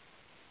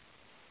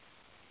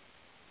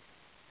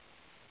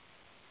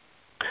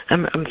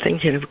 I'm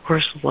thinking of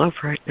Course of Love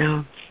right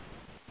now,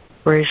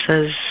 where he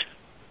says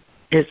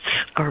it's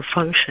our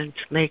function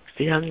to make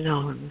the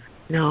unknown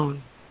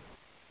known.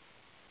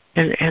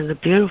 And the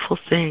beautiful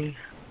thing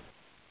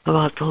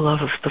about the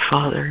love of the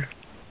Father,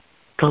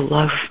 the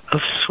love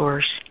of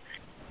Source,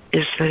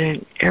 is that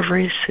in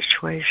every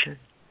situation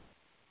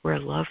where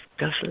love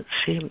doesn't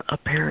seem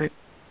apparent,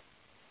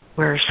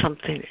 where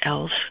something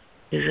else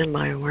is in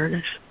my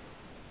awareness,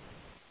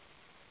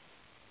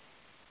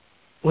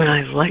 when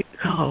I let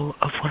go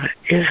of what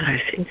it is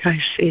I think I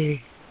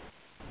see,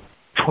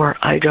 for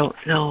I don't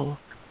know,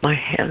 my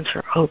hands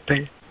are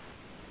open,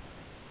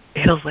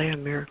 He'll lay a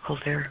miracle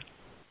there.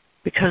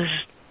 Because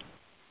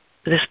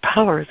this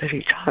power that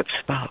he talks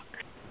about,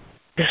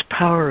 this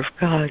power of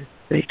God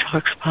that he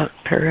talks about in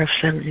paragraph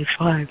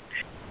 75,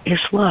 is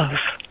love.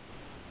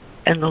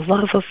 And the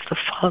love of the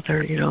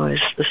Father,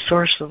 is the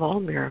source of all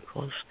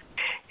miracles.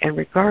 And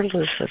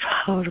regardless of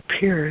how it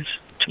appears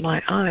to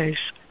my eyes,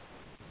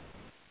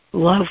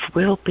 love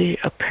will be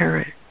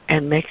apparent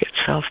and make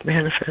itself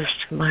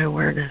manifest in my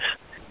awareness.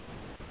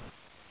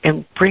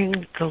 And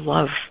bring the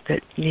love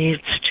that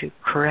needs to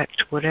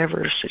correct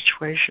whatever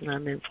situation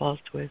I'm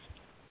involved with.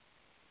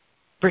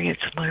 Bring it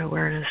to my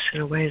awareness in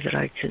a way that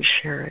I can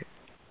share it.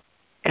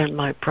 And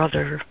my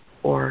brother,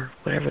 or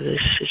whatever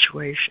this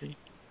situation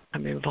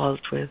I'm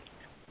involved with,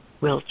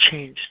 will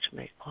change to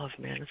make love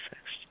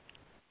manifest.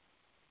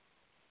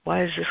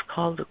 Why is this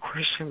called the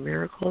Course in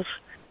Miracles?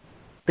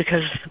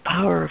 Because the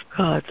power of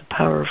God, the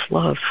power of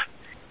love,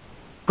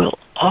 will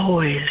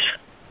always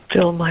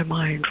fill my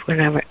mind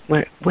whenever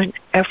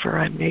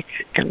I make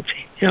it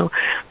empty.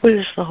 What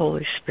is the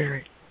Holy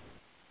Spirit?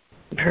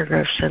 In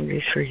paragraph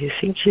 73, you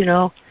think you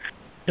know,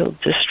 you'll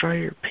destroy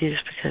your peace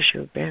because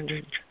you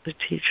abandoned the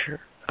teacher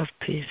of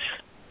peace.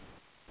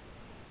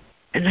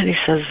 And then he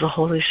says the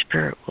Holy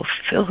Spirit will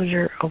fill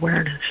your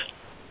awareness.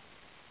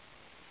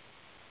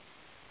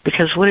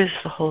 Because what is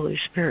the Holy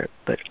Spirit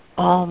but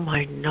all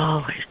my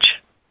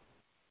knowledge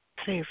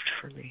saved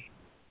for me?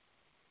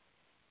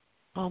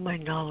 All my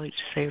knowledge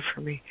saved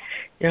for me.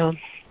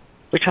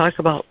 We talk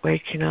about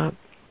waking up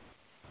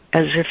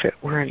as if it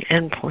were an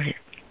endpoint.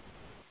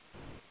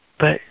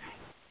 But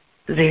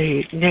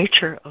the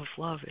nature of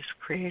love is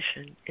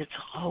creation. It's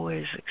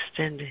always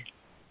extending.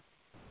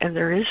 And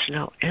there is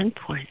no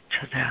endpoint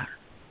to that.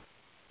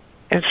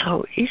 And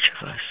so each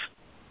of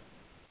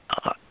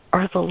us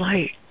are the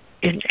light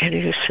in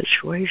any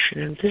situation.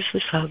 And this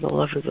is how the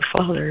love of the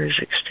Father is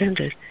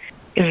extended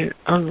in an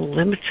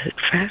unlimited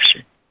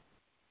fashion.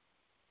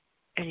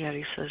 And yet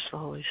he says the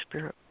Holy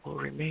Spirit will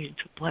remain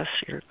to bless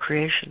your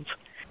creations.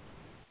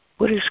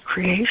 What is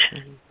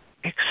creation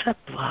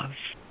except love?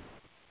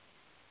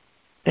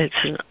 It's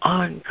an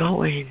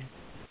ongoing,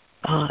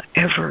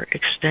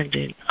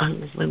 ever-extending,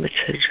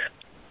 unlimited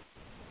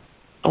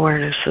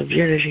awareness of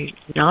unity.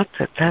 Not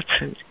that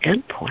that's an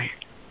endpoint.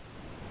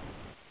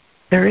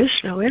 There is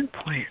no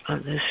endpoint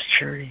on this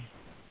journey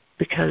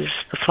because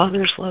the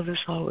Father's love is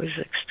always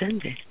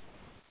extending.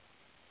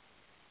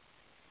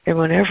 And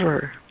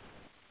whenever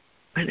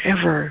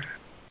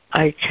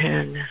I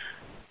can,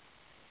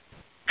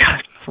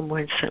 God,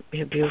 someone sent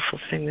me a beautiful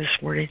thing this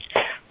morning.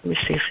 Let me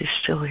see if he's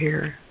still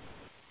here.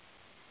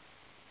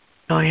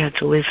 No, I had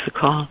to leave the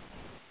call.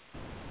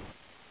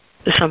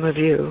 Some of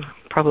you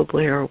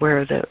probably are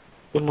aware that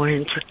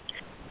Lemoyne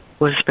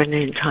was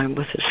spending time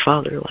with his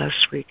father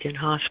last week in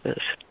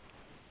hospice.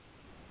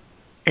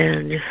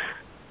 And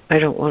I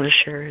don't want to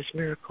share his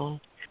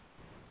miracle.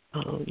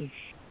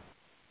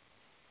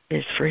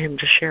 It's for him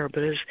to share,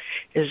 but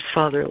his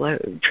father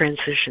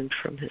transitioned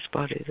from his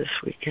body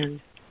this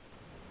weekend.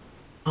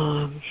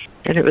 And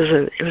it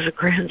was a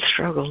grand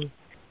struggle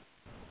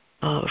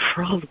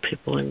for all the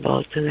people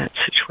involved in that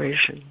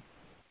situation.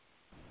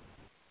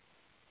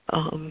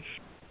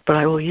 But But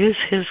I will use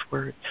his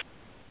words,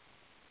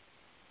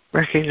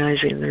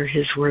 recognizing they're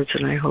his words,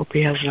 and I hope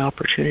he has an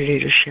opportunity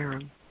to share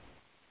them.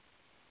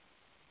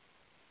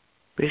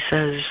 He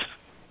says,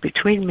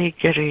 between me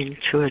getting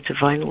to a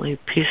divinely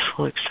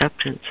peaceful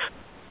acceptance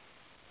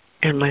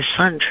and my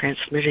son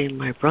transmitting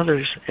my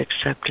brother's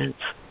acceptance,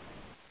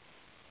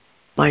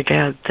 my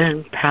dad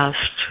then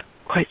passed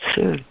quite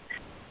soon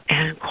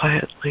and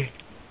quietly.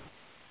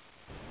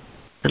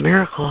 The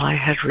miracle I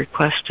had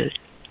requested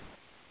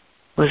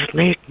was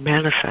made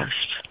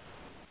manifest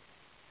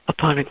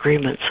upon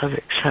agreements of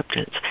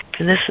acceptance.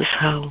 And this is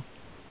how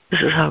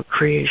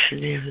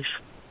creation is.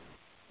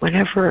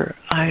 Whenever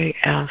I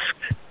ask,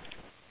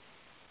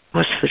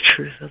 what's the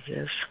truth of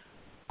this?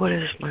 What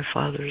is my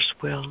Father's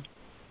will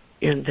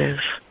in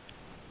this?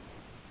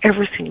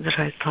 Everything that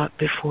I thought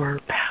before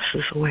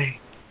passes away.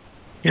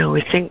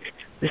 We think,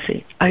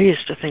 I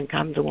used to think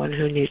I'm the one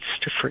who needs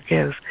to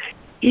forgive.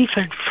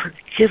 Even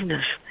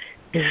forgiveness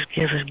is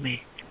given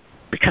me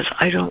because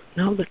I don't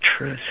know the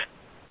truth.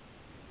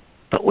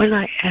 But when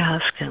I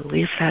ask and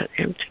leave that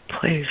empty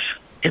place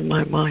in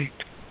my mind,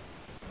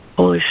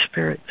 Holy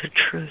Spirit, the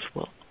truth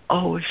will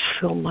always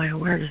fill my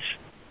awareness.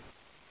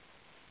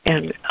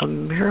 And a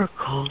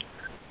miracle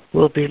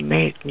will be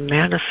made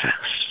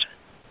manifest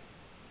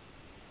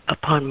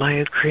upon my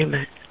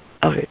agreement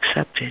of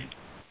accepting.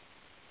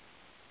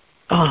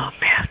 Oh,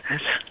 man,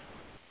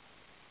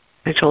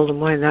 I told him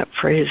why that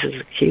phrase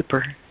is a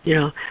keeper.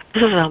 This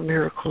is how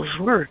miracles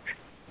work.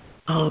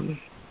 On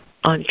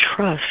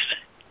trust.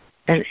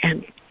 And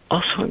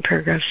also in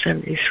paragraph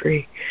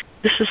 73,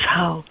 this is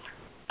how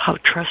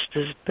trust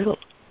is built.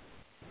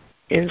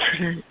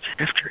 Incident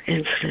after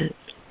incident,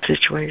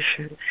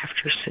 situation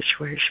after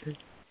situation,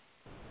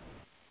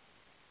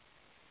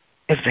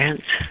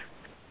 event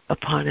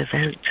upon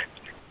event.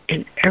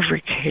 In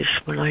every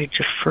case, when I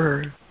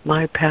defer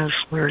my past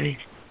learning,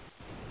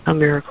 a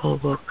miracle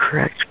will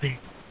correct me.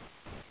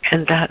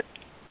 And that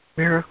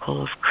miracle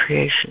of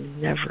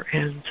creation never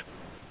ends.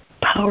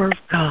 The power of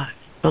God,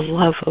 the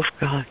love of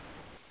God,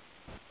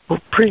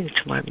 will bring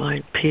to my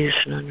mind peace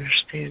and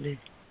understanding.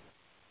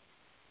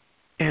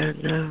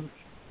 And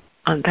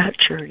on that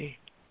journey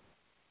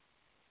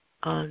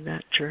of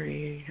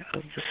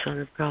the Son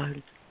of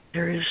God,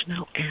 there is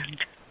no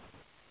end.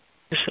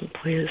 There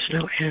simply is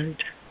no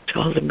end to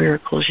all the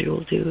miracles you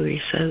will do,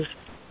 he says.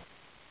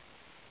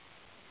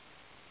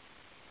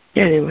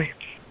 Anyway,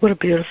 what a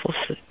beautiful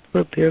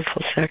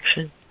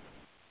section,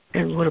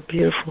 and what a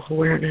beautiful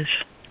awareness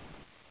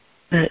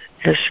that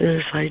as soon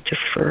as I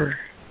defer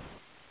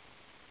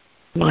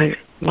my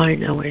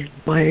knowing,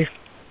 my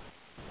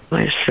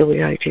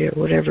silly idea,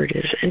 whatever it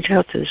is, and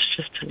doubt is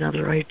just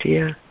another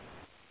idea.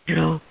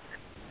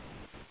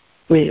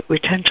 We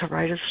tend to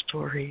write a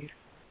story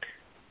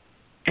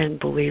and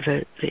believe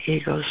it. The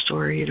ego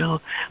story,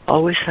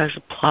 always has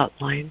a plot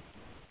line,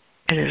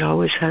 and it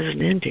always has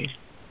an ending.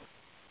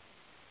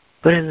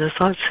 But in the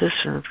thought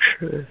system of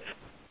truth,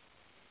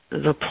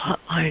 the plot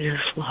line is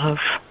love.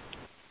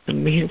 The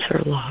means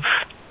are love.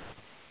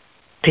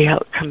 The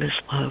outcome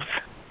is love.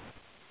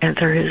 And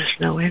there is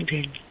no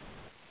ending.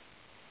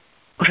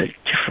 What a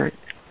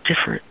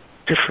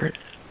different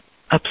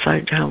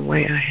upside down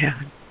way I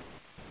had.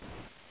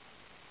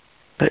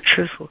 But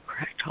truth will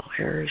correct all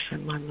errors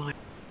in my mind.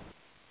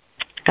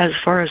 As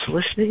far as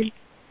listening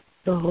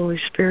to the Holy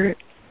Spirit,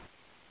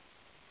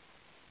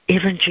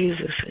 even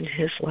Jesus in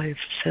his life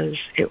says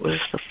it was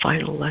the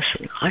final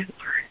lesson I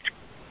learned,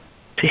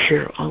 to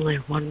hear only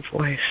one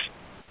voice.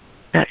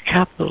 That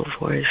capital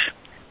voice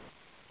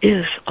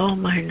is all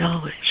my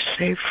knowledge,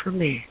 save for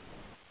me,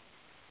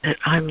 that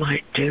I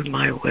might do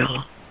my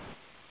will.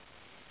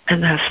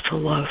 And that's to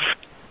love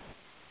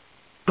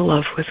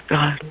with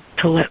God,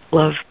 to let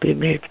love be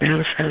made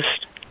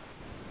manifest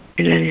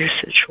in any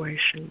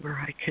situation where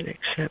I can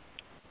accept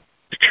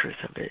the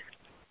truth of it.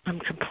 I'm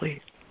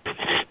complete.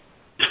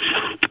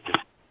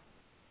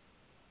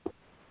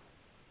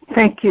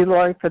 Thank you,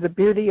 Lori, for the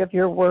beauty of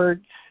your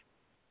words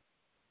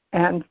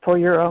and for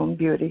your own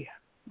beauty.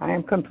 I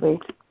am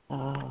complete.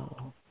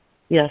 Oh,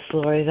 yes,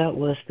 Lori, that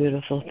was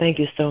beautiful. Thank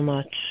you so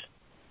much.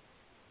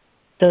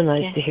 So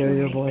nice to hear Lori,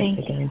 your voice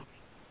again.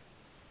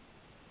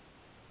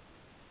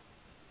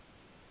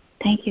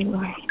 Thank you,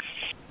 Lori.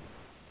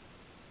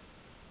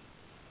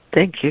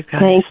 Thank you,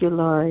 guys. Thank you,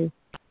 Lori.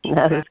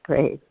 That was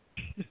great.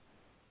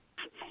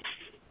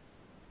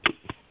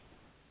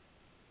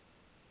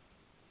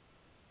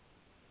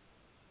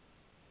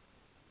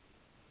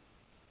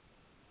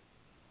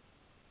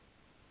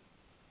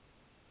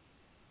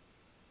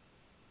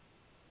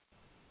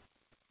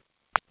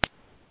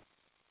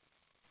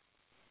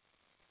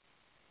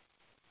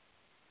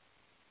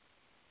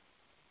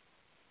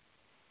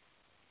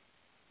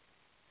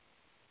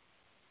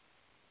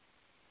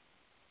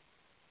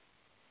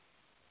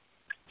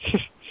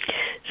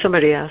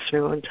 Somebody asked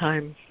me one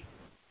time,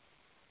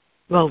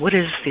 well, what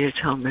is the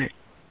atonement?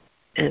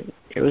 And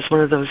it was one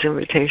of those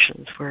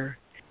invitations where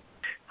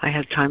I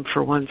had time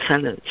for one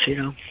sentence,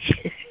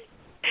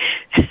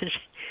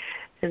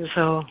 And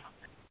so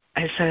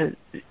I said,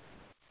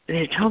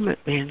 the atonement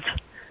means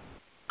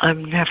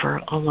I'm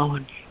never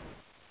alone.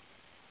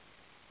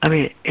 I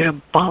mean, it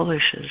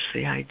abolishes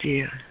the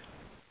idea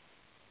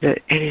that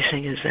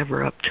anything is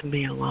ever up to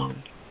me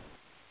alone.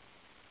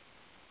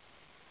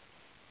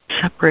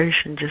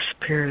 Separation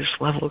disappears,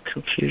 level of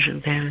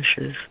confusion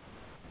vanishes.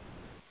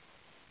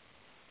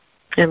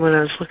 And when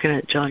I was looking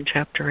at John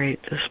chapter 8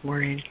 this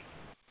morning,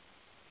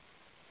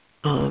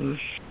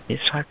 he's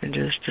talking to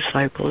his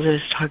disciples,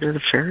 he's talking to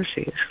the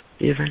Pharisees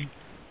even,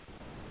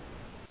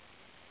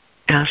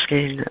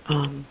 asking,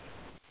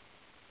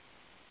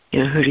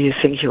 who do you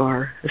think you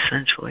are,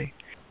 essentially?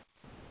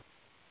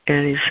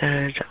 And he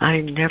said,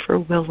 I never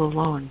will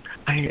alone.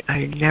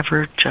 I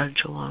never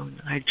judge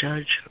alone. I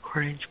judge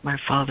according to my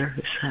Father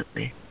who sent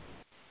me.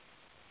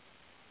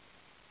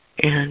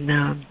 And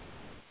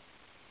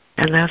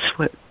that's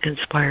what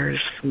inspires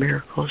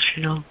miracles,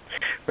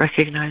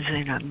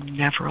 recognizing I'm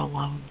never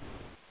alone.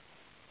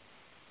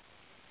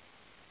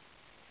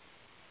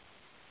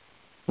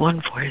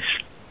 One voice.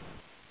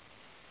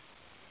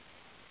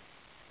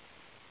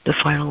 The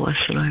final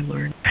lesson I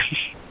learned.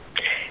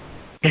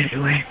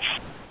 Anyway,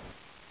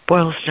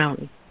 boils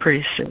down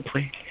pretty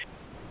simply.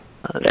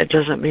 That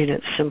doesn't mean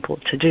it's simple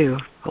to do.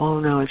 Oh,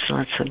 no, it's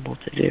not simple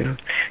to do.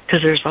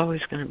 Because there's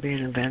always going to be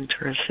an event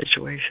or a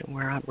situation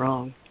where I'm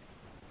wrong.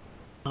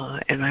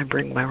 And I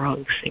bring my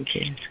wrong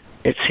thinking,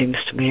 it seems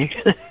to me.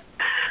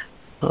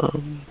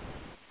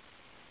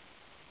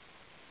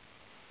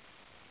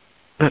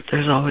 But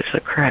there's always a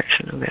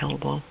correction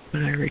available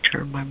when I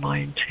return my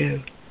mind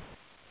to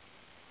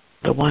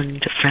the one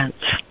defense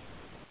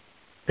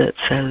that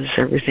says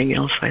everything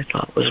else I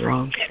thought was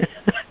wrong.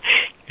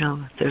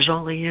 There's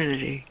only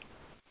unity.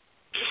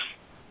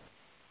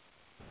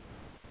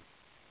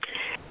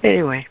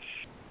 Anyway.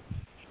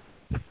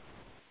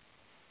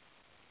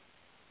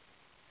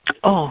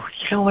 Oh,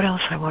 you know what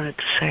else I wanted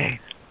to say?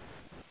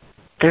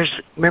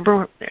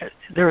 Remember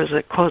there was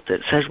a quote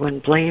that said when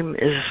blame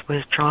is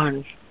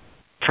withdrawn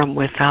from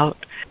without,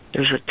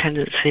 there's a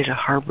tendency to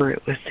harbor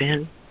it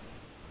within.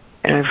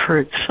 And I've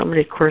heard so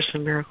many Course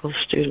in Miracles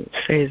students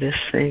say this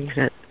thing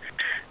that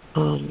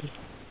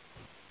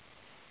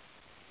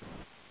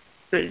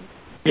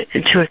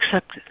to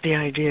accept the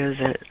idea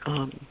that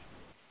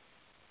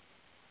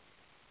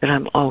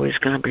I'm always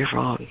going to be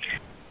wrong.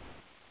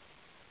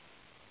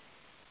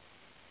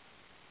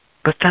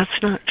 But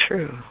that's not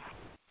true.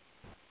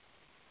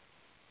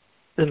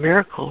 The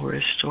miracle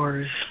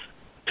restores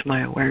to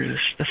my awareness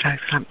the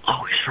fact that I'm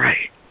always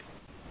right.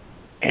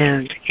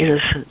 And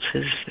innocence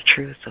is the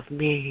truth of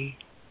me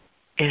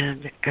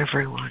and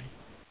everyone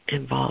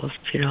involved.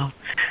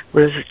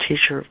 What is a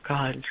teacher of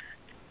God?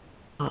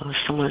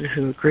 Someone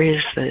who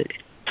agrees that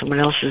someone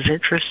else's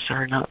interests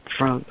are not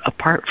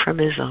apart from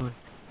his own,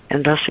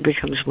 and thus he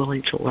becomes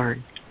willing to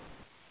learn.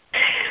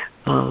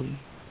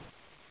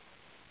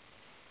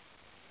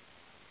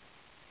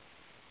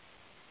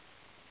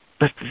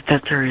 But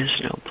that there is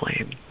no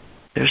blame.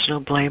 There's no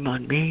blame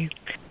on me.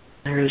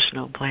 There is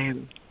no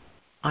blame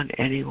on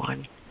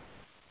anyone.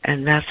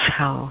 And that's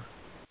how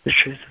the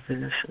truth of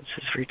innocence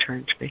is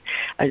returned to me.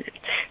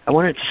 I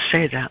wanted to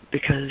say that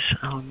because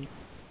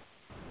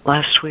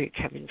last week,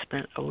 having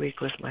spent a week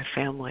with my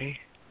family,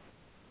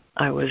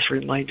 I was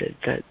reminded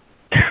that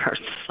there are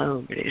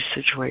so many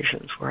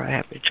situations where I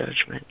have a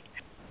judgment.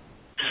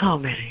 So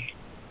many.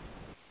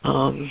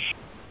 And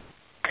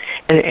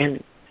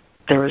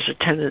there was a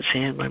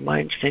tendency in my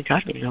mind to think,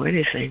 I don't know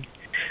anything.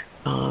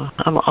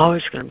 I'm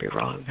always going to be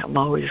wrong. I'm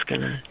always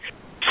going to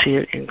see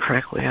it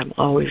incorrectly. I'm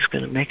always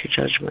going to make a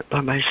judgment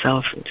by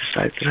myself and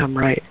decide that I'm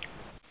right.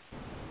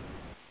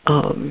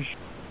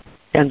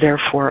 And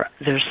therefore,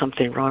 there's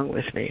something wrong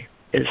with me,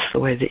 is the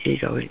way the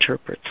ego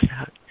interprets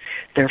that.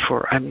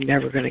 Therefore, I'm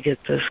never going to get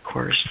this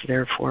course.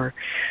 Therefore,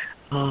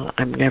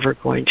 I'm never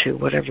going to,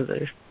 whatever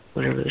the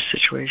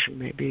situation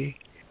may be.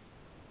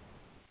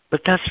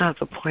 But that's not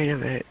the point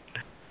of it.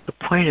 The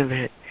point of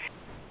it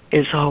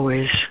is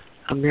always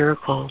a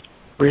miracle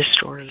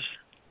restores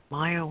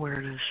my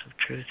awareness of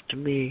truth to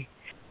me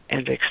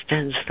and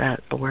extends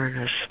that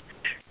awareness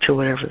to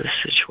whatever the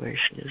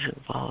situation is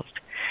involved.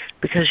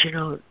 Because,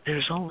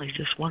 there's only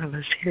just one of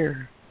us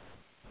here.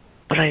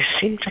 But I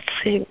seem to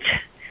think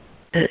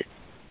that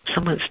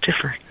someone's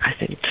different. I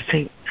seem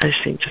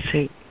to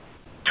think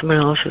someone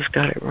else has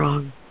got it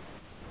wrong.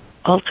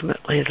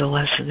 Ultimately, the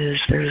lesson is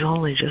there's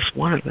only just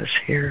one of us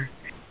here.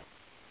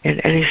 And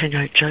anything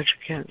I judge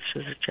against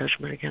is a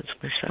judgment against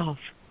myself.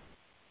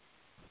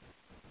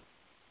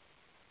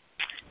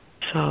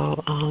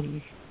 So,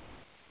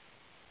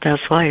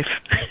 that's life.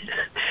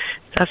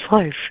 That's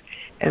life.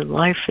 And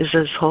life is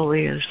as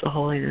holy as the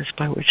holiness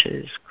by which it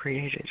is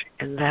created.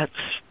 And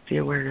that's the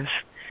awareness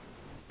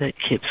that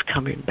keeps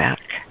coming back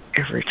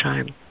every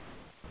time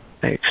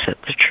I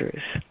accept the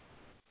truth.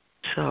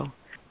 So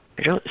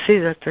I don't see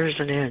that there's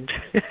an end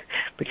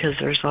because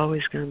there's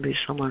always going to be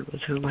someone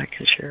with whom I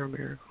can share a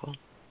miracle.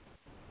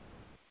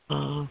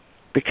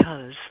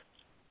 Because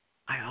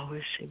I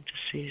always seem to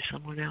see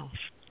someone else.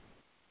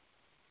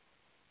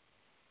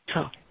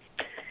 So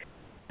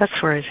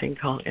that's where I think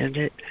I'll end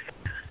it,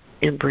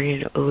 in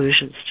bringing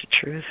illusions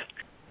to truth.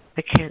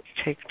 I can't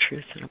take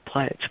truth and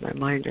apply it to my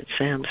mind and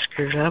say I'm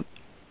screwed up.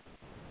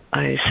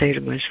 I say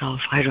to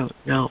myself, I don't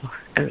know,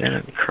 and then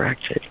I'm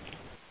corrected.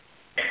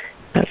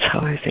 That's how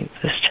I think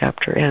this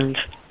chapter ends.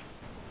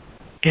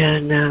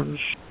 And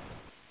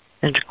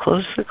to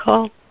close the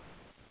call,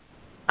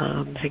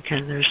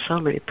 again, there's so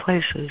many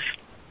places,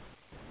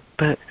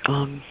 but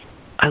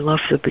I love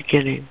the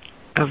beginning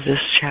of this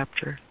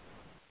chapter,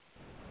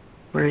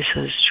 where he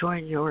says,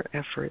 join your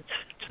efforts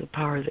to the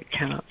power that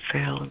cannot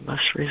fail and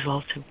must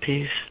result in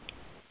peace.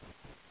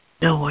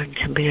 No one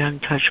can be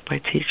untouched by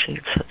teaching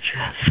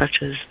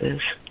such as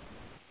this.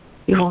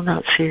 You will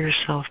not see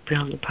yourself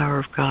beyond the power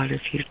of God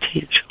if you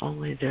teach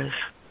only this.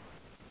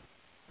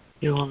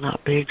 You will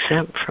not be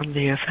exempt from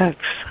the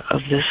effects of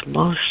this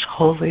most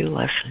holy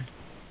lesson,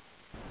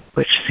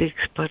 which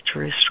seeks but to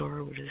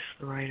restore what is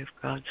the right of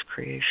God's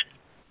creation.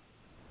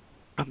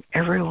 From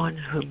everyone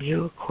whom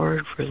you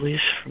accord release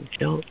from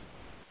guilt,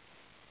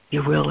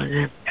 you will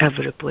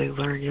inevitably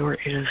learn your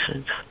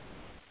innocence.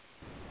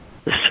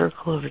 The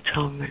circle of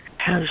atonement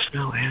has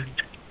no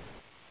end,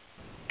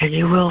 and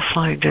you will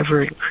find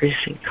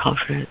ever-increasing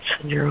confidence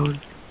in your own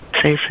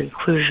safe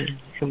inclusion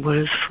in what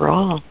is for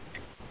all,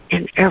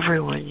 in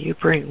everyone you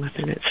bring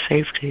within its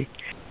safety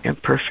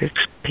and perfect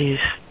peace.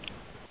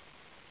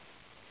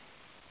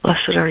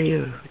 Blessed are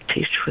you who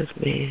teach with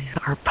me.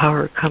 Our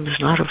power comes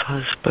not of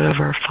us, but of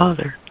our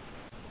Father.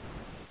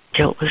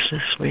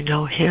 Guiltlessness, we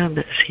know Him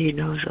as He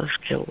knows us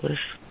guiltless.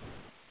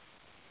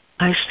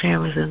 I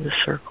stand within the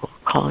circle,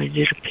 calling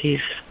you to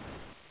peace.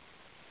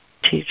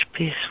 Teach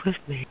peace with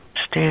me.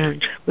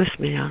 Stand with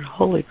me on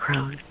holy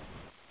ground.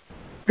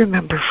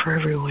 Remember for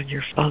everyone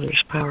your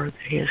Father's power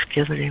that He has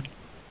given him.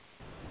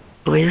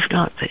 Believe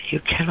not that you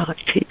cannot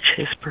teach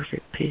His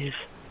perfect peace.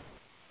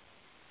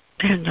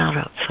 Stand not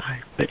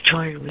outside, but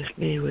join with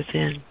me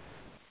within.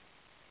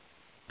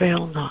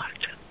 Fail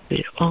not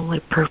the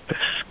only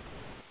purpose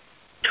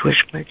to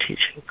which my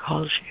teaching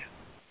calls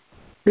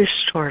you.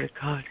 Restore to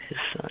God His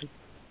Son,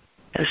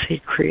 as He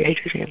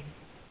created Him,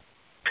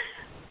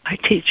 by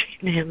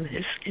teaching Him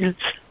His innocence.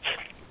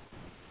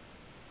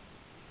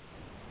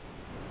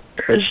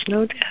 There is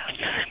no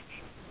death.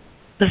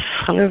 The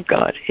Son of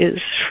God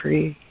is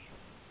free.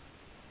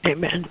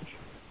 Amen.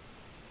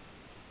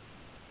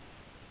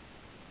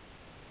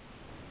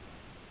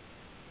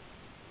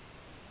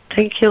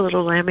 Thank you,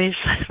 little lammies,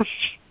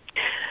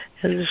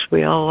 as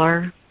we all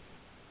are.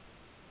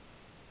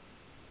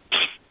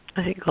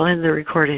 I think I'll end the recording.